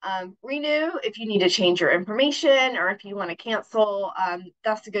renew, if you need to change your information, or if you want to cancel.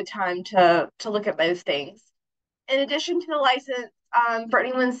 That's a good time to look at those things. In addition to the license, for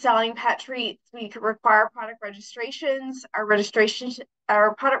anyone selling pet treats, we could require product registrations.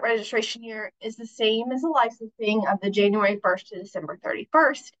 Our product registration year is the same as the licensing of the January 1st to December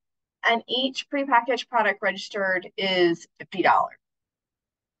 31st. And each prepackaged product registered is $50.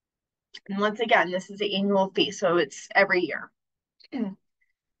 And once again, this is the annual fee, so it's every year.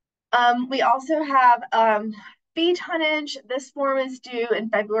 We also have fee tonnage. This form is due in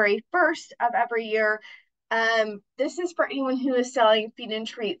February 1st of every year. This is for anyone who is selling feed and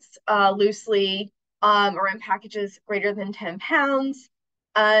treats loosely or in packages greater than 10 pounds.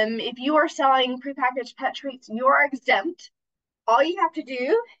 If you are selling prepackaged pet treats, you are exempt. All you have to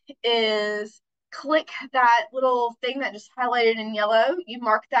do is click that little thing that just highlighted in yellow. You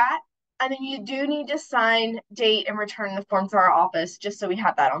mark that, and then you do need to sign, date, and return the form to our office just so we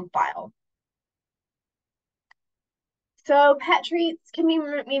have that on file. So pet treats can be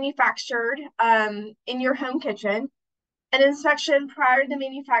manufactured in your home kitchen. An inspection prior to the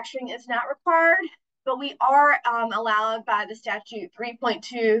manufacturing is not required, but we are allowed by the statute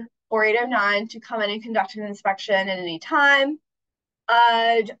 3.24809 to come in and conduct an inspection at any time.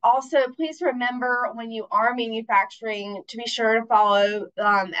 Also, please remember when you are manufacturing to be sure to follow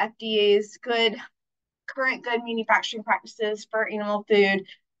FDA's good current good manufacturing practices for animal food.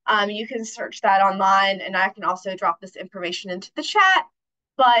 You can search that online, and I can also drop this information into the chat.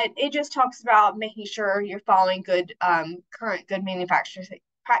 But it just talks about making sure you're following good, current good manufacturing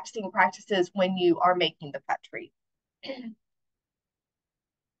practices when you are making the pet treat.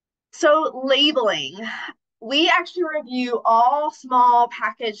 So labeling. We actually review all small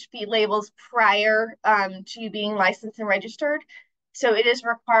packaged feed labels prior to being licensed and registered. So it is a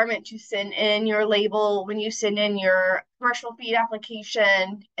requirement to send in your label when you send in your commercial feed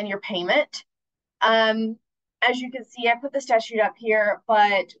application and your payment. As you can see, I put the statute up here,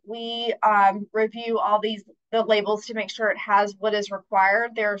 but we review all the labels to make sure it has what is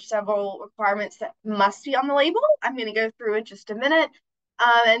required. There are several requirements that must be on the label. I'm going to go through in just a minute.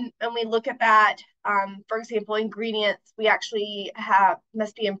 And we look at that. For example, ingredients, we actually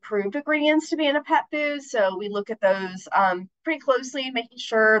must be improved ingredients to be in a pet food. So we look at those pretty closely, making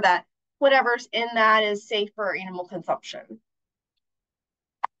sure that whatever's in that is safe for animal consumption.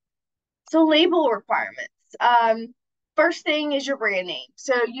 So label requirements. First thing is your brand name.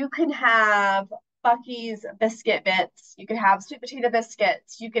 So you can have Bucky's biscuit bits. You can have sweet potato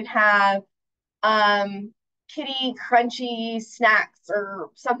biscuits. You can have kitty crunchy snacks or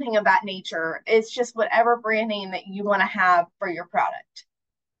something of that nature. It's just whatever brand name that you want to have for your product.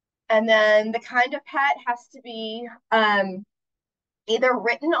 And then the kind of pet has to be either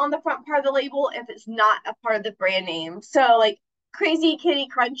written on the front part of the label if it's not a part of the brand name. So like Crazy Kitty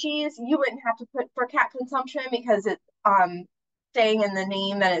Crunchies, you wouldn't have to put for cat consumption because it's saying in the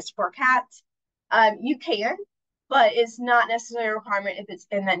name that it's for cats. You can, but it's not necessarily a requirement if it's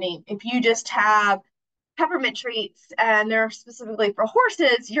in that name. If you just have peppermint treats and they're specifically for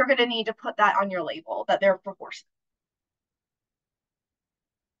horses, you're going to need to put that on your label that they're for horses.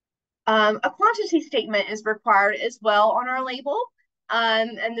 A quantity statement is required as well on our label.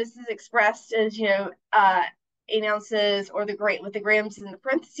 And this is expressed as, 8 ounces or with the grams in the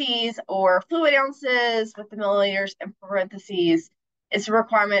parentheses, or fluid ounces with the milliliters in parentheses. It's a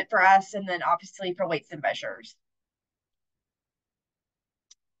requirement for us, and then obviously for weights and measures.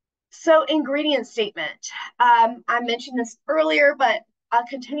 So ingredient statement. I mentioned this earlier, but a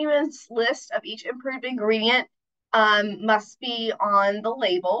continuous list of each improved ingredient must be on the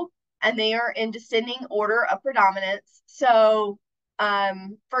label, and they are in descending order of predominance. So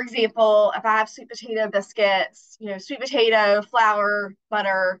for example, if I have sweet potato biscuits, sweet potato, flour,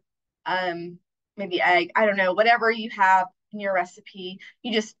 butter, maybe egg, I don't know, whatever you have in your recipe,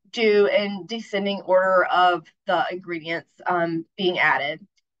 you just do in descending order of the ingredients being added.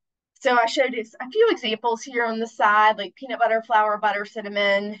 So I showed you a few examples here on the side, like peanut butter, flour, butter,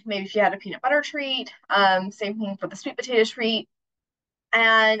 cinnamon, maybe if you had a peanut butter treat, same thing for the sweet potato treat.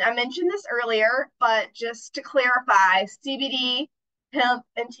 And I mentioned this earlier, but just to clarify, CBD, hemp,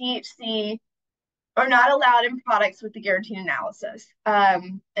 and THC are not allowed in products with the guaranteed analysis.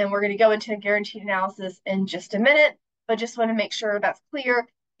 And we're going to go into a guaranteed analysis in just a minute, but just want to make sure that's clear.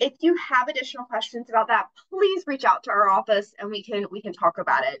 If you have additional questions about that, please reach out to our office and we can talk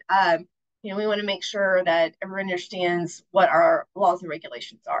about it. We want to make sure that everyone understands what our laws and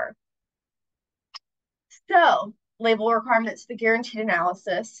regulations are. So, label requirements, the guaranteed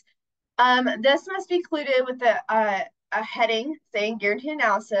analysis. This must be included with a heading saying guaranteed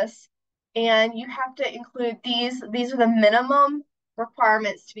analysis, and you have to include these. These are the minimum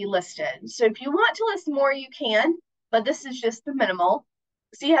requirements to be listed. So if you want to list more, you can, but this is just the minimal.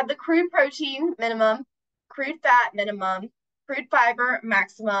 So you have the crude protein minimum, crude fat minimum, crude fiber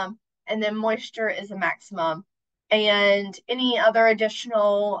maximum, and then moisture is a maximum. And any other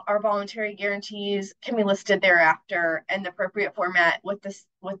additional or voluntary guarantees can be listed thereafter in the appropriate format with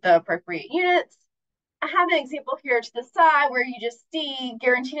the appropriate units. I have an example here to the side where you just see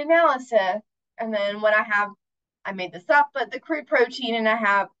guaranteed analysis. And then what I made this up, but the crude protein, and I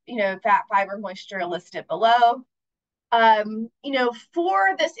have, fat, fiber, moisture listed below.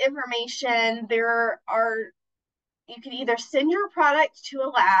 For this information, you can either send your product to a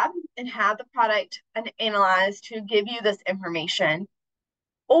lab and have the product analyzed to give you this information,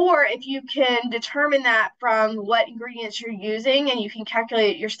 or if you can determine that from what ingredients you're using and you can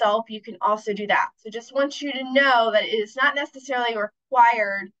calculate it yourself, you can also do that. So just want you to know that it is not necessarily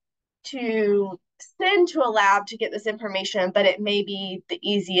required to send to a lab to get this information, but it may be the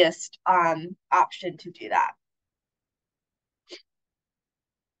easiest option to do that.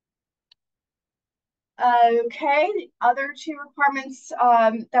 Okay, the other two requirements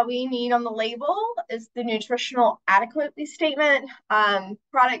that we need on the label is the nutritional adequacy statement.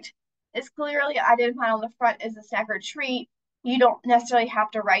 Product is clearly identified on the front as a snack or treat. You don't necessarily have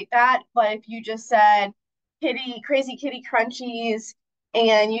to write that, but if you just said Crazy Kitty Crunchies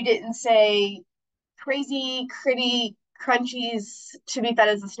and you didn't say crazy, pretty crunchies to be fed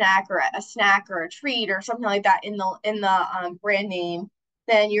as a snack or a treat or something like that in the brand name,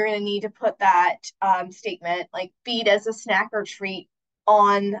 then you're going to need to put that statement like feed as a snack or treat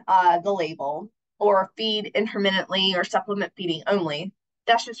on the label, or feed intermittently or supplement feeding only.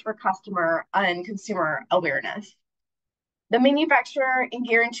 That's just for customer and consumer awareness. The manufacturer and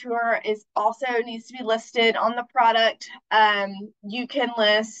guarantor is also needs to be listed on the product. You can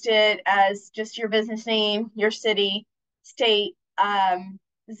list it as just your business name, your city, state,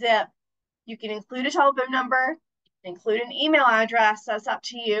 zip. You can include a telephone number, include an email address. That's up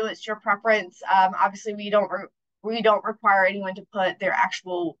to you. It's your preference. Obviously, we don't require anyone to put their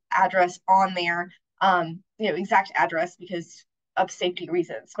actual address on there, exact address because of safety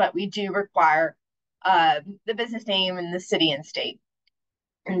reasons. But we do require the business name and the city and state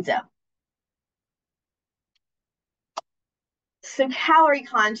and zip. So calorie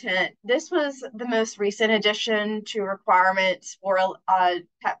content, this was the most recent addition to requirements for a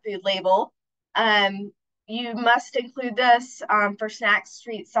pet food label. You must include this for snacks,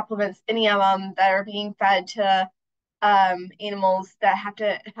 treats, supplements, any of them that are being fed to animals that have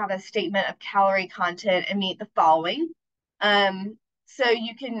to have a statement of calorie content and meet the following. So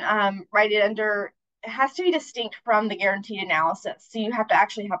you can write it under, it has to be distinct from the guaranteed analysis. So you have to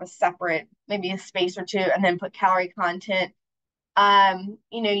actually have a separate, maybe a space or two, and then put calorie content.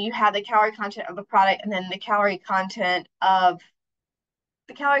 You have the calorie content of the product and then the calorie content of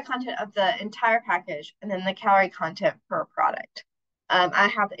the entire package, and then the calorie content per product. I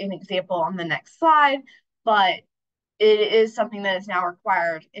have an example on the next slide, but it is something that is now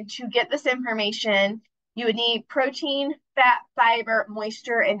required. And to get this information, you would need protein, fat, fiber,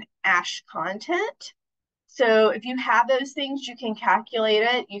 moisture, and ash content. So if you have those things, you can calculate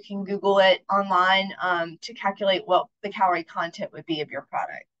it. You can Google it online to calculate what the calorie content would be of your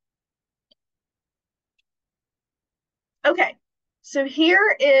product. Okay, so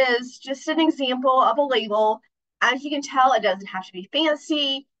here is just an example of a label. As you can tell, it doesn't have to be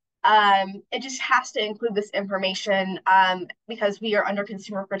fancy. It just has to include this information because we are under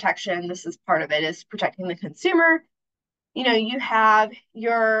consumer protection. This is part of it, is protecting the consumer. You have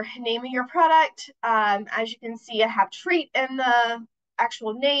your name of your product. As you can see, I have treat in the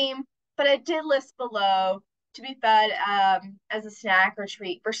actual name, but I did list below to be fed as a snack or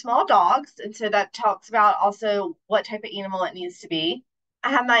treat for small dogs. And so that talks about also what type of animal it needs to be. I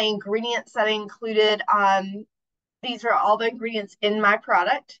have my ingredients that I included. These are all the ingredients in my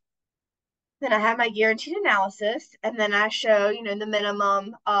product. Then I have my guaranteed analysis, and then I show, the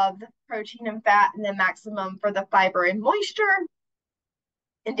minimum of the protein and fat and the maximum for the fiber and moisture.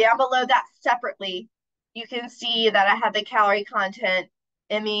 And down below that separately, you can see that I have the calorie content,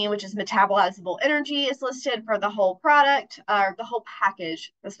 ME, which is metabolizable energy, is listed for the whole product, or the whole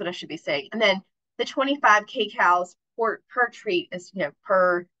package. That's what I should be saying. And then the 25 kcals per treat is,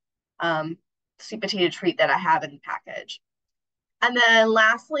 per sweet potato treat that I have in the package. And then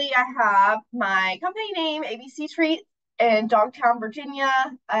lastly, I have my company name, ABC Treats, in Dogtown, Virginia.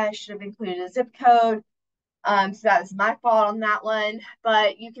 I should have included a zip code. So that is my fault on that one.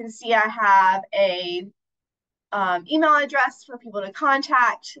 But you can see I have a email address for people to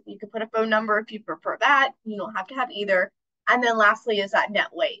contact. You can put a phone number if you prefer that. You don't have to have either. And then lastly is that net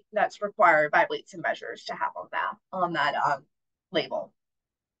weight that's required by Weights and Measures to have on that label.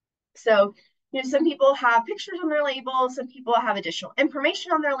 So some people have pictures on their label, some people have additional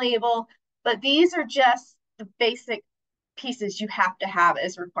information on their label, but these are just the basic pieces you have to have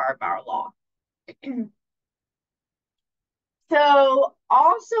as required by our law. So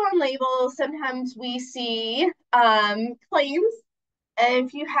also on labels, sometimes we see claims, and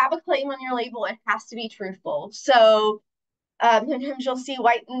if you have a claim on your label, it has to be truthful. So sometimes you'll see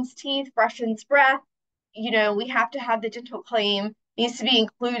whitens teeth, freshens breath. We have to have the dental claim, needs to be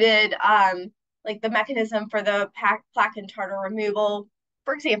included, like the mechanism for the plaque and tartar removal.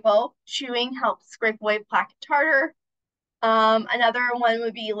 For example, chewing helps scrape away plaque and tartar. Another one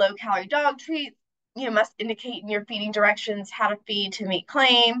would be low-calorie dog treats. You must indicate in your feeding directions how to feed to meet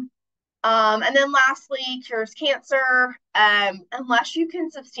claim. And then lastly, cures cancer. Unless you can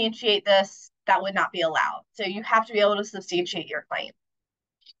substantiate this, that would not be allowed. So you have to be able to substantiate your claim.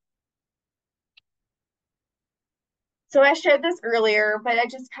 So I showed this earlier, but I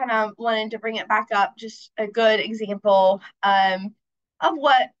just kind of wanted to bring it back up, just a good example of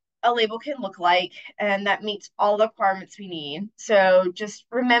what a label can look like, and that meets all the requirements we need. So just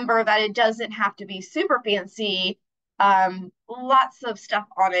remember that it doesn't have to be super fancy, lots of stuff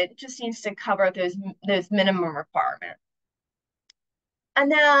on it. It just needs to cover those minimum requirements.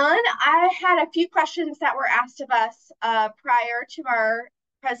 And then I had a few questions that were asked of us prior to our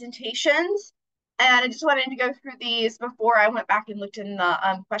presentations. And I just wanted to go through these before I went back and looked in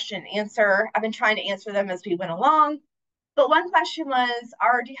the question and answer. I've been trying to answer them as we went along. But one question was,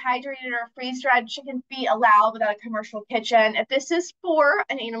 are dehydrated or freeze-dried chicken feet allowed without a commercial kitchen? If this is for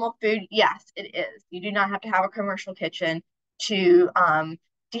an animal food, yes, it is. You do not have to have a commercial kitchen to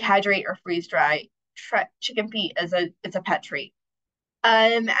dehydrate or freeze-dry chicken feet as it's a pet treat.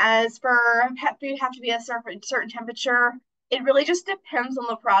 As for pet food have to be a certain temperature, it really just depends on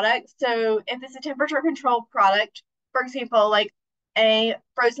the product. So if it's a temperature controlled product, for example, like a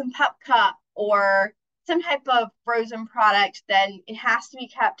frozen pup cup or some type of frozen product, then it has to be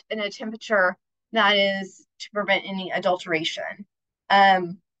kept in a temperature that is to prevent any adulteration.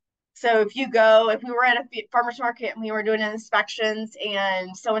 So if we were at a farmer's market and we were doing inspections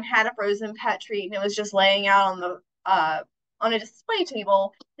and someone had a frozen pet treat and it was just laying out on a display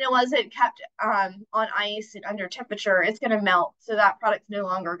table and it wasn't kept on ice and under temperature, it's going to melt. So that product's no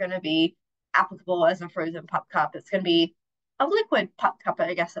longer going to be applicable as a frozen pup cup. It's going to be a liquid pup cup,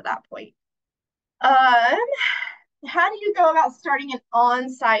 I guess, at that point. How do you go about starting an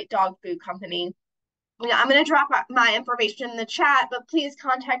on-site dog food company? I'm going to drop my information in the chat, but please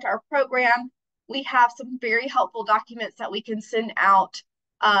contact our program. We have some very helpful documents that we can send out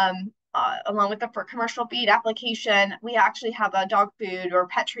along with the for commercial feed application. We actually have a dog food or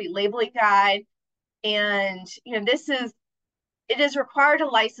pet treat labeling guide. And, it is required to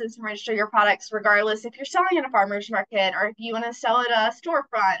license and register your products regardless if you're selling in a farmer's market or if you want to sell at a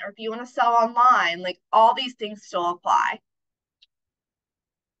storefront or if you want to sell online, like all these things still apply.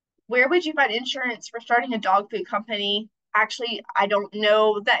 Where would you find insurance for starting a dog food company? Actually, I don't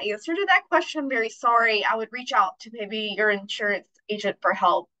know the answer to that question. I'm very sorry. I would reach out to maybe your insurance agent for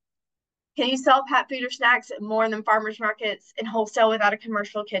help. Can you sell pet food or snacks at more than farmers markets and wholesale without a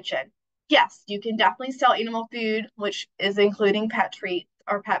commercial kitchen? Yes, you can definitely sell animal food, which is including pet treats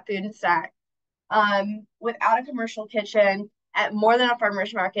or pet food and snacks, without a commercial kitchen at more than a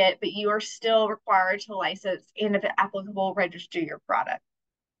farmer's market, but you are still required to license and, if applicable, register your product.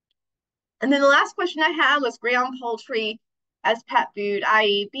 And then the last question I had was ground poultry as pet food,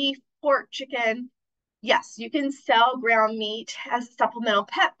 i.e. beef, pork, chicken. Yes, you can sell ground meat as a supplemental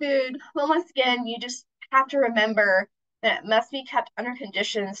pet food. But once again, you just have to remember that it must be kept under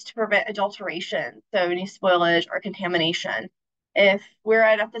conditions to prevent adulteration, so any spoilage or contamination. If we're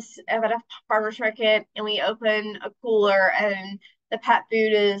at a farmer's market and we open a cooler and the pet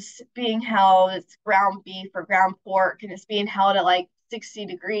food is being held, it's ground beef or ground pork, and it's being held at like 60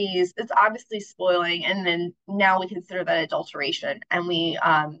 degrees, it's obviously spoiling, and then now we consider that adulteration and we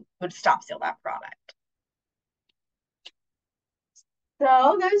would stop sale that product.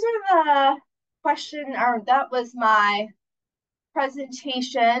 So those are the that was my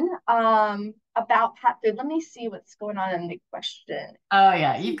presentation about pet food. Let me see what's going on in the question. Oh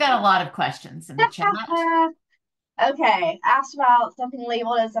yeah, you've got a lot of questions in the chat. Okay, asked about something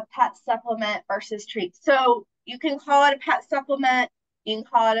labeled as a pet supplement versus treat. So you can call it a pet supplement, you can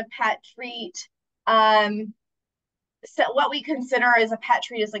call it a pet treat. So what we consider as a pet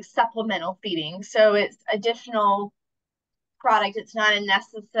treat is like supplemental feeding. So it's additional product. It's not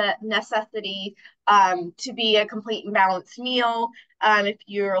a necessity to be a complete and balanced meal. If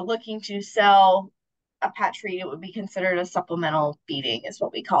you're looking to sell a pet treat, it would be considered a supplemental feeding is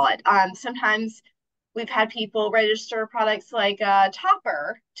what we call it. Sometimes we've had people register products like a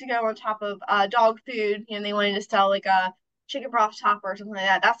topper to go on top of dog food. They wanted to sell like a chicken broth topper or something like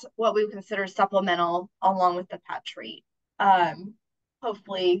that. That's what we would consider supplemental along with the pet treat.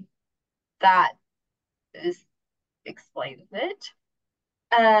 Hopefully that explains it.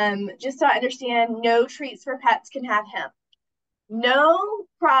 Just so I understand, no treats for pets can have hemp. No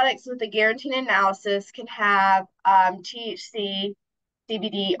products with a guaranteed analysis can have THC,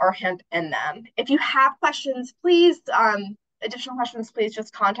 CBD, or hemp in them. If you have questions, please, additional questions, please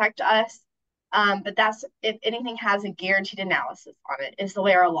just contact us. But that's if anything has a guaranteed analysis on it, is the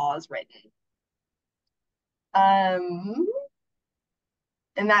way our law is written. And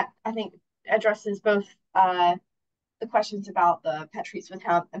that, I think, addresses both the questions about the pet treats with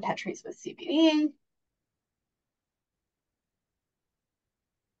hemp and pet treats with CBD.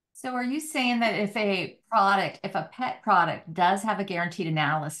 So are you saying that if a pet product does have a guaranteed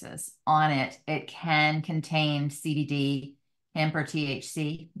analysis on it, it can contain CBD, hemp, or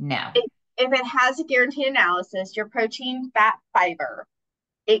THC? No. If it has a guaranteed analysis, your protein, fat, fiber,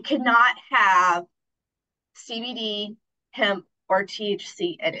 it cannot have CBD, hemp, or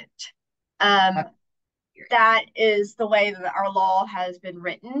THC in it. That is the way that our law has been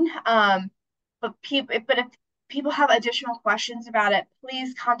written. But if people have additional questions about it,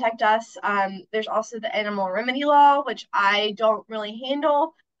 please contact us. There's also the animal remedy law, which I don't really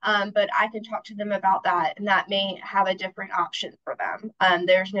handle. but I can talk to them about that, and that may have a different option for them.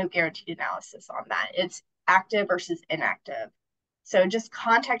 There's no guaranteed analysis on that. It's active versus inactive. So just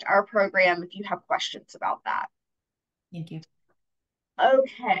contact our program if you have questions about that. Thank you.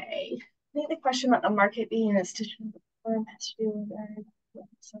 Okay. I think the question about the market being a stitching firm has to do with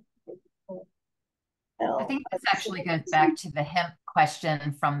I think this actually goes back to the hemp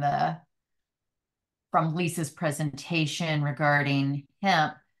question from Lisa's presentation regarding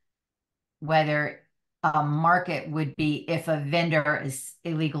hemp, whether a market would be, if a vendor is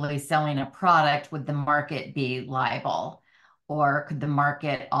illegally selling a product, would the market be liable? Or could the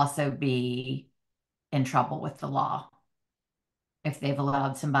market also be in trouble with the law if they've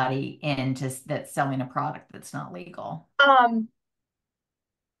allowed somebody in that's selling a product that's not legal? I'm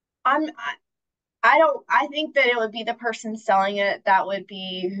I think that it would be the person selling it that would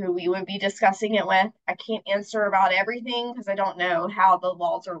be who we would be discussing it with. I can't answer about everything because I don't know how the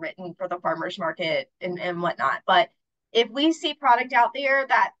laws are written for the farmers market and whatnot. But if we see product out there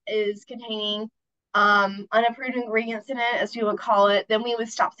that is containing unapproved ingredients in it, as we would call it, then we would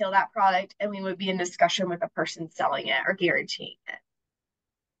stop sale that product and we would be in discussion with the person selling it or guaranteeing it.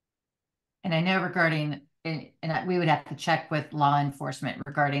 And I know regarding, and we would have to check with law enforcement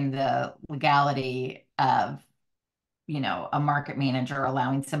regarding the legality of, a market manager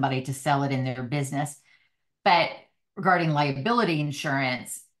allowing somebody to sell it in their business. But regarding liability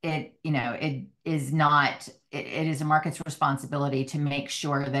insurance, it is not, it is a market's responsibility to make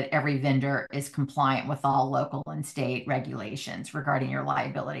sure that every vendor is compliant with all local and state regulations regarding your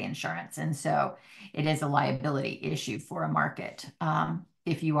liability insurance. And so it is a liability issue for a market.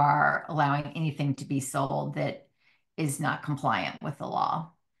 If you are allowing anything to be sold that is not compliant with the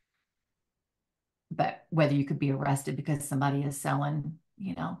law. But whether you could be arrested because somebody is selling,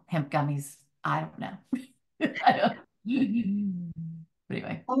 hemp gummies, I don't know. I don't. But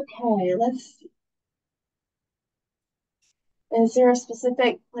anyway. Okay, let's see. Is there a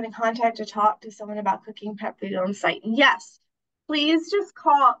specific point of contact to talk to someone about cooking pet food on site? Yes. Please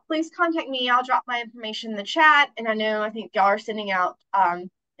contact me. I'll drop my information in the chat. And I think y'all are sending out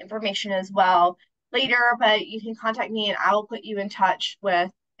information as well later, but you can contact me and I will put you in touch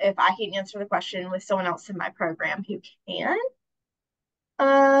with, if I can answer the question, with someone else in my program who can.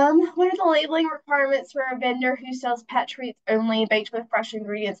 What are the labeling requirements for a vendor who sells pet treats only baked with fresh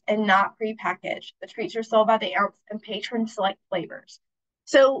ingredients and not prepackaged? The treats are sold by the ounce and patrons select flavors.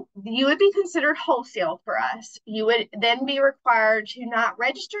 So you would be considered wholesale for us. You would then be required to not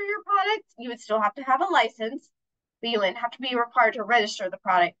register your product. You would still have to have a license, but you wouldn't have to be required to register the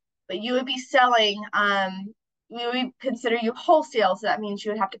product. But you would be selling, we would consider you wholesale. So that means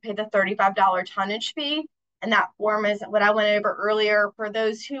you would have to pay the $35 tonnage fee. And that form is what I went over earlier. For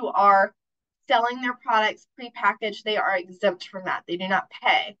those who are selling their products prepackaged, they are exempt from that. They do not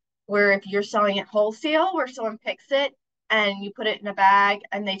pay. Where if you're selling it wholesale, where someone picks it and you put it in a bag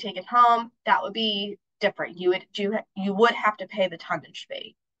and they take it home, that would be different. You would have to pay the tonnage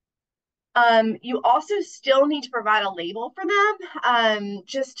fee. You also still need to provide a label for them,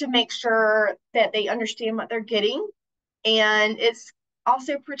 just to make sure that they understand what they're getting. And it's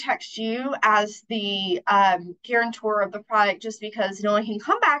also protects you as the guarantor of the product, just because no one can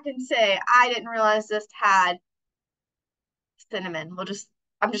come back and say, I didn't realize this had cinnamon.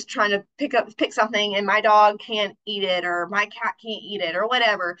 I'm just trying to pick something and my dog can't eat it or my cat can't eat it or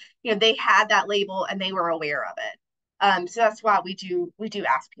whatever. They had that label and they were aware of it. So that's why we do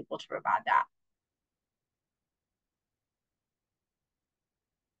ask people to provide that.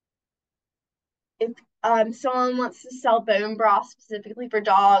 If someone wants to sell bone broth specifically for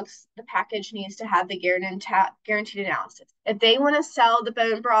dogs, the package needs to have the guaranteed analysis. If they want to sell the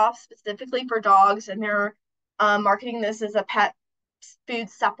bone broth specifically for dogs and they're marketing this as a pet food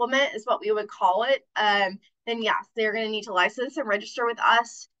supplement, is what we would call it, then yes, they're going to need to license and register with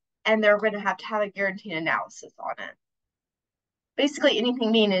us, and they're going to have a guaranteed analysis on it. Basically,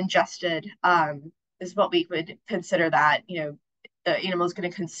 anything being ingested is what we would consider that, the animal's going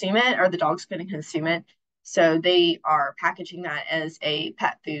to consume it or the dog's going to consume it. So they are packaging that as a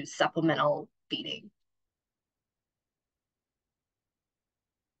pet food supplemental feeding.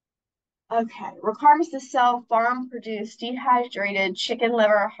 Okay, requirements to sell farm-produced dehydrated chicken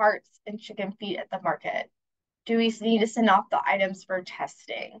liver, hearts, and chicken feet at the market. Do we need to send off the items for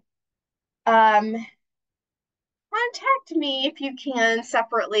testing? Contact me if you can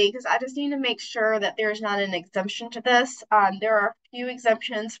separately, because I just need to make sure that there's not an exemption to this. There are a few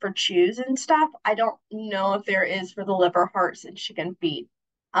exemptions for chews and stuff. I don't know if there is for the liver, hearts, and chicken feet.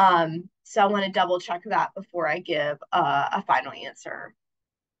 So I want to double check that before I give a final answer.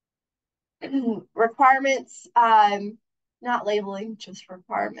 Requirements not labeling, just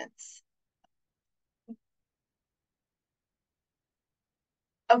requirements.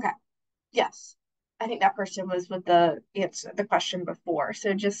 Okay, yes. I think that person was with the answer, the question before.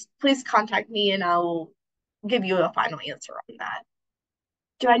 So just please contact me and I will give you a final answer on that.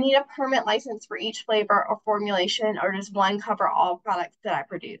 Do I need a permit license for each flavor or formulation, or does one cover all products that I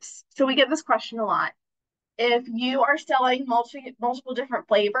produce? So we get this question a lot. If you are selling multiple different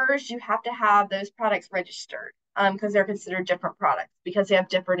flavors, you have to have those products registered because they're considered different products because they have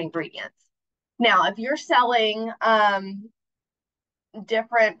different ingredients. Now, if you're selling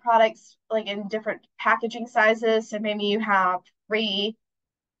different products like in different packaging sizes, so maybe you have three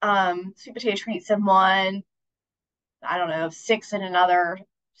sweet potato treats in one, I don't know, six in another,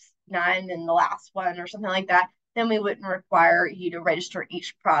 nine in the last one, or something like that, then we wouldn't require you to register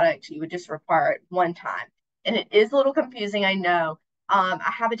each product. You would just require it one time. And it is a little confusing, I know. I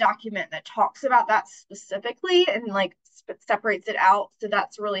have a document that talks about that specifically and like separates it out. So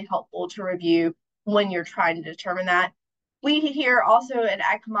that's really helpful to review when you're trying to determine that. We here also at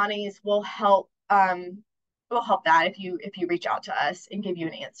Ag Commodities will help that if you reach out to us and give you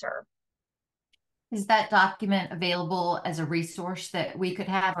an answer. Is that document available as a resource that we could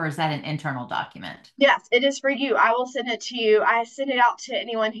have, or is that an internal document? Yes, it is for you. I will send it to you. I send it out to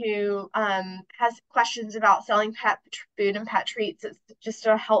anyone who has questions about selling pet food and pet treats. It's just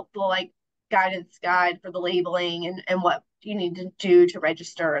a helpful like guidance guide for the labeling and what you need to do to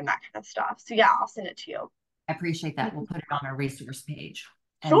register and that kind of stuff. So yeah, I'll send it to you. I appreciate that. We'll put it on our resource page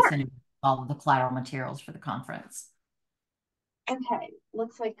and Sure. send all of the collateral materials for the conference. Okay,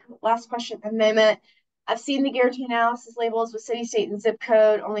 looks like last question amendment. I've seen the guarantee analysis labels with city, state, and zip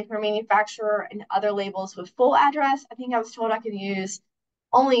code only for manufacturer and other labels with full address. I think I was told I could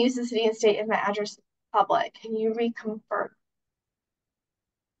only use the city and state if my address is public. Can you reconfirm?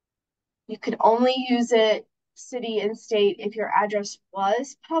 You could only use it city and state if your address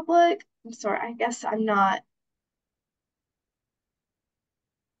was public. I'm sorry, I guess I'm not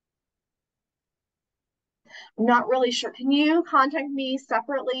really sure. Can you contact me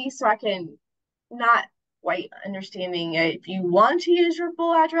separately so I can not quite understanding if you want to use your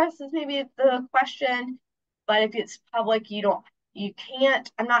full address is maybe the question, but if it's public, you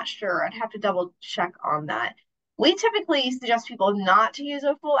can't. I'm not sure. I'd have to double check on that. We typically suggest people not to use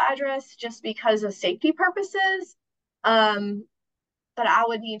a full address just because of safety purposes. But I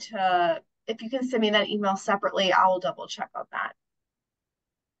would need to, if you can send me that email separately, I will double check on that.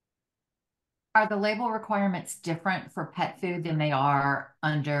 Are the label requirements different for pet food than they are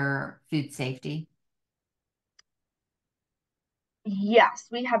under food safety? Yes,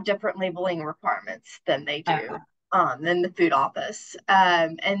 we have different labeling requirements than they do. Okay. Than the food office.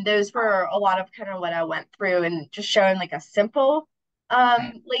 And those were a lot of kind of what I went through and just showing like a simple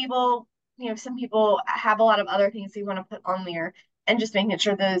Right. label. You know, some people have a lot of other things they want to put on there and just making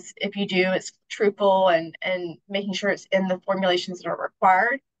sure those, if you do, it's truthful and making sure it's in the formulations that are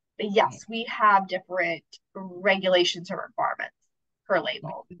required. But Right. yes, we have different regulations or requirements per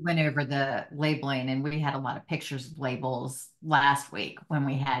label. We went over the labeling and we had a lot of pictures of labels last week when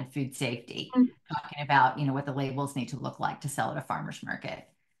we had food safety, talking about, what the labels need to look like to sell at a farmer's market.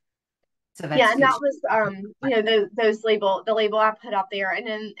 So Yeah, that's and good. that was those the label I put up there, and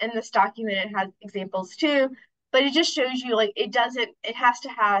then in this document it has examples too, but it just shows you like it has to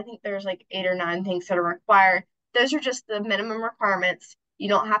have, I think there's like 8 or 9 things that are required. Those are just the minimum requirements. You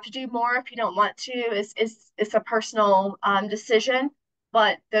don't have to do more if you don't want to. It's a personal decision,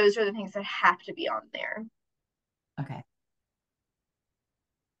 but those are the things that have to be on there. Okay.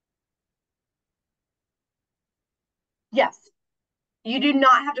 Yes. You do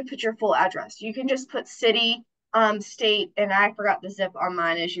not have to put your full address. You can just put city, state, and I forgot the zip on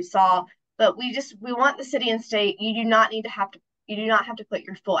mine as you saw, but we want the city and state. You do not have to put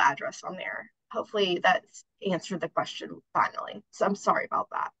your full address on there. Hopefully that's answered the question finally. So I'm sorry about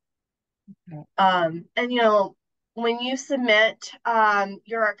that. Okay. And when you submit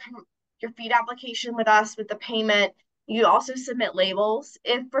your feed application with us with the payment, you also submit labels.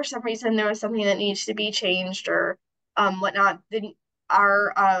 If for some reason there was something that needs to be changed or whatnot, then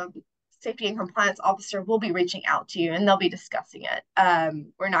our safety and compliance officer will be reaching out to you and they'll be discussing it.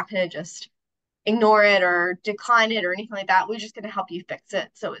 We're not going to just ignore it or decline it or anything like that. We're just going to help you fix it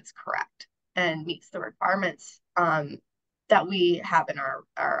so it's correct and meets the requirements that we have in our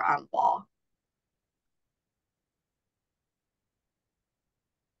law.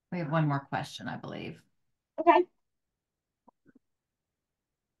 We have one more question, I believe. Okay.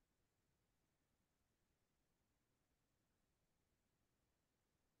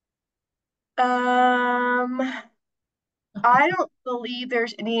 Um, I don't believe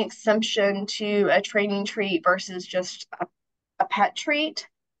there's any exemption to a training treat versus just a pet treat,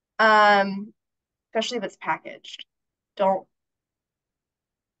 especially if it's packaged. Don't,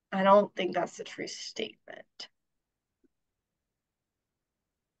 I don't think that's a true statement.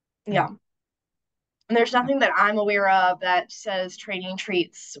 Yeah. And there's nothing that I'm aware of that says training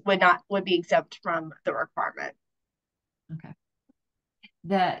treats would be exempt from the requirement. Okay.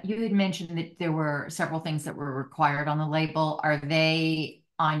 You had mentioned that there were several things that were required on the label. Are they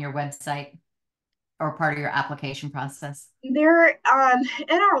on your website or part of your application process? They're in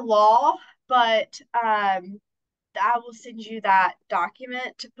our law, but I will send you that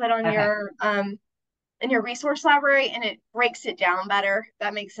document to put on Okay. your in your resource library, and it breaks it down better.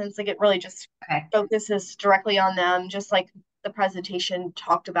 That makes sense. Like it really just Okay. focuses directly on them, just like the presentation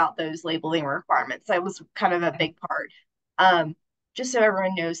talked about those labeling requirements. That was kind of a big part. Just so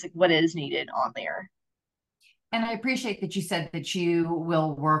everyone knows like what is needed on there. And I appreciate that you said that you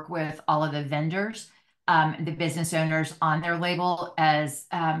will work with all of the vendors, the business owners on their label. As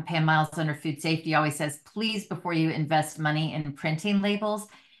Pam Miles under food safety always says, please, before you invest money in printing labels,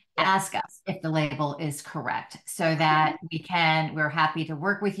 Yeah. ask us if the label is correct so that we're happy to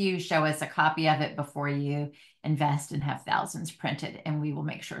work with you. Show us a copy of it before you invest and have thousands printed, and we will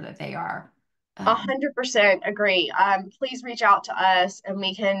make sure that they are. 100% agree. Please reach out to us and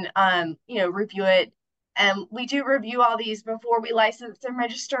we can, review it. And we do review all these before we license and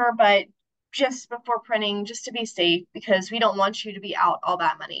register, but just before printing, just to be safe, because we don't want you to be out all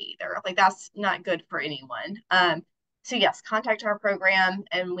that money either. Like that's not good for anyone. So yes, contact our program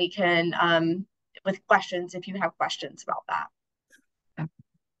and we can, with questions, if you have questions about that.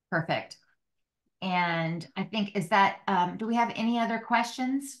 Perfect. And I think, do we have any other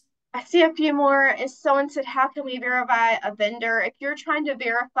questions? I see a few more. Is someone said, how can we verify a vendor? If you're trying to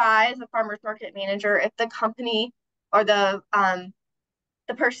verify as a farmer's market manager, if the company or the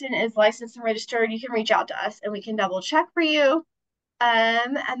person is licensed and registered, you can reach out to us and we can double check for you.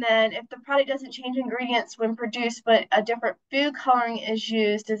 And then if the product doesn't change ingredients when produced, but a different food coloring is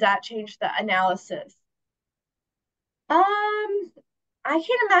used, does that change the analysis? I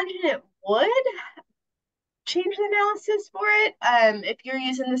can't imagine it would change the analysis for it if you're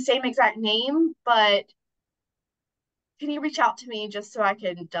using the same exact name, but can you reach out to me just so I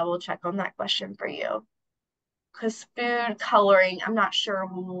can double check on that question for you? Because food coloring, I'm not sure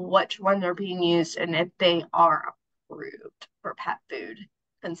which one they're being used and if they are approved for pet food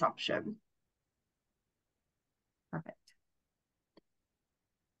consumption. Perfect.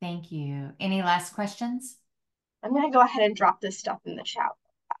 Thank you. Any last questions? I'm going to go ahead and drop this stuff in the chat.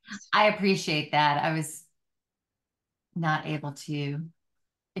 I appreciate that. I was not able to,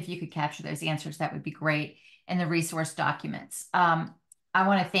 if you could capture those answers, that would be great. And the resource documents. I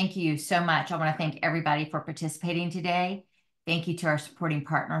want to thank you so much. I want to thank everybody for participating today. Thank you to our supporting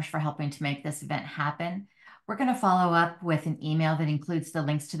partners for helping to make this event happen. We're going to follow up with an email that includes the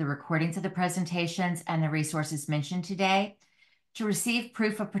links to the recordings of the presentations and the resources mentioned today. To receive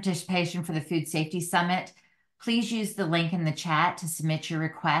proof of participation for the Food Safety Summit, please use the link in the chat to submit your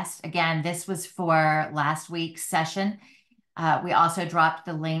request. Again, this was for last week's session. We also dropped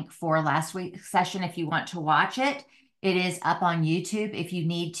the link for last week's session if you want to watch it. It is up on YouTube if you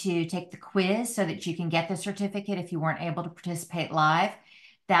need to take the quiz so that you can get the certificate if you weren't able to participate live.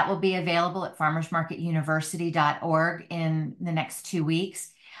 That will be available at farmersmarketuniversity.org in the next 2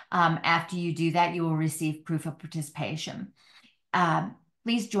 weeks. After you do that, you will receive proof of participation.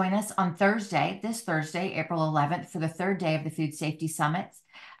 Please join us on this Thursday, April 11th, for the third day of the Food Safety Summit.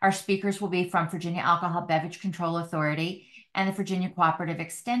 Our speakers will be from Virginia Alcohol Beverage Control Authority and the Virginia Cooperative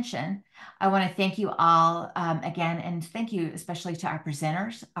Extension. I want to thank you all again, and thank you especially to our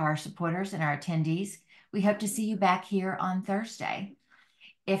presenters, our supporters, and our attendees. We hope to see you back here on Thursday.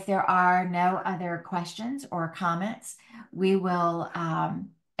 If there are no other questions or comments, we will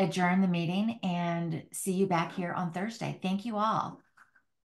adjourn the meeting and see you back here on Thursday. Thank you all.